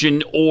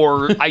evasion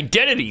or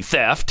identity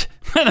theft.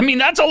 I mean,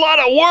 that's a lot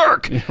of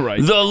work.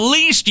 Right. The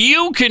least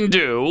you can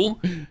do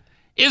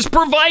is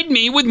provide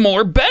me with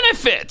more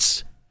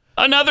benefits.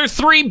 Another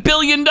 $3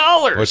 billion.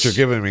 What you're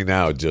giving me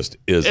now just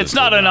isn't. It's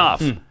not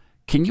enough.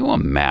 Can you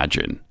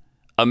imagine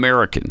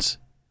Americans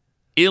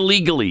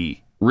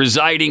illegally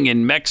residing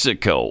in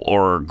Mexico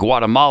or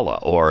Guatemala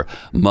or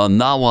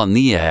Managua,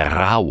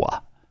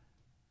 Nicaragua,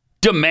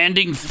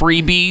 demanding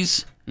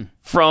freebies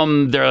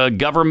from the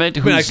government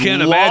whose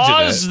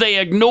laws they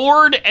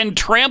ignored and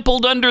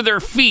trampled under their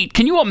feet?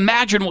 Can you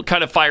imagine what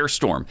kind of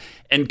firestorm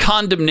and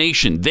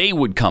condemnation they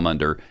would come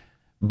under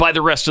by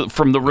the rest of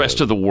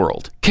the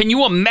world? Can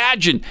you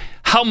imagine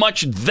how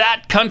much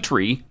that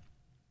country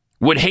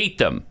would hate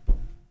them?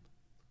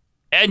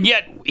 And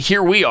yet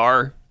here we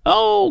are.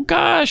 Oh,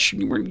 gosh,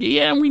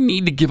 we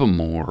need to give them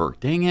more.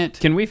 Dang it.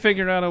 Can we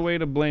figure out a way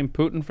to blame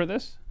Putin for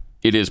this?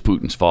 It is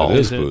Putin's fault. It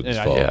is Putin's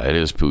fault. Yeah, it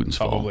is Putin's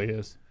fault. Probably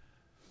is.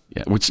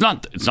 Yeah, well, it's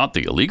not the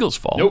illegals'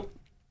 fault. Nope.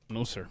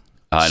 No, sir.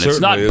 And it's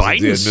not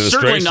Biden's.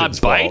 Certainly not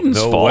Biden's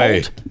fault.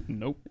 Way.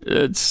 Nope.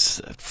 It's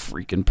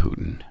freaking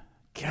Putin.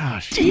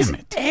 Gosh, damn he's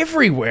it!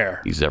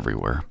 Everywhere. He's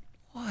everywhere.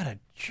 What a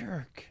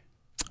jerk.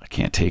 I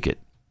can't take it.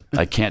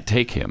 I can't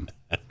take him.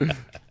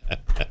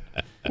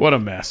 What a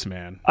mess,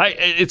 man.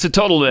 It's a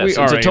total mess.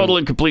 It's a total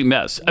and complete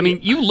mess. I mean,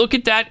 you look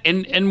at that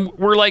and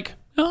we're like,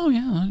 oh,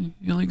 yeah,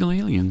 illegal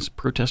aliens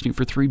protesting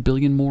for $3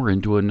 billion more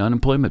into an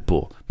unemployment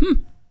pool.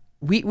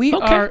 We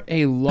are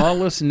a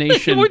lawless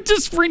nation. We're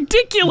just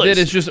ridiculous. That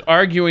is just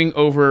arguing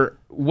over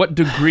what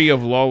degree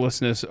of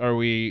lawlessness are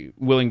we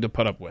willing to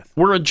put up with.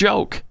 We're a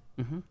joke.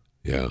 Mm-hmm.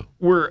 Yeah.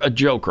 We're a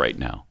joke right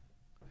now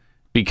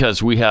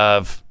because we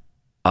have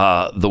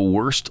the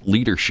worst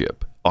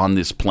leadership on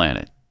this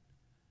planet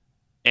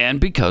and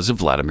because of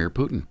Vladimir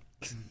Putin.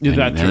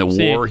 And the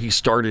war he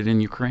started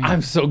in Ukraine.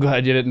 I'm so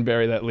glad you didn't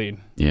bury that lead.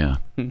 Yeah.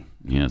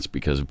 Yeah, it's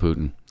because of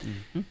Putin.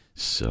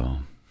 So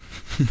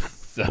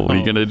what are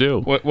you going to do?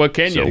 What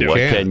can you do? What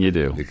can you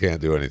do? You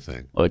can't do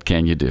anything. What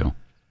can you do?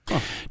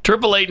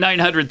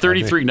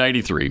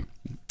 888-900-3393.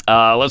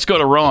 Let's go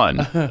to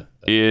Ron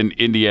in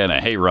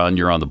Indiana. Hey, Ron,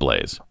 you're on the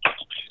Blaze.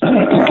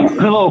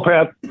 Hello,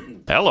 Pat.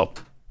 Hello.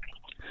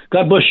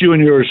 God bless you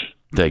and yours.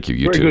 Thank you.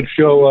 You Very too. good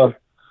show.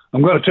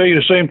 I'm going to tell you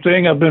the same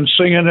thing. I've been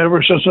singing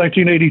ever since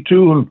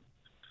 1982, and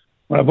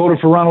when I voted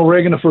for Ronald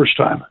Reagan the first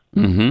time.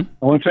 Mm-hmm.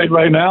 I want to tell you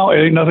right now,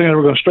 ain't nothing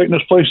ever going to straighten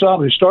this place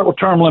out. They start with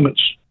term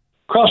limits.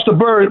 Across the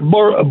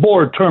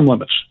board term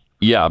limits.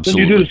 Yeah,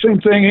 absolutely. Then you do the same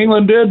thing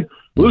England did.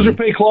 Loser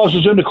pay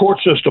clauses in the court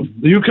system.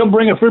 You come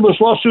bring a frivolous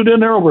lawsuit in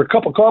there over a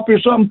cup of coffee or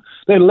something,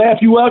 they laugh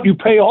you out. You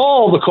pay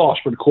all the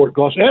costs for the court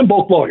costs and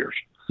both lawyers.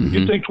 Mm-hmm.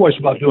 You'd think twice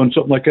about doing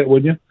something like that,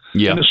 wouldn't you?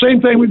 Yeah. And the same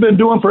thing we've been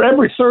doing for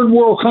every third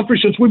world country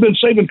since we've been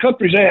saving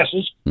countries'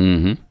 asses.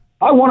 Mm-hmm.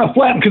 I want to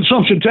flatten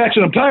consumption tax,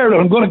 and I'm tired of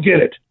it. I'm going to get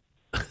it.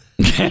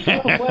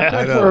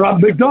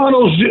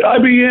 McDonald's,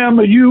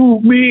 IBM, you,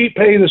 me,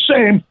 pay the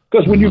same,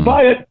 because when you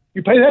buy it,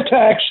 you pay that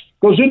tax,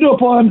 goes into a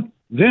fund,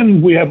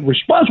 then we have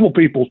responsible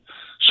people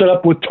set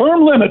up with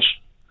term limits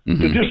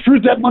to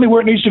distribute that money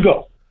where it needs to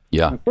go.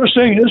 Yeah. The first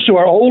thing is to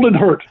our old and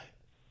hurt.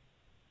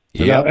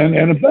 Yeah.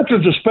 And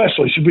veterans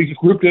especially should be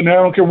grouped in there.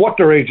 I don't care what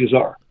their ages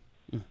are.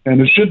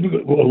 And it should be,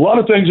 a lot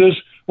of things is,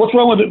 what's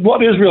wrong with it?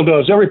 What Israel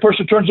does, every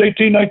person turns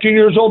 18, 19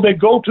 years old, they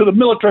go to the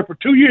military for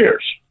 2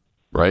 years.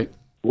 Right.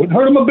 Wouldn't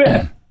hurt him a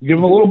bit. Give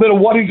him a little bit of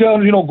what he got,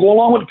 go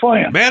along with the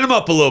plan. Man him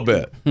up a little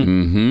bit.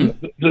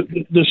 Mm-hmm.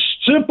 The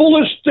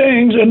simplest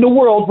things in the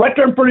world, right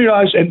there in front of your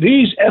eyes, and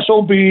these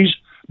SOBs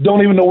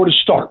don't even know where to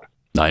start.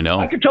 I know.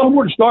 I can tell them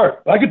where to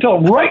start. I can tell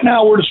them right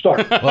now where to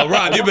start. Well,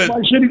 Ron, I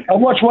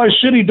watched my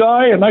city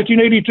die in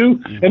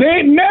 1982, and they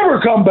ain't never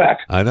come back.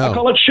 I know. I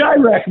call it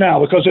Chirac now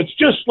because it's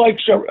just like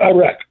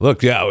Iraq.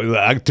 Look,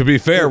 yeah, to be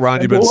fair, Ron,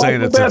 you've been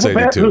saying it since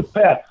 82.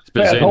 Pat,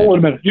 hold on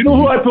a minute. You know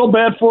who I feel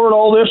bad for in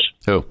all this?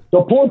 Who?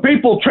 The poor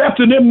people trapped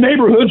in them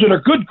neighborhoods that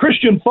are good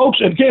Christian folks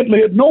and can't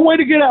no way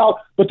to get out,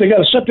 but they got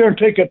to sit there and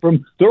take it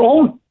from their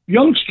own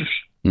youngsters.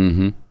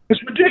 Mm-hmm.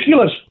 It's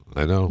ridiculous.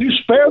 I know. You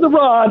spare the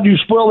rod, you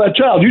spoil that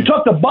child. You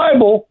took the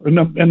Bible in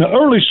the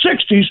early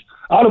 60s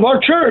out of our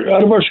church,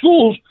 out of our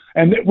schools,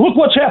 and look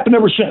what's happened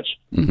ever since.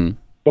 Mm-hmm.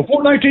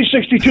 Before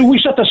 1962, we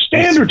set the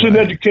standards in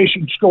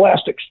education,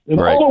 scholastics, and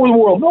all over the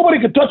world. Nobody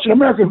could touch an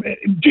American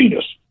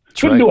genius.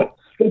 Couldn't do it.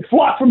 They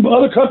flock from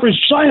other countries,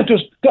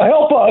 scientists, to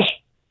help us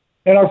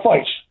in our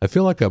fights. I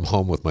feel like I'm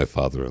home with my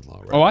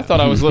father-in-law right now. I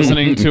thought I was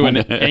listening to an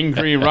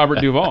angry Robert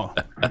Duvall.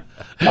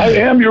 I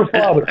am your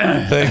father.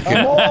 Thank you.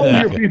 I'm all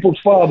of your people's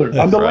father.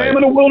 I'm the lamb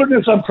in the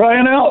wilderness. I'm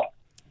crying out.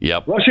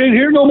 Yep. Russia ain't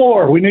here no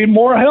more. We need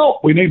more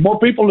help. We need more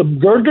people to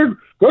gird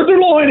their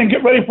loin and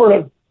get ready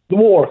for the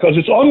war, because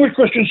it's on with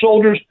Christian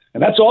soldiers,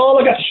 and that's all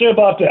I got to say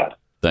about that.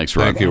 Thanks,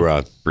 Rod. Thank you,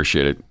 Rod.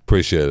 Appreciate it.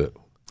 Appreciate it.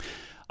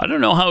 I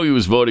don't know how he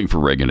was voting for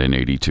Reagan in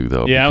 82,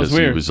 though. Yeah, because it was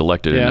weird. He was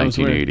elected in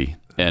 1980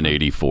 and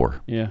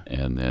 84. Yeah.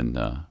 And then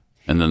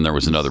there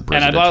was another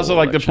presidential And I'd also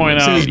like to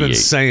point out... He's been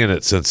saying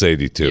it since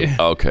 82. Yeah.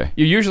 Okay.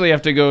 You usually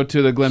have to go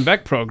to the Glenn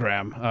Beck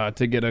program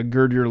to get a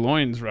gird your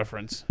loins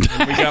reference.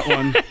 And we got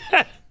one...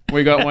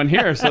 We got one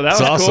here, so that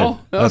was awesome.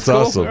 Cool. That's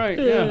awesome. Right,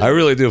 yeah. I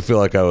really do feel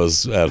like I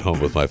was at home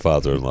with my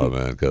father-in-law,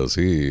 man, because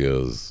he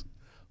is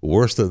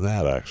worse than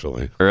that,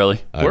 actually.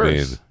 Really?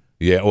 Worse?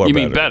 Or you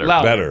mean better?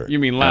 Better. You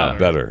mean louder?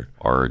 Better.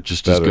 Or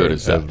just as good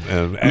as that.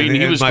 And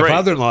he was my great.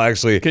 father-in-law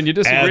actually Can you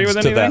disagree with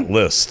anything? to that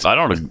list. I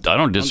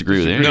don't disagree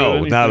with anything.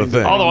 No, not a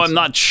thing. Although I'm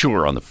not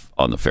sure on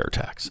the fair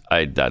tax.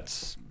 I'd rather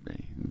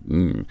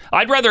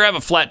have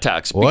a flat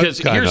tax.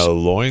 Because what kind of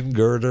loin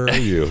girder are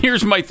you?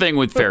 Here's my thing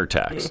with fair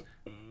tax.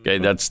 Okay,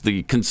 that's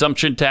the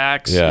consumption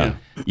tax. Yeah.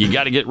 You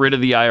got to get rid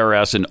of the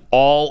IRS and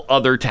all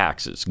other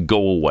taxes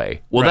go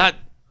away. Well, that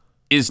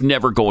is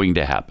never going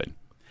to happen.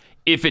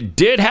 If it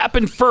did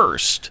happen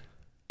first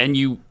and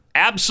you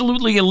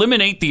absolutely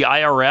eliminate the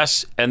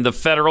IRS and the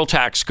federal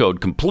tax code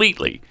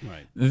completely,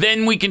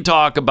 then we can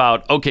talk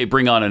about, okay,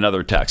 bring on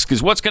another tax.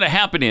 Because what's going to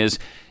happen is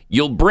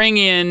you'll bring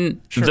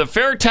in the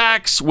fair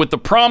tax with the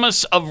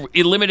promise of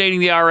eliminating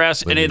the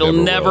IRS, and it'll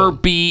never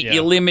be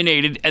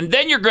eliminated. And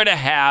then you're going to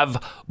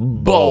have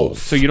both.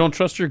 So you don't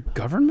trust your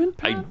government?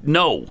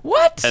 No.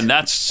 What? And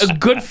that's a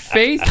good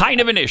faith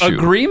kind of an issue.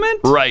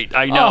 Agreement? Right.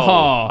 I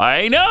know.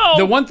 I know.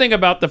 The one thing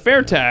about the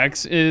fair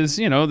tax is,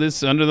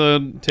 this under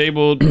the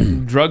table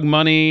drug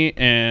money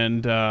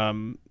and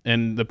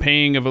and the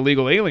paying of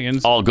illegal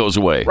aliens all goes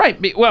away.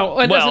 Right. Well,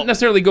 it doesn't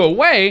necessarily go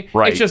away.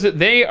 Right. It's just that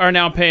they are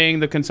now paying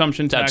the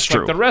consumption tax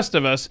like the rest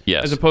of us,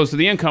 as opposed to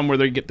the income where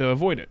they get to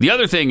avoid it. The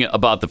other thing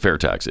about the fair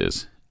tax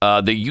is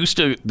they used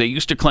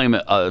to claim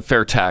a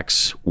fair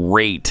tax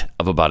rate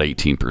of about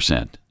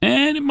 18%,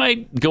 and it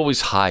might go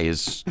as high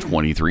as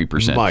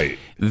 23%. Might.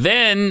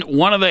 Then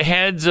one of the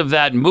heads of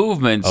that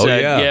movement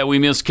said, we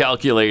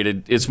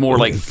miscalculated. It's more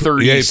like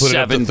 37%. Yeah, he put it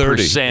up to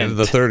 30, into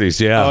the 30s,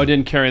 yeah. Oh, it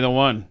didn't carry the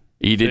one.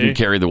 He didn't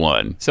carry the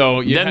one.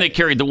 So then they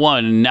carried the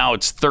one, and now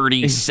it's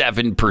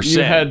 37%.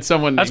 You had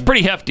someone that's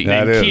pretty hefty.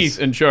 Named Keith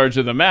in charge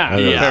of the math,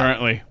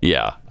 apparently.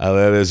 Yeah.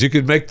 That is. You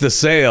could make the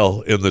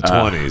sale in the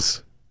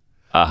 20s.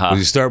 When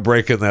you start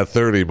breaking that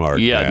 30 mark.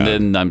 Yeah, and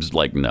then I'm just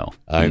like, no.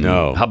 I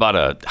know. How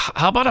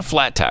about a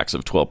flat tax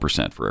of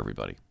 12% for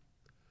everybody?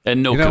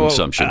 And no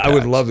consumption tax. I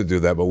would love to do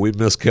that, but we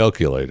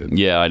miscalculated.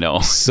 Yeah, I know.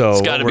 So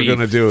what we're going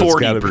to do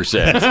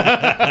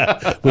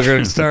 40%. We're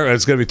going to start.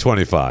 It's going to be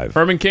 25.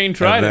 Herman Cain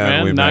tried it,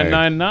 man.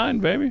 999,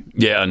 baby.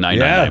 Yeah,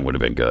 999 would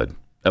have been good.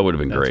 That would have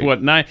been great.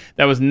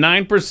 That was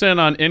 9%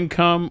 on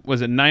income.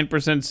 Was it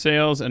 9%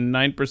 sales and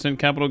 9%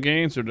 capital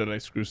gains, or did I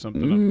screw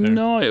something up there?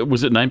 No,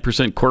 was it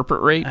 9%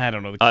 corporate rate? I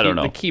don't know. I don't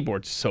know. The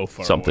keyboard's so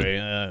far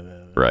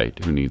away.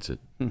 Right. Who needs it?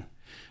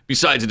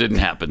 Besides, it didn't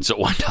happen, so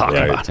why talk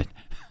about it?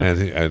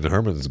 And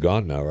Herman's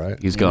gone now,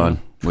 right? He's gone.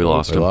 We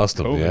lost him. We lost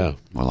him, yeah.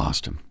 We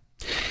lost him.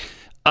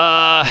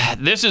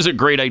 This is a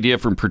great idea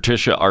from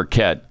Patricia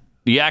Arquette.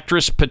 The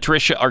actress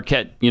Patricia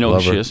Arquette, you know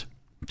who she is?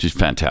 She's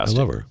fantastic.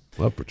 I love her.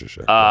 Love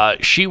Patricia.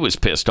 She was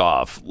pissed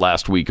off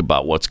last week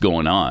about what's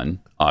going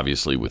on,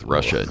 obviously, with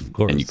Russia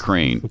and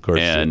Ukraine. Of course.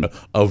 And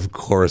of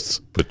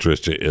course,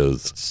 Patricia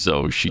is.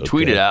 So she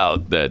tweeted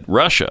out that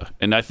Russia,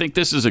 and I think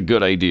this is a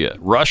good idea,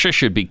 Russia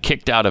should be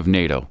kicked out of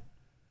NATO.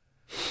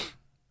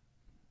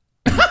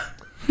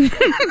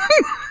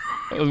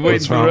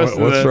 What's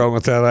wrong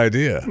with that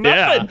idea?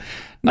 Yeah.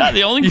 No,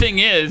 the only thing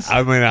is,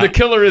 the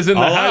killer is in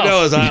the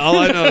house. All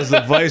I know is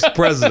the vice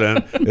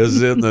president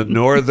is in the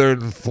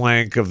northern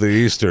flank of the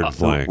eastern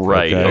flank.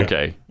 Right.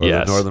 Okay. Or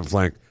yes. the northern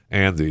flank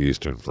and the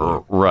eastern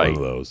flank. Right.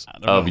 One of those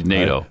of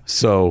NATO.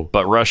 So,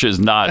 but Russia's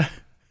not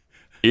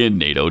in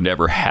NATO.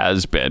 Never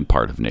has been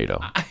part of NATO.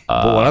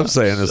 But what I'm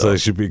saying is they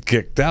should be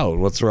kicked out.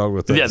 What's wrong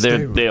with that? Yeah,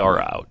 statement? they are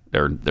out.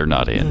 They're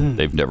not in.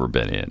 They've never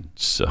been in.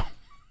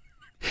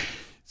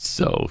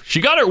 So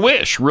she got her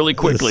wish really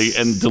quickly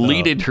and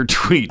deleted her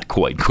tweet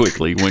quite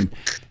quickly when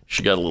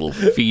she got a little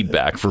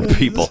feedback from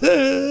people.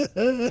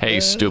 Hey,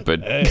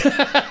 stupid.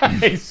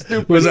 Hey,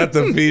 stupid. Was that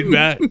the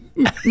feedback?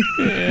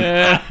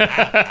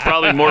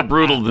 Probably more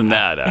brutal than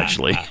that,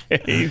 actually.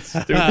 Hey,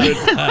 stupid.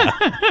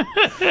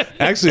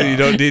 Actually, you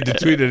don't need to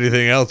tweet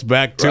anything else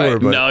back to her,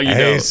 but no, you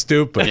hey, don't.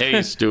 stupid.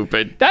 Hey,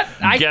 stupid.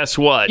 Guess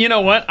what? You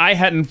know what? I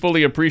hadn't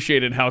fully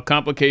appreciated how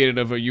complicated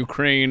of a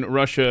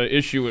Ukraine-Russia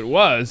issue it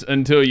was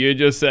until you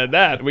just said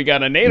that. We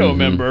got a NATO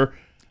member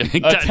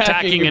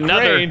attacking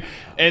Ukraine,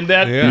 and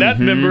that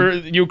member,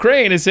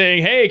 Ukraine, is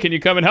saying, hey, can you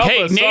come and help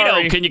us? Hey, NATO,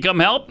 Sorry. can you come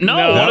help? No,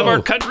 one of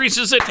our countries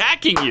is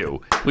attacking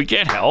you. We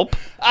can't help.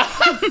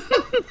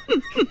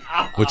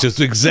 Which is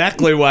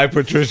exactly why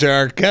Patricia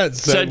Arquette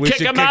said we should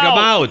kick him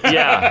out.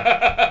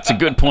 Yeah, it's a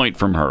good point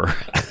from her.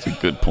 It's a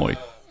good point.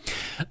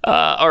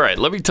 All right,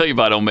 let me tell you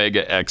about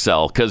Omega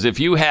XL, because if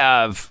you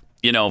have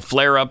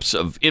flare-ups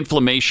of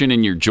inflammation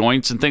in your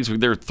joints and things,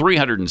 there are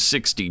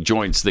 360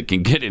 joints that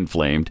can get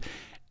inflamed.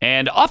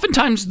 And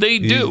oftentimes they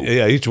do.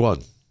 Yeah, each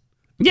one.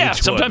 Yeah,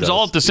 sometimes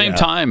all at the same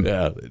time.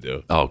 Yeah, they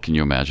do. Oh, can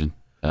you imagine?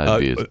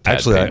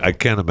 Actually, I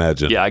can't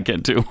imagine. Yeah, I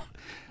can too.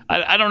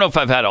 I don't know if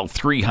I've had all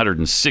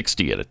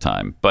 360 at a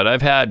time, but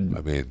I've had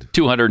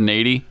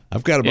 280.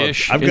 I've got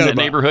about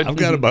neighborhood. I've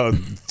got about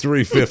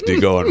 350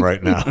 going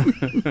right now.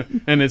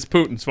 And it's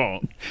Putin's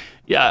fault.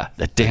 Yeah,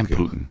 that damn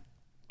Putin.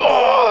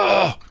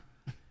 Oh,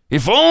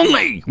 if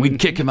only we'd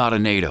kick him out of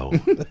NATO.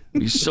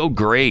 He's so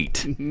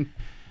great.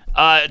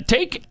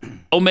 Take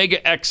Omega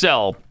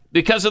XL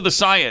because of the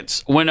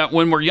science. When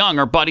we're young,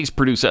 our bodies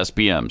produce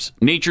SPMs,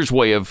 nature's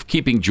way of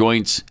keeping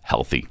joints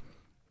healthy.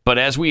 But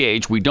as we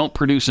age, we don't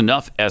produce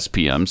enough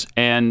SPMs,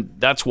 and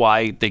that's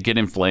why they get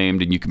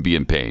inflamed and you can be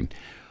in pain.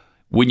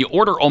 When you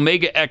order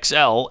Omega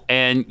XL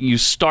and you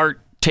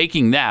start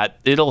taking that,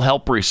 it'll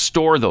help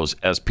restore those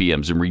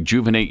SPMs and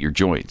rejuvenate your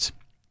joints.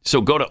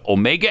 So go to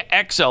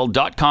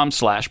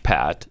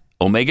OmegaXL.com/Pat.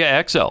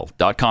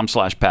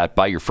 OmegaXL.com/Pat.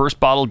 Buy your first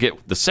bottle,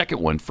 get the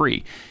second one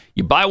free.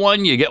 You buy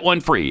one, you get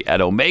one free at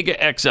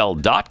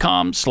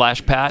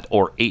OmegaXL.com/Pat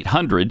or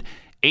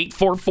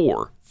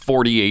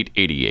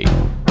 800-844-4888.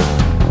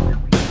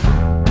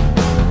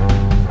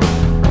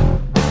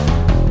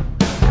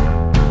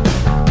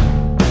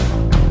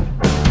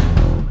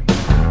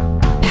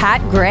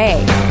 Pat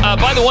Gray.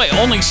 By the way,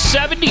 only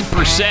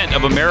 70%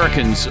 of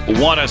Americans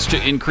want us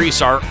to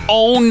increase our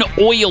own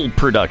oil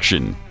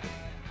production.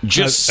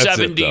 Just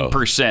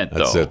 70%, though.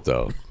 That's it,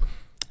 though.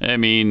 I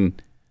mean,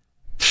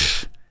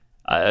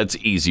 it's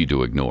easy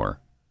to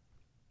ignore.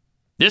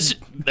 This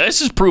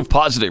is proof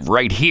positive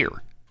right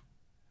here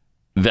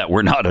that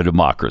we're not a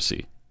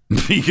democracy.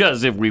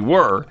 Because if we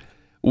were,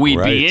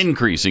 we'd be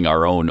increasing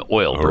our own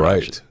oil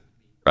production.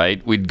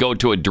 Right? We'd go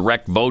to a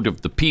direct vote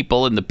of the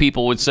people, and the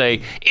people would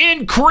say,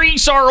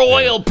 increase our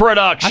oil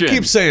production. I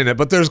keep saying it,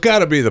 but there's got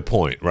to be the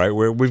point, right?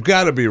 Where we've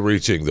got to be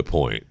reaching the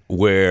point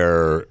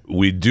where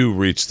we do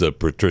reach the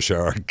Patricia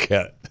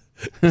Arquette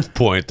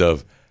point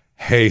of,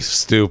 hey,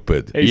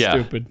 stupid. Hey,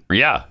 stupid.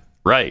 Yeah,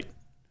 right.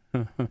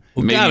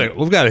 We've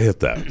got to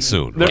hit that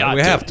soon.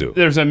 We have to.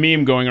 There's a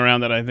meme going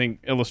around that I think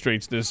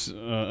illustrates this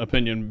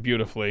opinion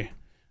beautifully.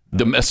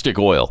 Domestic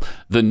oil,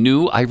 the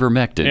new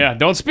ivermectin. Yeah,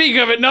 don't speak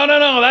of it. No,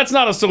 that's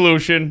not a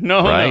solution.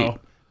 No.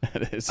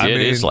 It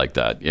is like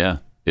that. Yeah,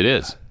 it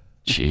is.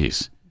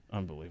 Jeez.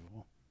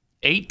 Unbelievable.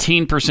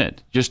 18%,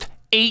 just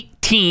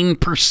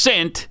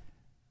 18%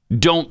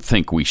 don't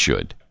think we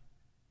should.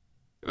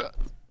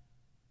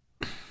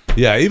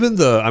 Yeah, I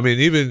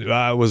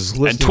was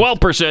listening.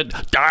 And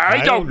 12%,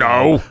 I don't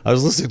know. I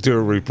was listening to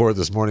a report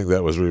this morning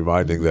that was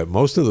reminding that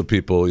most of the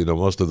people,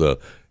 most of the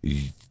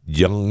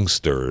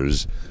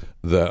youngsters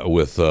that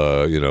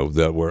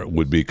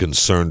would be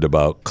concerned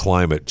about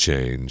climate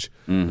change.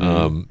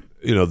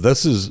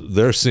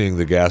 They're seeing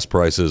the gas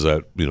prices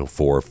at $4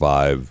 or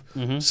 $5,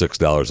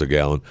 $6 a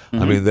gallon.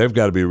 I mean, they've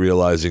got to be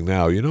realizing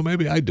now,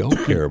 maybe I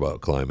don't care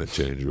about climate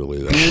change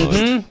really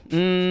that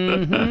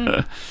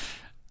much.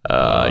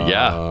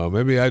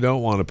 Maybe I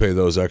don't want to pay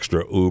those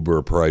extra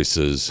Uber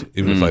prices,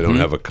 even if I don't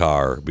have a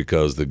car,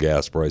 because the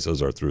gas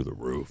prices are through the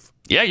roof.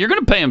 Yeah, you're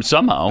going to pay them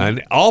somehow.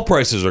 And all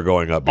prices are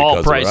going up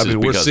because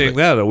we're seeing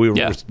that.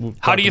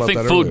 How do you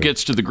think food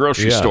gets to the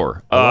grocery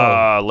store?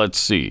 Let's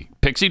see.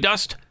 Pixie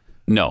dust?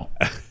 No.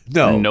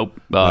 Nope.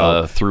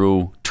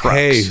 Through trucks.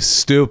 Hey,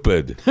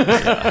 stupid.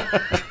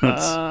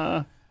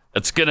 That's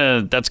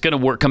gonna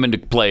come into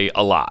play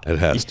a lot. It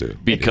has to,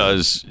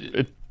 because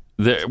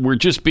we're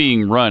just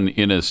being run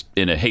in a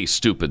hey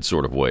stupid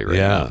sort of way right now.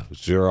 Yeah,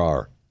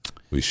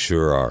 we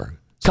sure are.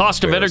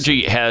 Cost of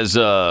energy has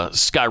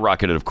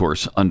skyrocketed, of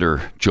course,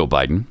 under Joe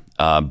Biden,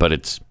 but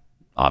it's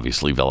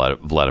obviously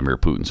Vladimir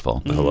Putin's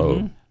fault.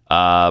 Hello.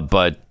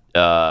 But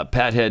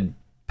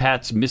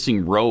Pat's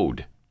missing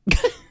road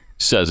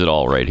says it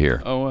all right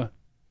here.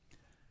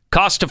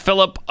 Cost to fill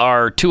up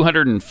our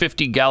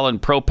 250-gallon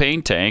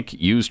propane tank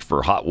used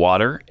for hot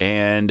water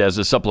and as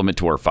a supplement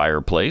to our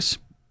fireplace.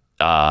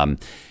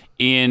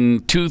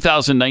 In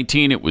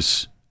 2019, it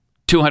was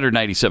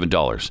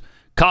 $297.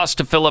 Cost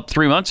to fill up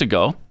 3 months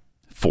ago,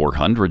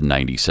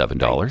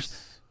 $497.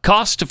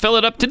 Cost to fill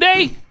it up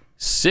today,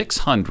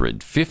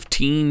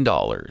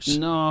 $615.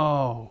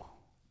 No.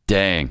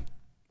 Dang.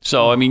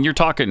 So, you're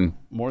talking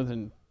more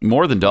than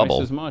double.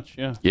 Twice as much,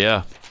 yeah.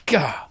 Yeah.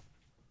 God.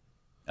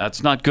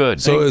 That's not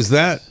good. So is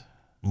that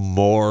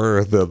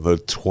more than the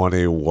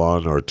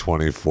 21 or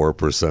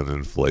 24%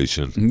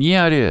 inflation?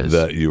 Yeah, it is.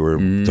 That you were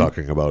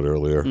talking about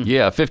earlier?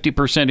 Yeah,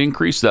 50%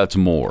 increase, that's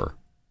more.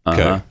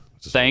 Okay.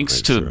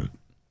 Thanks to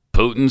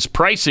Putin's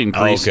price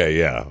increase. Okay,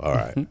 yeah. All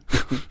right.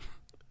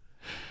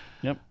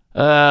 Yep.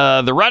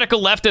 The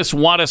radical leftists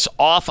want us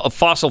off of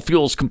fossil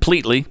fuels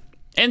completely,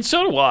 and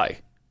so do I.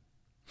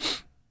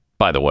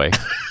 By the way.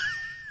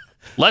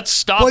 Let's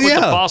stop with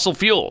the fossil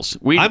fuels.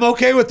 I'm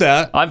okay with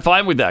that. I'm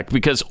fine with that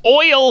because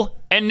oil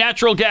and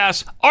natural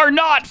gas are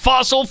not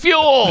fossil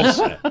fuels.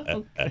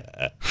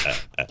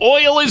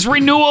 Oil is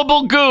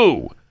renewable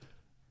goo.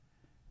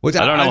 I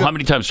don't know how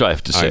many times do I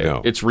have to say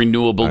it. It's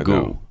renewable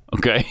goo.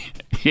 Okay?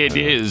 It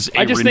is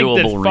a renewable resource. I just think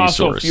that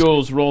fossil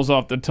fuels rolls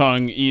off the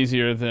tongue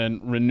easier than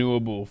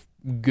renewable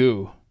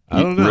goo.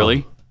 I don't know.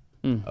 Really?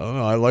 I don't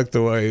know. I like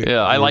the way.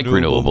 Yeah, I like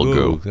renewable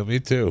goo. Me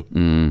too.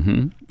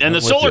 Mm-hmm. And the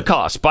solar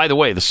cost, by the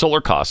way, the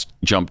solar cost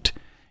jumped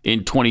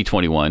in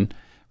 2021,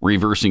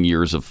 reversing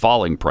years of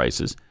falling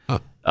prices.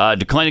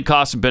 Declining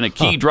costs have been a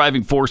key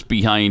driving force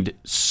behind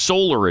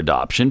solar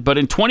adoption. But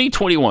in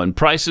 2021,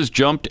 prices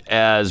jumped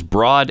as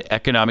broad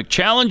economic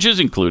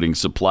challenges, including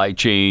supply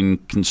chain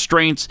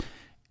constraints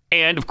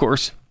and, of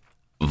course,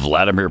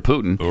 Vladimir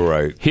Putin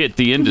hit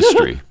the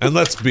industry. And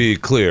let's be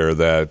clear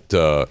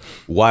that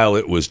while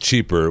it was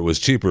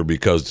cheaper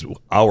because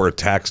our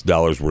tax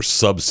dollars were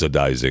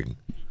subsidizing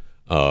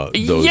those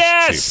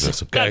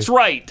cheapness. Okay? That's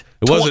right.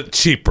 It wasn't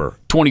cheaper.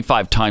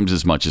 25 times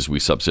as much as we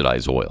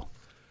subsidize oil.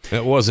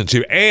 It wasn't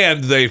cheap.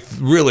 And they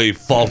really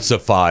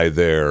falsify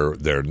their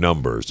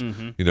numbers.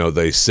 Mm-hmm.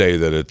 They say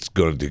that it's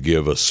going to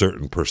give a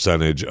certain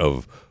percentage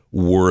of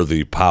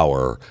worthy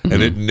power,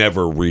 and it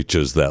never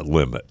reaches that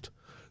limit.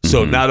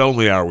 So not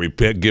only are we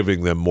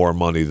giving them more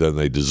money than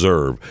they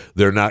deserve,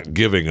 they're not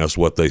giving us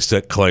what they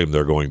claim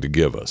they're going to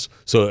give us.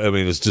 So,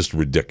 it's just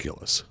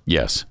ridiculous.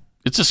 Yes.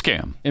 It's a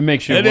scam. It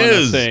makes you want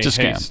to say, it's a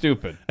scam. Hey,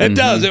 stupid. It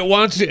does. It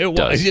wants you.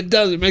 It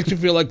does. It makes you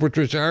feel like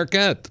Patricia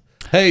Arquette.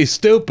 Hey,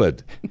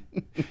 stupid.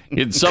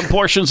 In some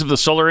portions of the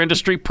solar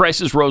industry,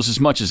 prices rose as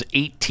much as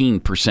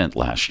 18%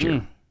 last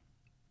year.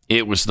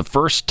 It was the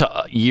first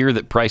year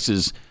that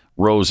prices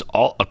rose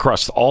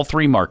across all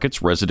three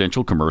markets,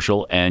 residential,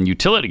 commercial, and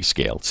utility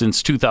scale,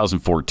 since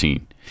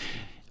 2014.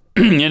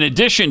 In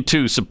addition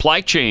to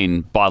supply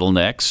chain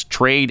bottlenecks,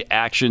 trade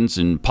actions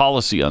and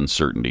policy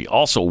uncertainty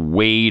also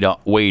weighed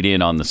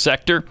in on the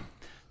sector.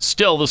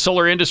 Still, the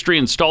solar industry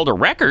installed a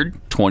record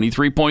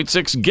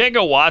 23.6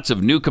 gigawatts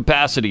of new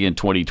capacity in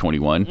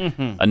 2021,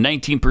 a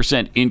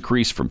 19%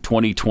 increase from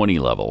 2020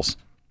 levels.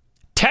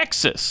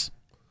 Texas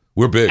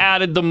we're big.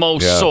 Added the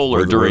most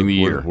solar during the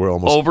year, we're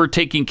almost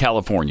overtaking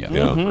California for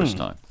the first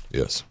time.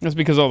 Yes. That's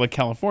because all the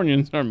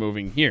Californians are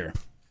moving here.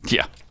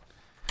 Yeah.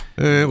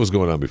 It was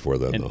going on before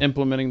then, and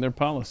implementing their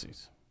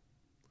policies.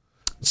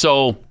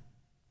 So,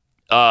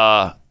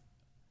 and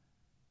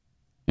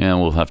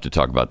we'll have to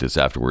talk about this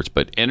afterwards,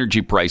 but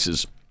energy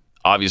prices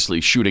obviously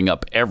shooting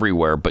up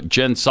everywhere, but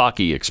Jen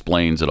Psaki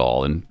explains it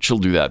all, and she'll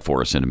do that for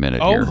us in a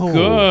minute here. Oh,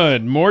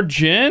 good. More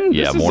Jen?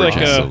 Yeah, more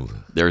Jen.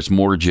 There's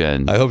more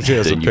Jen. I hope she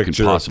has a you can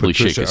picture possibly of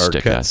Patricia shake a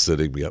stick Arquette at.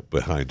 sitting up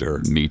behind her.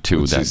 Me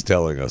too. She's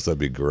telling us. That'd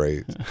be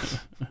great.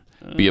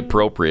 Be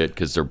appropriate,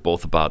 because they're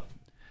both about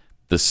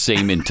the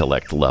same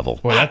intellect level.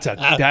 Boy, that'd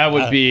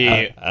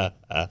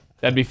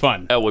be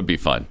fun. That would be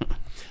fun.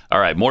 All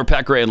right, more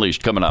Pat Gray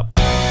Unleashed coming up.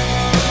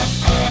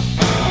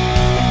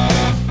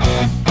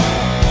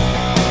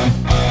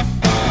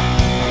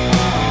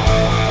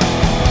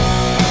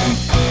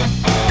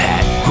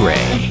 Pat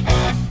Gray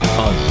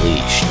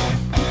Unleashed.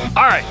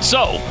 All right,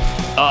 so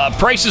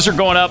prices are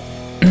going up,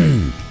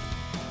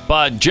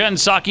 but Jen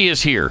Psaki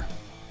is here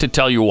to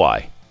tell you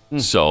why.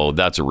 So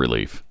that's a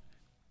relief.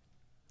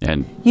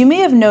 And you may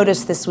have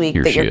noticed this week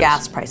that your is.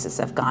 gas prices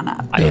have gone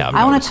up.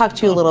 I want to talk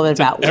to you a little bit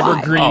about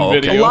why.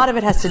 A lot of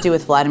it has to do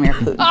with Vladimir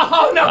Putin.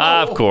 Oh, no.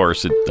 Of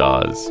course it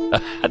does.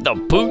 The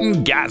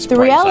Putin gas The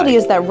price reality hike.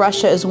 is that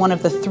Russia is one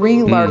of the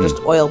 3 largest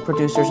oil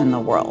producers in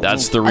the world.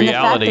 That's the And the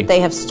fact reality. that they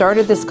have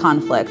started this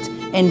conflict,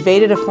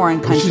 invaded a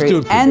foreign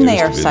country, and they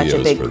are such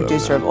a big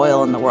producer of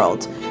oil in the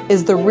world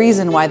is the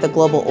reason why the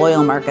global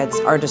oil markets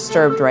are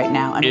disturbed right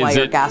now and why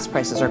your gas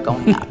prices are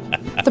going up.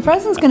 The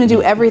president's going to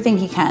do everything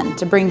he can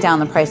to bring down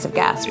the price of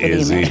gas for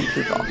the American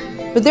people.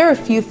 But there are a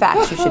few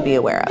facts you should be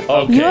aware of.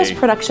 Okay. U.S.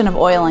 production of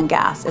oil and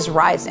gas is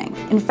rising.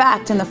 In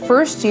fact, in the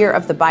first year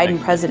of the Biden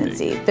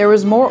presidency, there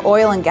was more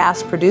oil and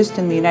gas produced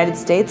in the United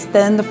States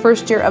than the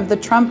first year of the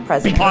Trump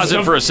presidency. Pause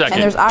it for a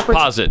second. And there's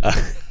Pause it.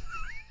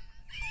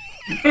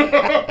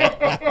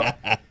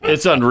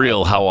 It's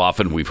unreal how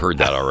often we've heard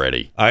that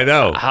already. I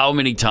know. How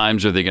many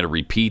times are they going to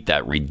repeat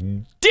that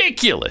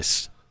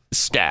ridiculous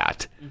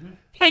stat?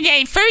 And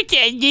the first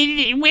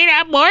year went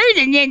up more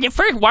than the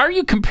first. Why are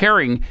you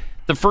comparing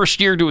the first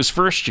year to his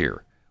first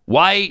year?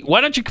 Why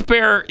don't you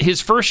compare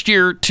his first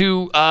year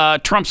to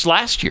Trump's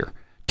last year?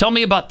 Tell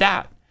me about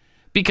that.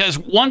 Because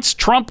once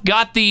Trump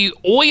got the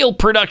oil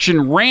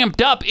production ramped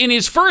up in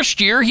his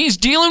first year, he's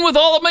dealing with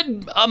all of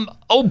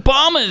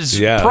Obama's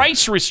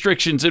price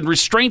restrictions and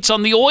restraints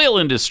on the oil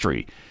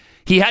industry.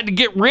 He had to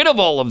get rid of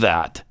all of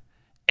that.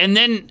 And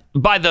then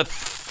by the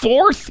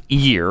fourth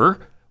year,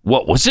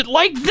 what was it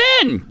like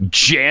then,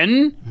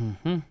 Jen?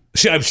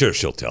 I'm sure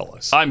she'll tell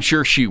us. I'm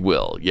sure she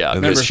will, yeah.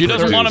 Because she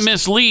doesn't want to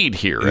mislead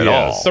here at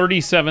all.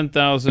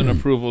 37,000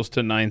 approvals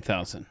to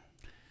 9,000.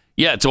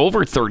 Yeah, it's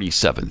over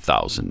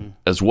 37,000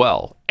 as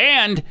well.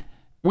 And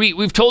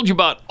we've told you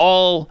about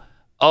all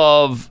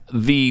of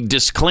the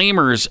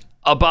disclaimers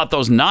about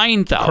those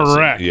 9,000.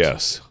 Correct.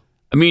 Yes.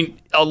 I mean,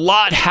 a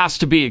lot has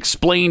to be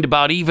explained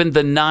about even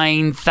the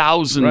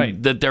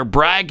 9,000 that they're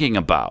bragging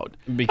about.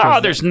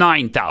 Because there's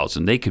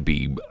 9,000. They could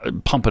be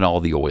pumping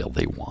all the oil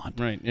they want.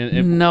 Right.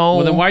 No.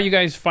 Well, then why are you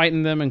guys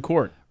fighting them in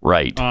court?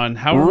 Right. On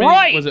how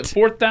many? Was it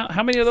 4,000?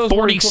 How many of those?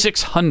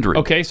 4,600.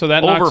 Okay, so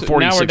that over knocks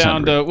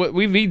 4,600. Now we're down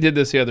to. We did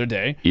this the other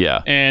day.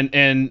 Yeah.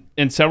 And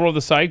several of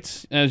the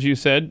sites, as you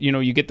said,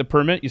 you get the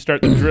permit, you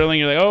start the drilling,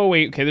 you're like, oh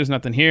wait, okay, there's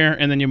nothing here,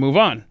 and then you move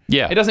on.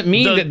 Yeah. It doesn't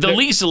mean that the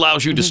lease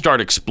allows you to start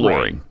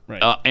exploring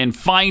and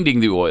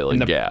finding the oil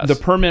and gas. The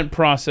permit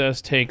process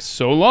takes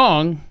so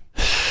long.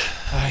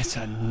 It's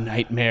a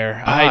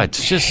nightmare. I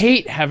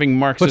hate having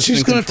Marxists. But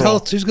she's going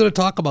to She's going to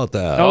talk about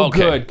that. Oh,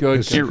 good.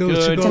 In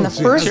the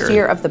first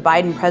year of the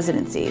Biden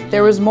presidency,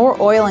 there was more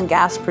oil and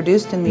gas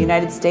produced in the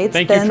United States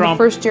than the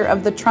first year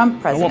of the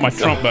Trump presidency. I want my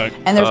Trump back.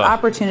 And there's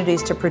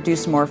opportunities to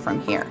produce more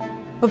from here.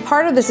 But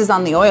part of this is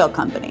on the oil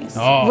companies.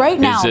 Right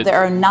now, there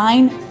are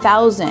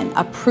 9,000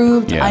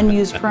 approved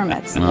unused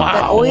permits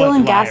that oil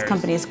and gas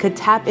companies could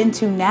tap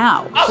into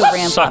now to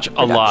ramp Such up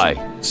a production.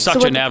 lie.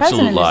 Such an the absolute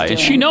president lie. is And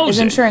she doing knows is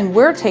it. ensuring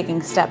we're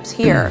taking steps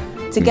here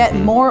to get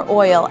more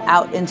oil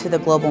out into the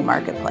global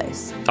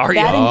marketplace. Are you?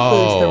 That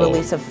includes the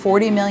release of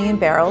 40 million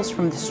barrels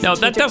from the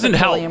Strategic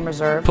Petroleum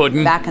Reserve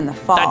back in the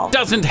fall. That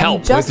doesn't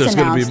help. And just there's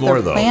gonna be announced more,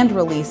 their though. planned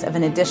release of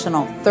an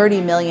additional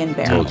 30 million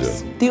barrels.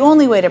 Told you. The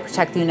only way to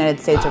protect the United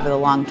States over the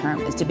long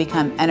term is to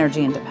become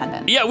energy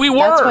independent. Yeah, we were.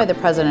 That's why the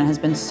president has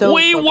been so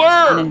focused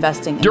on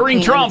investing in during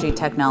clean Trump. energy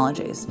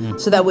technologies,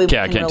 so that we I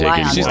can can't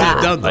rely take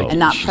on it. that and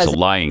not She's a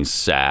lying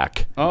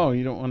sack. Oh,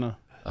 you don't want to.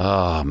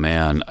 Oh,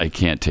 man, I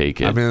can't take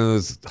it. I mean,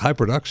 it's high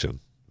production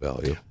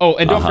value. Oh,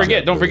 and don't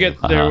forget,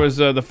 there was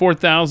the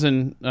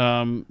 4,000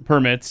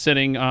 permits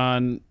sitting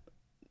on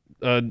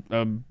a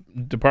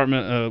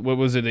department. What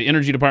was it? The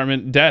Energy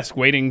Department desk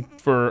waiting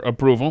for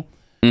approval.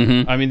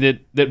 Mm-hmm. I mean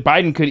that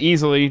Biden could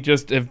easily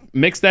just have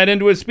mixed that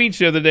into his speech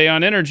the other day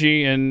on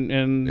energy,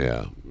 and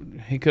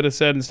he could have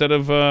said, instead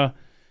of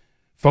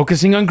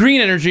focusing on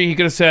green energy, he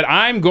could have said,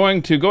 I'm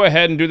going to go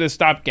ahead and do this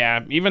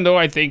stopgap, even though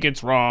I think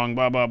it's wrong,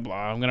 blah, blah,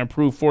 blah. I'm going to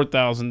approve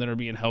 4,000 that are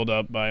being held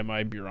up by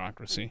my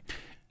bureaucracy.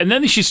 And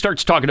then she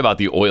starts talking about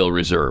the oil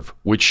reserve,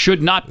 which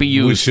should not be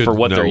used for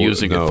what they're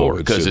using it for,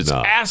 because it's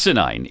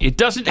asinine. It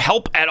doesn't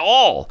help at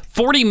all.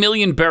 40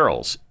 million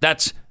barrels.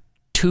 That's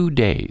 2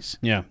 days.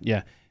 Yeah.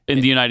 In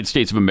the United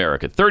States of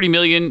America. 30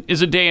 million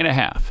is a day and a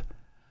half.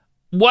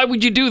 Why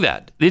would you do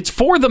that? It's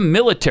for the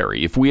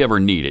military if we ever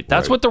need it.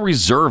 That's what the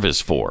reserve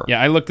is for. Yeah,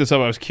 I looked this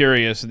up. I was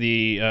curious.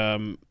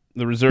 The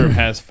reserve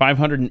has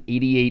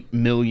 588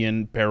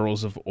 million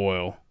barrels of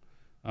oil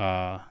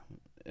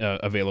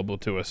available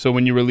to us. So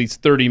when you release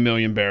 30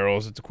 million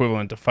barrels, it's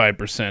equivalent to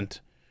 5%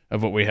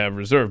 of what we have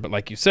reserved. But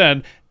like you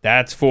said,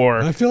 that's for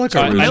I feel like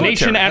a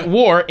nation at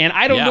war. And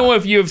I don't know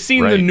if you've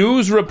seen the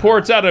news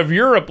reports out of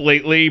Europe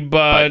lately,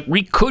 but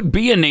we could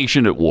be a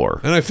nation at war.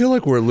 And I feel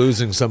like we're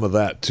losing some of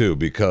that too,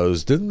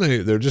 because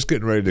they're just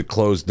getting ready to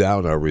close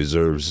down our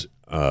reserves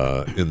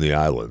in the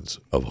islands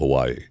of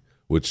Hawaii,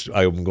 which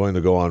I'm going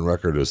to go on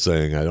record as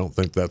saying I don't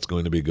think that's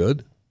going to be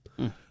good.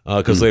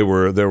 Because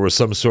there was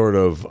some sort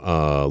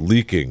of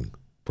leaking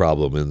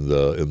problem in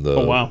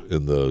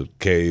the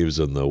caves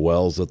and the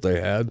wells that they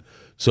had,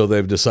 so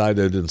they've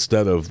decided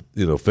instead of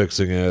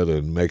fixing it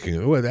and making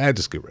it,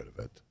 just get rid of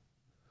it.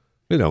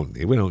 We don't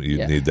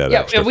need that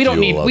extra. We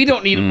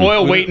don't need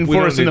oil waiting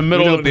for us in the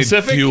middle of the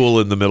Pacific. Fuel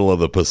in the middle of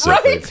the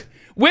Pacific. Right?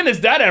 When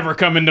does that ever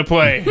come into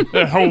play?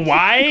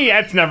 Hawaii?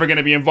 That's never going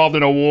to be involved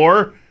in a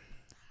war.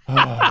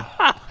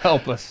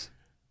 Help us.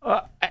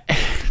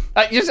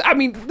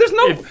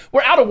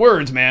 We're out of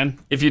words, man.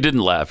 If you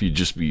didn't laugh, you'd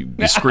just be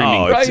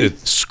screaming,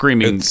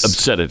 screaming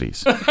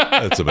obscenities.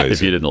 That's amazing.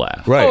 If you didn't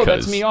laugh, right?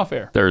 That's me off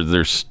air.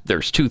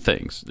 There's two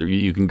things.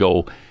 You can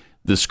go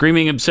the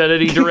screaming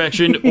obscenity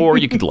direction, or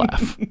you could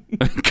laugh.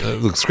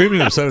 Look,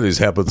 screaming obscenities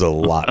happens a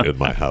lot in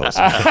my house.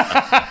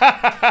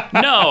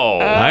 No,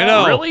 I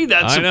know. Really,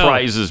 that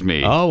surprises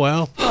me. Oh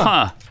well,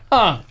 huh?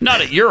 Not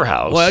at your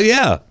house. Well,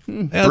 yeah.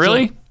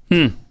 Really?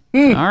 All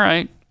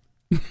right.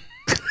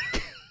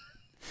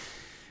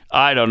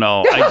 I don't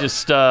know. I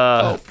just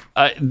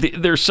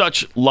they're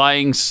such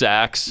lying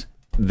sacks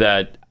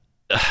that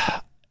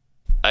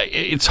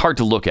it's hard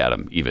to look at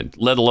them, even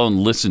let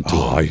alone listen to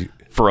them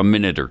for a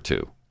minute or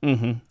two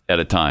at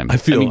a time. I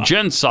mean,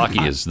 Jen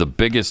Psaki is the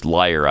biggest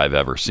liar I've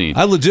ever seen.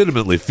 I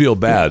legitimately feel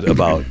bad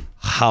about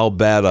how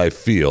bad I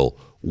feel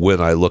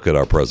when I look at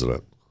our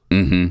president.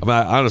 Mm-hmm.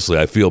 I mean, honestly,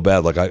 I feel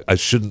bad. Like I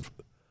shouldn't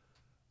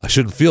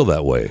feel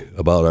that way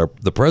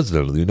about the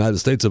president of the United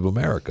States of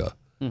America.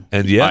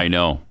 And yet, I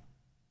know.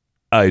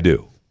 I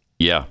do.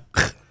 Yeah.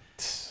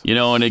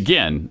 And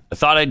again, I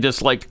thought I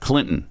disliked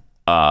Clinton.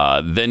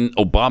 Then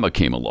Obama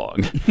came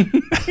along.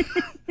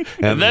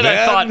 and then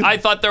I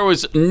thought there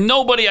was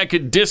nobody I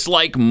could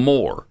dislike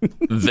more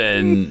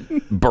than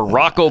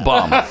Barack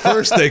Obama.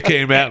 First they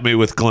came at me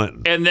with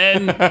Clinton. And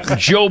then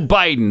Joe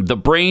Biden, the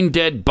brain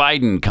dead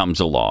Biden,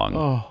 comes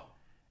along.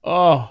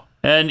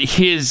 And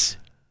his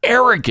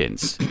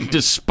arrogance,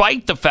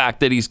 despite the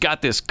fact that he's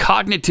got this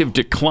cognitive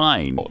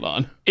decline,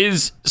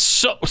 is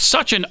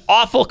such an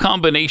awful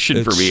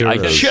combination for me. Sure I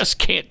just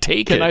can't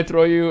take it. Can I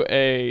throw you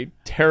a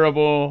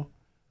terrible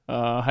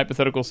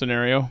hypothetical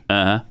scenario?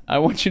 I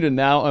want you to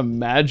now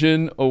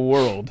imagine a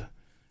world.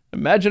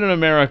 Imagine an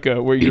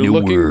America where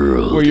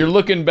you're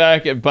looking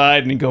back at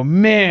Biden and go,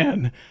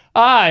 man,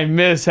 I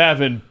miss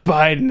having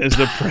Biden as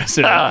the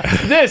president.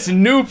 This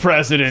new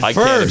president I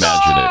can't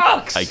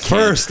imagine it.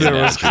 First there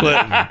was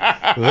Clinton.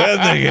 Then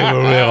they gave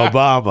me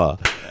Obama.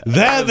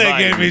 Then they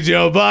gave me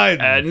Joe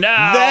Biden. And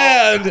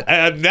now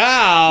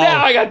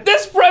now I got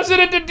this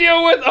president to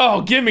deal with.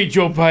 Oh, give me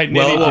Joe Biden.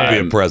 Well, it won't be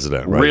a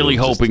president, right? Really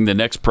hoping the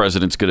next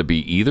president's going to be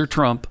either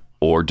Trump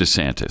or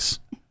DeSantis.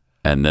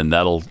 And then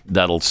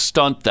that'll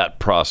stunt that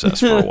process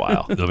for a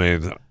while. I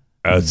mean,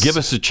 give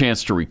us a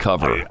chance to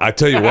recover. I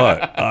tell you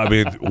what. I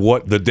mean,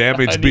 what the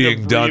damage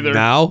being done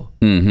now,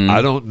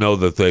 I don't know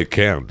that they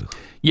can.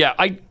 Yeah,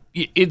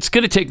 it's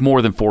going to take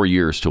more than 4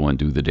 years to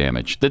undo the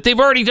damage that they've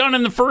already done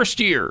in the first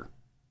year.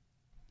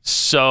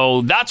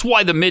 So that's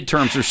why the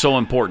midterms are so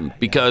important,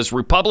 because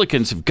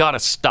Republicans have got to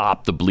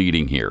stop the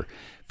bleeding here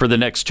for the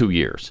next 2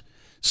 years.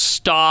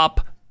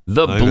 Stop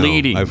the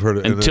bleeding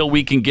until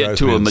we can get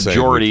to a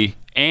majority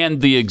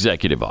and the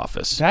executive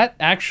office. That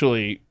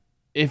actually,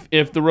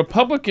 if the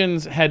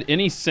Republicans had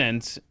any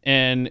sense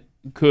and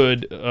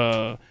could,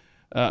 like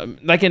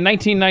in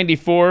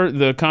 1994,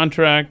 the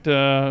contract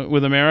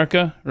with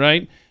America,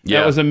 right?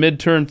 Yeah. That was a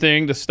midterm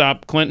thing to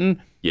stop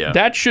Clinton. Yeah.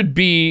 That should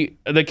be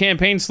the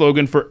campaign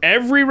slogan for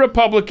every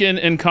Republican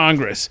in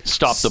Congress.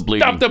 Stop the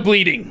bleeding. Stop the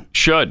bleeding.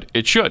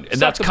 It should.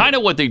 And that's kind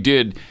of what they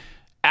did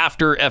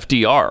after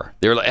FDR.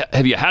 They were like,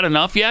 have you had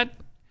enough yet?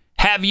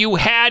 Have you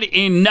had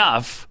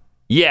enough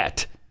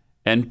yet?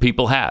 And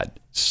people had.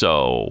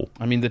 So,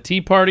 I mean, the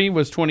Tea Party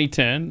was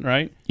 2010,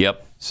 right?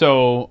 Yep.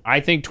 So I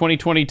think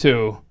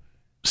 2022.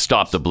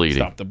 Stop the bleeding.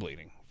 Stop the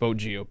bleeding. Vote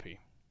GOP.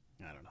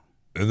 I don't know.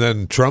 And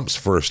then Trump's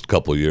first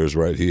couple years,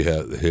 right? He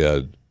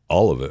had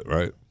all of it,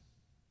 right?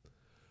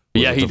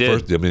 Yeah, he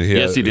did. First? I mean, he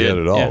had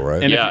it all,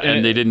 right?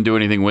 And they didn't do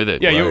anything with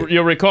it. Yeah,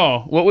 you'll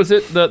recall. What was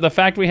it? The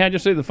fact we had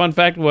yesterday? The fun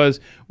fact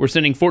was we're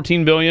sending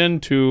 $14 billion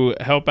to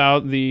help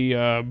out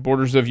the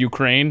borders of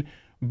Ukraine,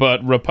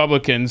 but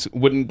Republicans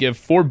wouldn't give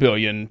 $4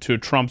 billion to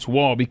Trump's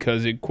wall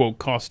because it, quote,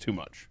 costs too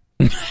much.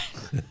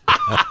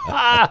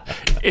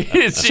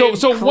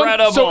 It's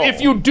incredible. So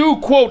if you do,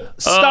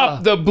 quote,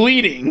 stop the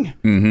bleeding,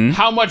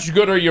 how much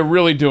good are you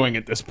really doing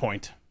at this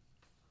point?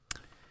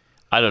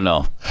 I don't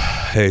know.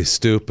 Hey,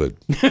 stupid.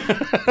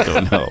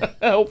 Don't know.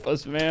 Help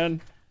us,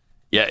 man.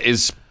 Yeah,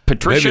 is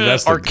Patricia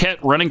Arquette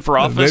running for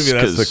office? Maybe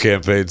that's the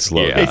campaign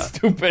slogan. Hey,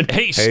 stupid.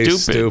 Hey,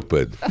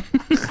 stupid.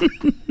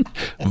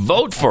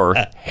 Vote for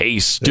Hey,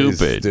 stupid.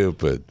 Hey,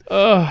 stupid.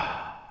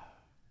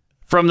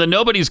 From the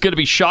Nobody's Gonna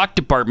Be Shocked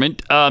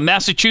department,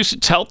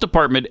 Massachusetts Health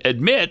Department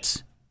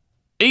admits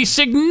a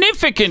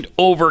significant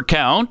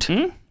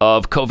overcount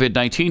of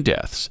COVID-19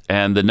 deaths,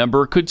 and the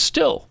number could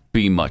still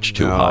be much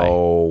too high.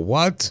 Oh,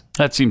 what?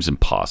 That seems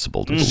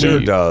impossible to believe. Sure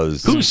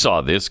does. Who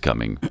saw this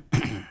coming?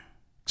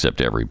 Except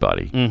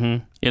everybody.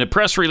 In a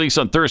press release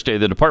on Thursday,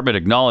 the department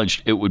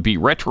acknowledged it would be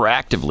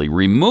retroactively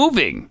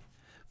removing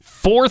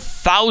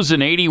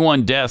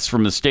 4,081 deaths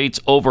from the state's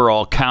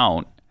overall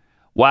count,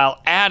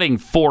 while adding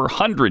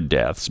 400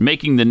 deaths,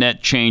 making the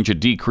net change a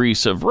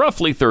decrease of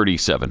roughly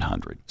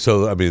 3,700.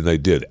 So, I mean, they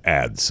did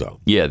add some.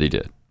 Yeah, they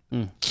did.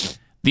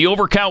 The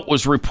overcount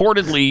was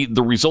reportedly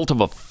the result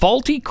of a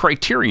faulty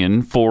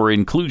criterion for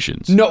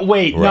inclusions. No,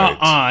 wait,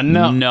 Right.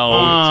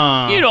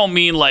 No. You don't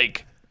mean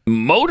like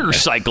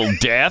motorcycle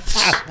deaths.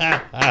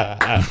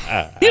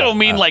 You don't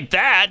mean like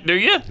that, do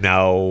you?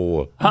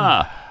 No.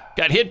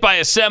 Got hit by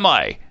a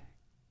semi.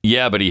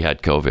 Yeah, but he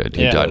had COVID.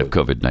 He died of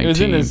COVID-19. It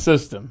was in his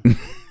system.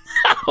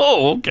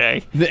 Oh,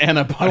 okay. The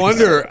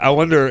antibodies. I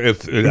wonder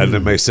if, and they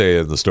may say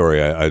in the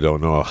story, I don't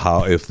know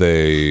how, if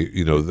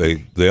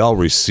they all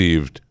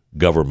received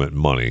government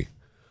money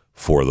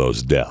for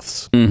those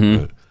deaths.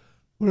 How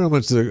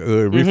much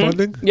they're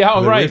refunding?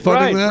 Yeah, right.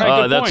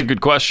 That's a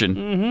good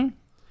question.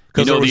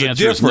 Because there was a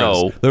difference.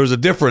 No. There was a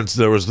difference.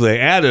 They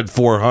added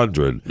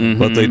 400,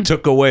 but they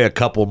took away a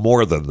couple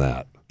more than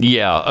that.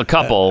 Yeah, a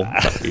couple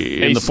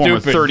in the form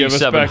of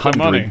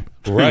 3,700.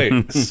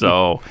 Right.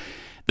 So,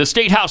 the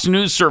State House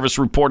News Service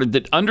reported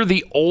that under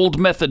the old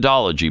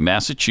methodology,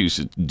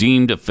 Massachusetts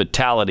deemed a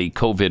fatality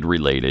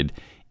COVID-related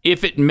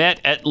if it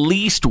met at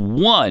least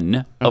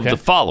one of the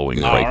following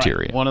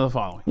criteria. Right. One of the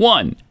following.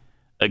 1,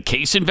 a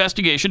case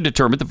investigation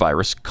determined the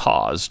virus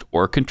caused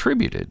or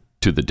contributed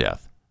to the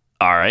death.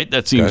 All right,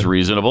 that seems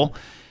reasonable.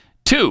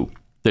 2,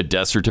 the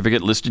death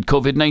certificate listed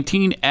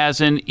COVID-19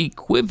 as an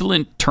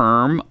equivalent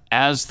term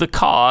as the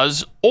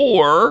cause,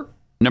 or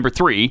number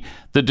 3,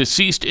 the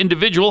deceased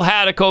individual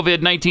had a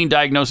COVID-19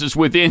 diagnosis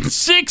within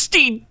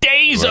 60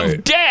 days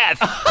of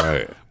death.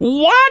 Right.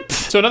 What?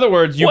 So in other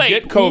words, you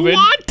get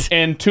COVID,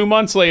 and 2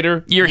 months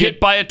later, you're hit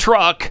by a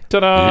truck.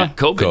 Ta-da! Yeah,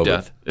 COVID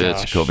death.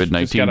 It's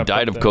COVID-19.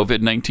 Died of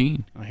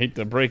COVID-19. I hate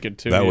to break it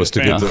to you. That was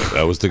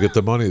to get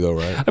the money, though,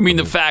 right? I mean,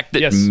 the fact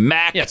that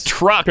Mack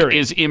truck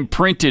is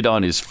imprinted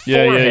on his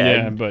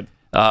forehead. But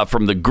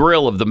from the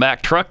grill of the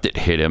Mack truck that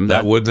hit him.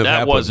 That wouldn't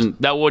have happened.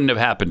 That wouldn't have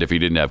happened if he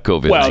didn't have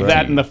COVID. Well,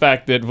 that and the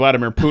fact that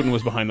Vladimir Putin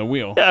was behind the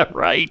wheel. Yeah,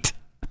 right.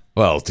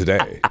 Well,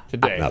 today.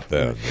 Not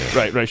then.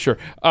 Yeah. Right, sure.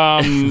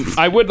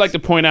 I would like to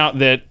point out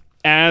that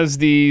as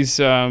these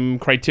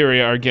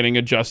criteria are getting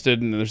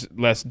adjusted and there's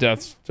less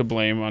deaths to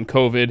blame on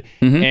COVID,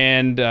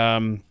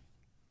 and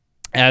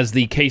as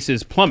the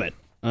cases plummet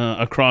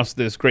across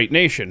this great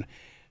nation,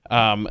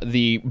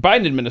 the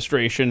Biden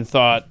administration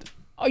thought,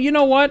 oh, you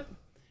know what?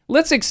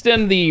 Let's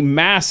extend the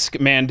mask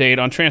mandate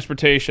on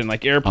transportation,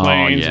 like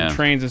airplanes and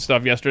trains and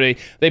stuff yesterday.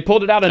 They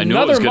pulled it out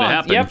another month.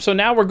 Happen. Yep, so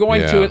now we're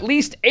going to at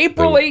least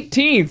April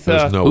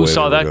 18th. Who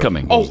saw that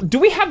coming? Oh, do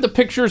we have the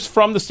pictures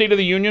from the State of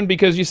the Union?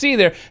 Because you see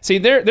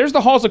there's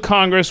the halls of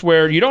Congress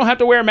where you don't have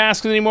to wear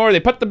masks anymore.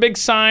 They put the big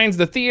signs,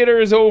 the theater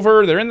is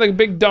over, they're in the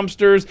big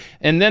dumpsters,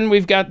 and then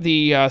we've got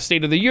the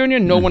State of the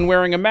Union, no one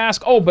wearing a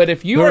mask. Oh, but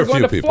if you are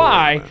going to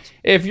fly,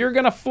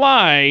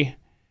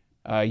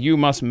 you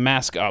must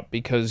mask up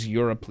because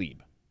you're a plebe.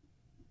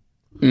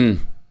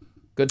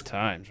 Good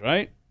times,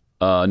 right?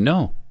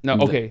 No. No,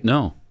 okay.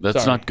 No,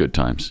 that's not good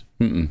times.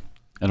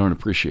 I don't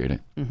appreciate it.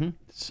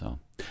 So,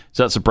 does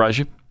that surprise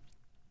you?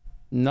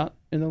 Not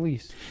in the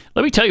least.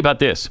 Let me tell you about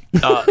this.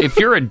 If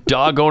you're a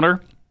dog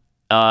owner,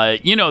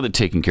 you know that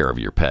taking care of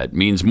your pet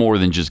means more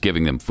than just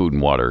giving them food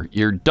and water.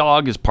 Your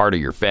dog is part of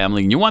your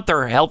family, and you want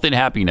their health and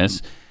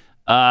happiness.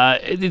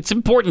 It's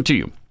important to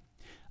you.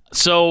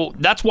 So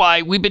that's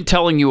why we've been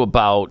telling you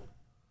about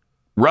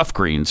Rough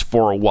Greens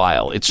for a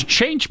while. It's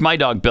changed my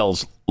dog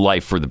Belle's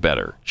life for the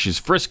better.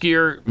 She's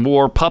friskier,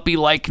 more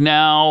puppy-like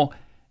now,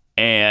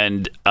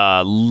 and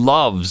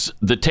loves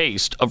the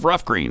taste of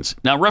Rough Greens.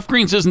 Now, Rough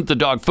Greens isn't the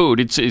dog food.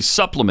 It's a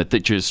supplement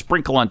that you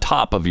sprinkle on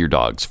top of your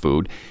dog's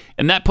food,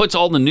 and that puts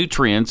all the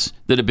nutrients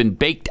that have been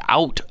baked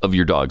out of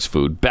your dog's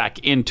food back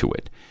into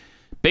it.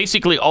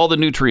 basically all the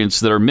nutrients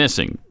that are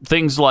missing.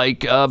 Things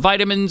like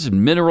vitamins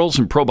and minerals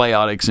and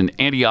probiotics and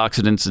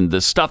antioxidants and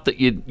the stuff that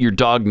your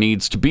dog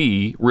needs to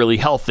be really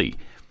healthy.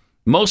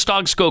 Most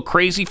dogs go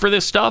crazy for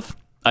this stuff.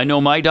 I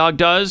know my dog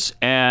does,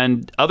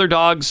 and other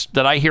dogs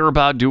that I hear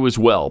about do as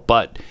well.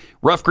 But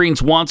Rough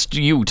Greens wants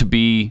you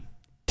to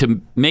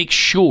make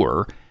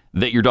sure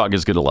that your dog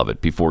is going to love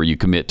it before you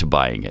commit to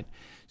buying it.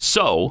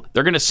 So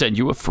they're going to send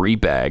you a free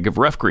bag of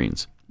Rough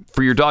Greens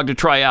for your dog to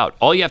try out.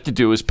 All you have to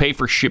do is pay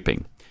for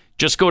shipping.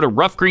 Just go to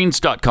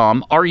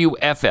roughgreens.com,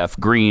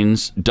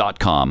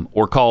 ruffgreens.com,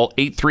 or call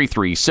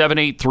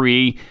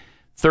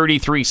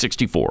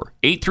 833-783-3364.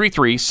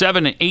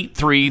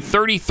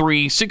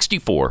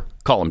 833-783-3364.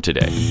 Call them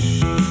today.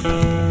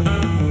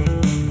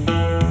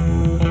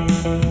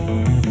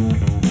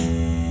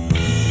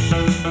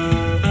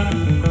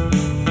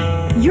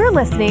 You're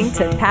listening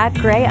to Pat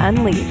Gray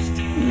Unleashed.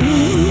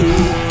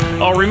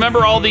 Oh,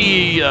 remember all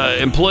the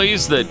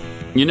employees that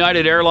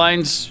United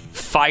Airlines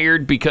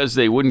fired because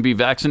they wouldn't be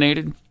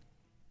vaccinated?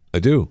 I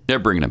do. They're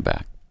bringing them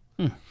back.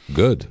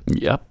 Good.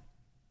 Yep.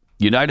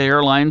 United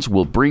Airlines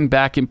will bring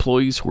back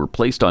employees who were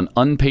placed on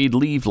unpaid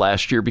leave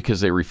last year because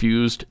they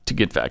refused to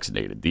get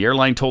vaccinated. The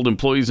airline told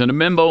employees in a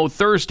memo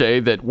Thursday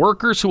that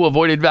workers who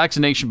avoided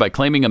vaccination by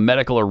claiming a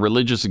medical or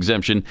religious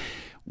exemption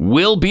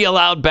will be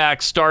allowed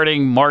back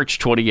starting March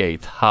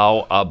 28th.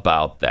 How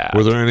about that?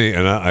 Were there any,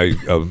 and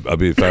I'd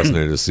be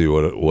fascinated to see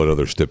what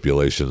other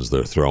stipulations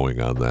they're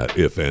throwing on that,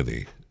 if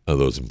any, of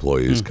those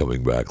employees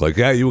coming back. Like,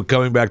 yeah, you were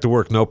coming back to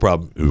work, no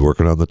problem. You're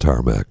working on the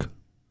tarmac.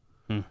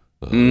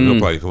 No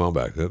problem. You come on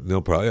back.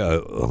 No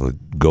problem.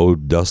 Go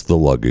dust the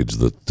luggage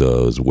that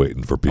is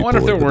waiting for people. I wonder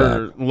if there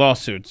were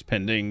lawsuits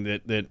pending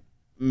that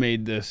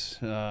made this.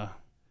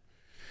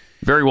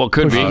 Very well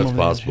could be. It's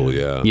possible,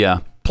 yeah. Yeah.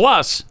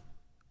 Plus,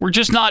 we're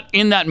just not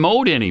in that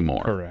mode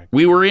anymore. Correct.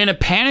 We were in a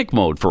panic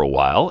mode for a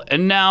while,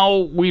 and now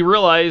we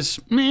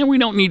realize, we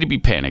don't need to be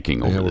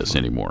panicking over this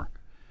anymore.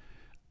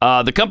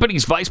 The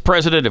company's vice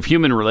president of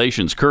human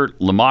relations, Kurt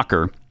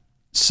Lemacher,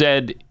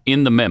 said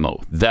in the memo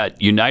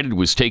that United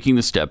was taking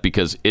the step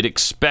because it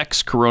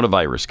expects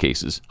coronavirus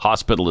cases,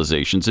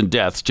 hospitalizations, and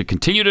deaths to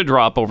continue to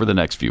drop over the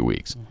next few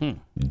weeks.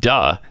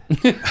 Duh.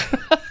 Hey,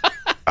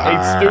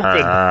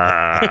 stupid.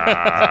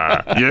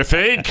 You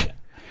think?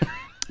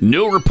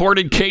 New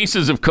reported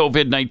cases of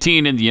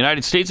COVID-19 in the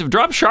United States have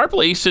dropped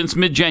sharply since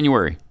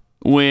mid-January,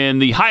 when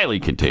the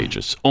highly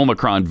contagious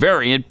Omicron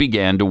variant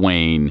began to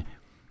wane.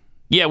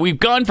 Yeah, we've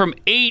gone from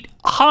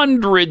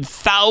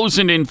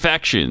 800,000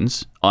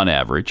 infections on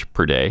average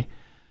per day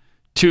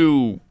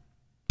to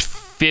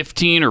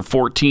 15 or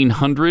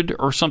 1,400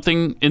 or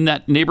something in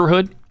that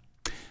neighborhood.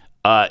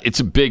 It's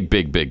a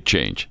big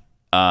change.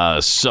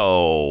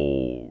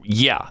 So,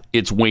 yeah,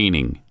 it's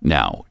waning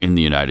now in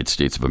the United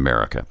States of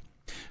America.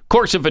 Of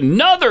course, if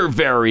another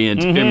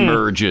variant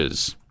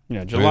emerges...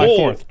 Yeah, July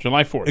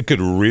 4th. It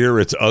could rear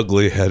its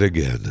ugly head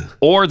again.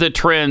 Or the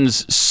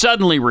trends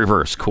suddenly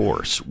reverse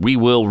course. We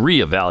will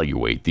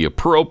reevaluate the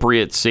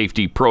appropriate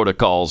safety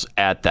protocols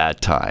at that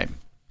time.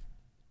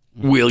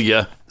 Will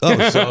ya?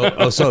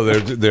 So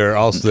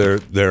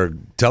they're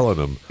telling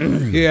them,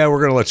 yeah, we're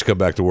going to let you come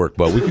back to work,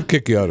 but we could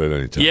kick you out at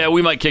any time. Yeah,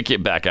 we might kick you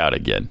back out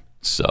again.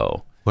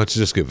 So why don't you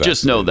just get vaccinated?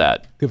 Just know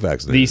that. Get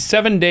vaccinated. The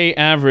 7-day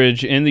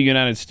average in the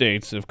United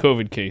States of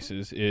COVID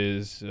cases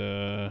is...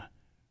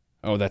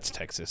 Oh, that's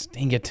Texas.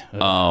 Dang it.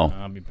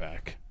 I'll be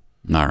back.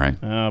 All right.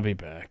 I'll be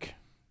back.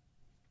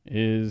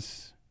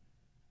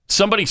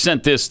 Somebody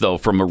sent this, though,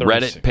 from a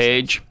Reddit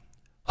page.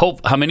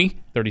 How many?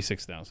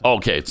 36,000.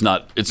 Okay, it's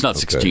not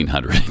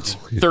 1,600. It's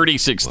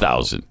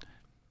 36,000.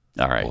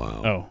 All right.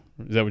 Wow. Oh,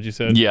 is that what you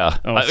said? Yeah.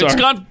 Oh, it's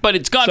gone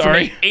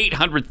from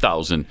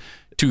 800,000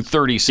 to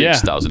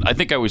 36,000. I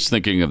think I was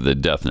thinking of the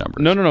death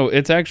numbers. No.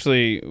 It's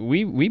actually,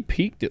 we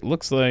peaked, it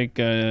looks like,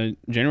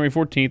 January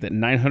 14th at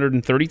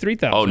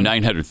 933,000. Oh,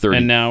 930.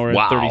 And now we're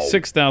at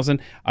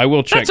 36,000. I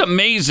will check. That's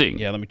amazing.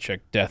 Yeah, let me check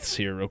deaths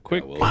here real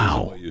quick. Yeah,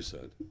 well, what you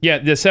said. Yeah,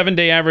 the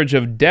 7-day average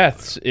of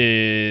deaths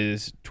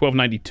is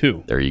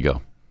 1,292. There you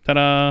go.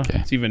 Ta-da. Okay.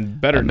 It's even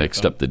better. I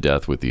mixed up the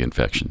death with the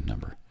infection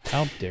number.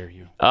 How dare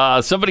you?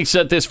 Somebody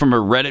sent this from a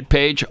Reddit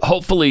page.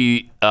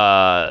 Hopefully,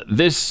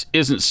 this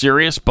isn't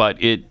serious,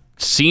 but it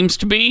seems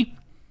to be.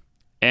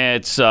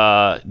 It's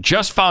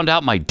just found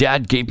out my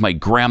dad gave my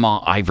grandma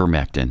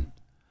ivermectin.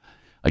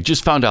 I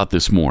just found out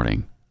this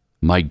morning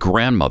my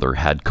grandmother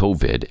had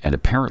COVID, and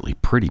apparently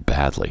pretty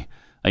badly.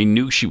 I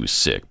knew she was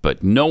sick,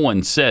 but no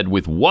one said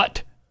with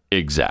what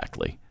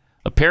exactly.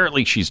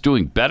 Apparently she's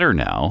doing better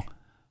now,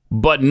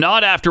 but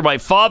not after my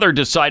father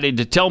decided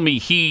to tell me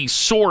he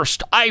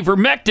sourced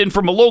ivermectin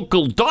from a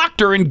local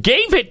doctor and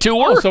gave it to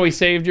her. Oh, so he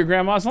saved your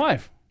grandma's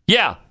life.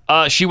 Yeah.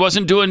 She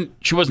wasn't doing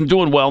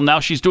well. Now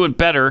she's doing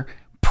better.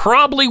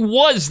 Probably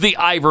was the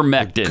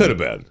ivermectin. Could have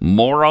been.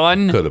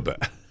 Moron. Could have been.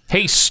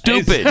 Hey,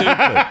 stupid.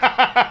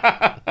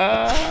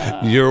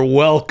 You're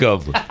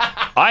welcome.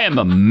 I am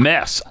a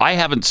mess. I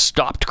haven't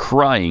stopped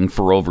crying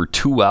for over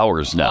 2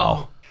 hours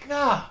now.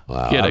 Oh,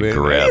 wow. Get a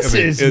grip. This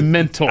is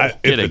mental.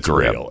 Get a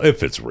grip.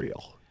 If it's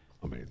real.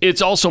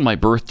 It's also my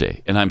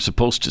birthday, and I'm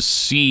supposed to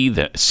see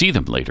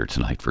them later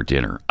tonight for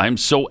dinner. I'm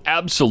so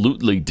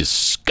absolutely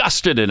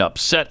disgusted and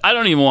upset. I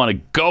don't even want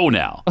to go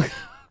now.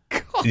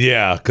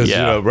 Yeah, because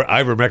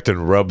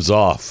ivermectin rubs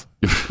off.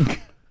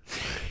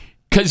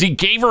 Because he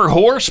gave her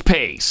horse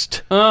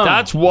paste. Oh.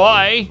 That's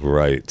why.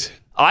 Right.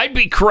 I'd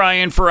be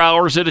crying for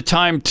hours at a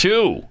time,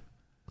 too.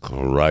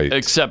 Right.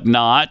 Except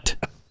not.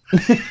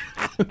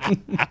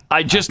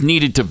 I just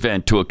needed to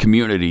vent to a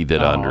community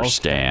that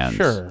understands.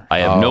 Sure. I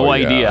have no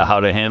idea how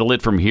to handle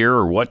it from here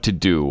or what to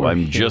do.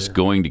 I'm just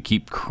going to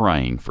keep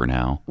crying for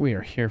now. We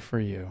are here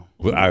for you.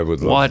 I would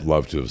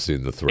love to have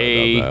seen the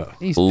thread on that.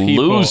 These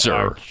loser.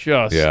 Are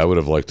just... Yeah, I would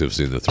have liked to have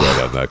seen the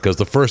thread on that because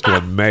the first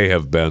one may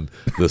have been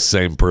the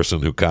same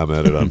person who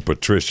commented on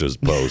Patricia's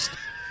post.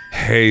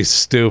 Hey,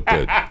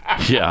 stupid.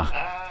 Yeah.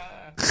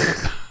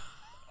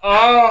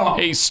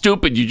 Hey,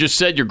 stupid, you just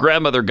said your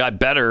grandmother got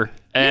better,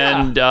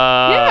 and the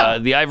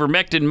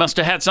ivermectin must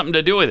have had something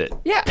to do with it.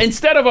 Yeah,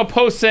 instead of a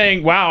post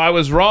saying, wow, I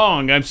was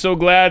wrong. I'm so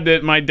glad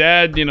that my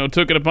dad,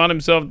 took it upon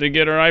himself to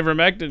get her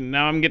ivermectin, and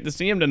now I'm getting to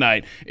see him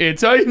tonight.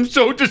 I'm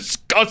so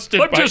disgusted.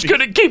 I'm just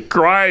going to keep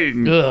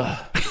crying.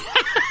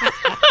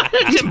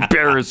 It's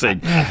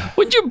embarrassing.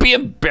 Would you be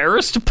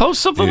embarrassed to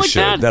post something like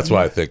that? That's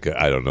why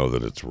I don't know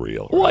that it's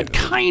real. What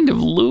kind of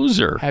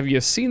loser? Have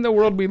you seen the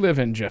world we live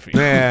in, Jeffy?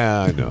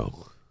 Yeah, I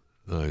know.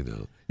 You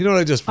know what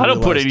I just realized, I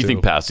don't put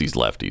anything past these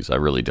lefties. I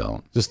really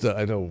don't. Just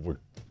I know we're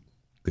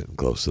getting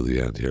close to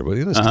the end here, but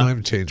it's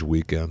time change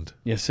weekend.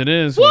 Yes, it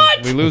is.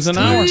 What? We lose an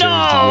hour.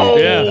 No!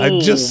 Yeah, I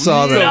just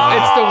saw that.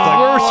 It's the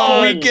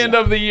worst weekend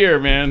of the year,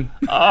 man.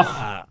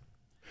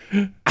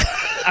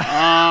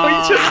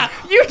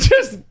 You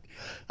just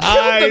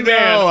killed the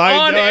man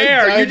on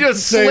air. You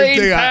just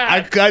slayed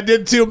Pat. I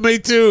did too. Me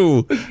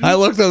too. I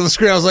looked on the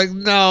screen. I was like,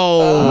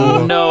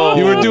 no. No.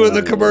 You were doing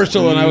the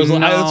commercial, and I was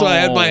like, that's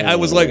why I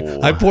was like,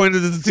 I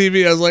pointed at the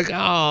TV. I was like,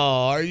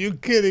 oh, are you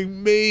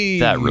kidding me?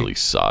 That really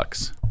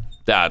sucks.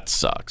 That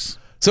sucks.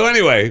 So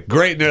anyway,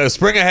 great news.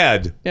 Spring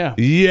ahead. Yeah.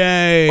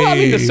 Yay. Well, I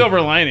mean, the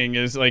silver lining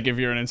is like if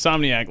you're an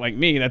insomniac like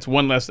me, that's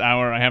one less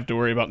hour I have to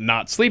worry about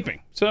not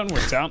sleeping. So it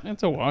works out.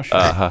 It's a wash.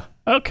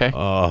 Okay.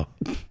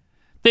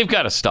 They've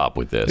got to stop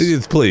with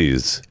this.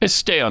 Please. Just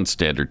stay on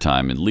standard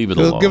time and leave it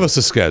alone. Give us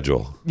a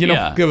schedule. Give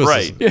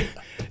us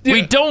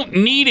we don't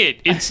need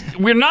it.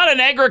 We're not an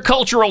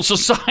agricultural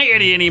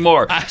society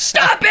anymore.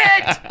 Stop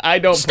it!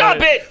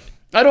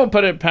 I don't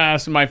put it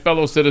past my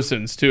fellow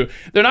citizens too.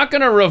 They're not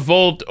going to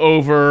revolt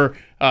over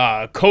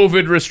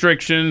COVID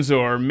restrictions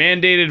or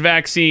mandated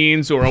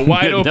vaccines or a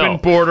wide open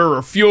border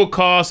or fuel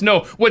costs.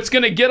 No, what's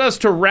going to get us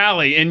to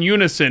rally in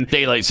unison?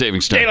 Daylight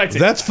savings time.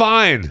 That's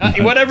fine.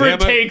 Whatever it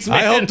takes, man.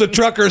 I hope the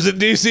truckers in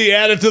D.C.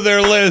 add it to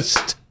their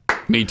list.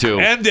 Me too.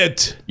 End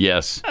it.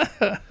 Yes.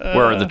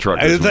 Where are the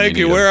truckers? Thank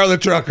you. Where are the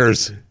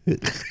truckers?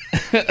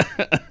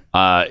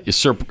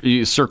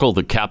 You circle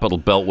the Capitol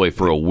Beltway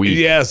for a week.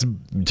 Yes.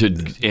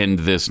 To end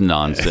this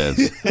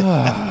nonsense.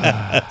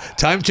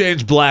 Time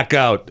change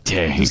blackout.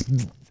 Dang.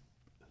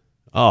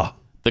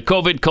 The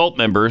COVID cult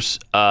members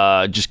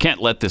just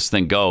can't let this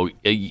thing go.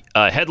 A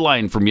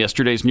headline from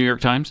yesterday's New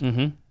York Times.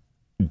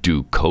 Mm-hmm.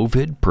 Do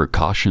COVID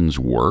precautions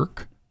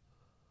work?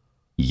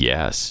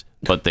 Yes,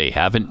 but they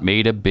haven't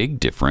made a big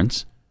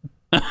difference.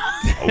 They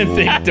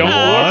don't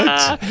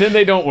work. Then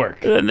they don't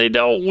work. Then they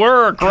don't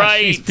work,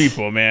 right? These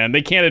people, man,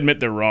 they can't admit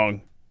they're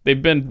wrong.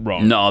 They've been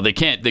wrong. No, they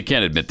can't. They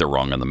can't admit they're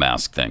wrong on the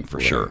mask thing for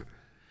sure.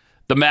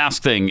 The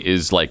mask thing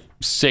is like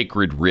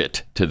sacred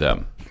writ to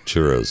them.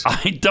 Sure is.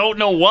 I don't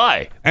know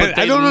why. And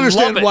I don't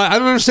understand why. I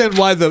don't understand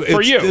why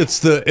it's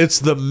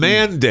the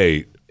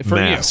mandate. For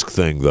mask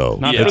thing though.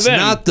 Not it's for them.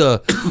 not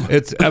the.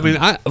 It's. I mean,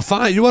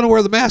 fine. You want to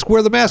wear the mask?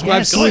 Wear the mask.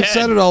 Yes, I've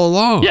said it all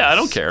along. Yeah, I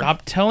don't care.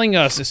 Stop telling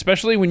us,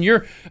 especially when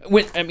your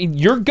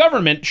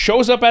government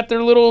shows up at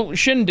their little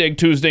shindig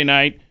Tuesday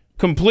night,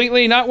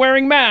 completely not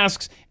wearing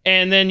masks,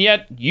 and then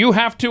yet you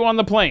have to on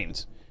the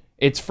planes.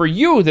 It's for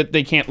you that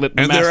they can't let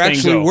the mask thing go. And there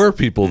actually were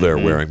people there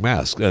wearing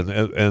masks,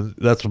 and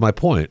that's my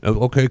point.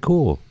 Okay,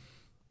 cool,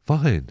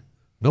 fine.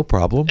 No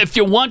problem. If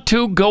you want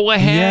to, go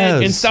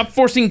ahead. And stop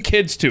forcing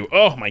kids to.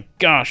 Oh, my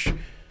gosh.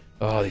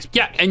 Oh, these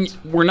and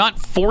we're not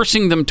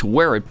forcing them to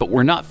wear it, but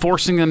we're not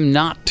forcing them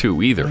not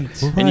to either.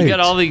 Right. And you got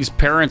all these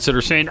parents that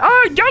are saying,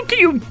 don't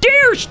you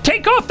dare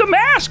take off the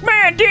mask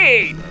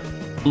mandate.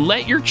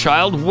 Let your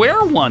child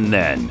wear one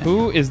then.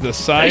 Who is the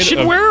side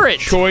of wear it.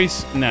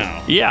 Choice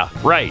now? Yeah,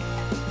 right.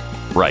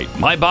 Right.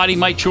 My body,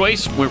 my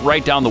choice went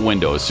right down the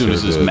window as soon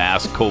as this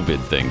mass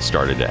COVID thing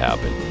started to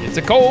happen. It's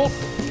a cold.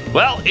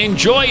 Well,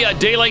 enjoy a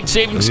daylight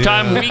savings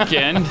time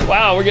weekend.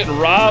 Wow, we're getting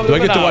robbed. Do I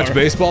get to watch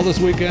baseball this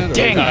weekend?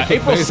 Dang,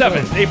 April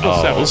 7th. April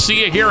 7th. We'll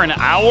see you here an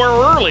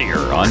hour earlier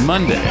on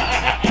Monday.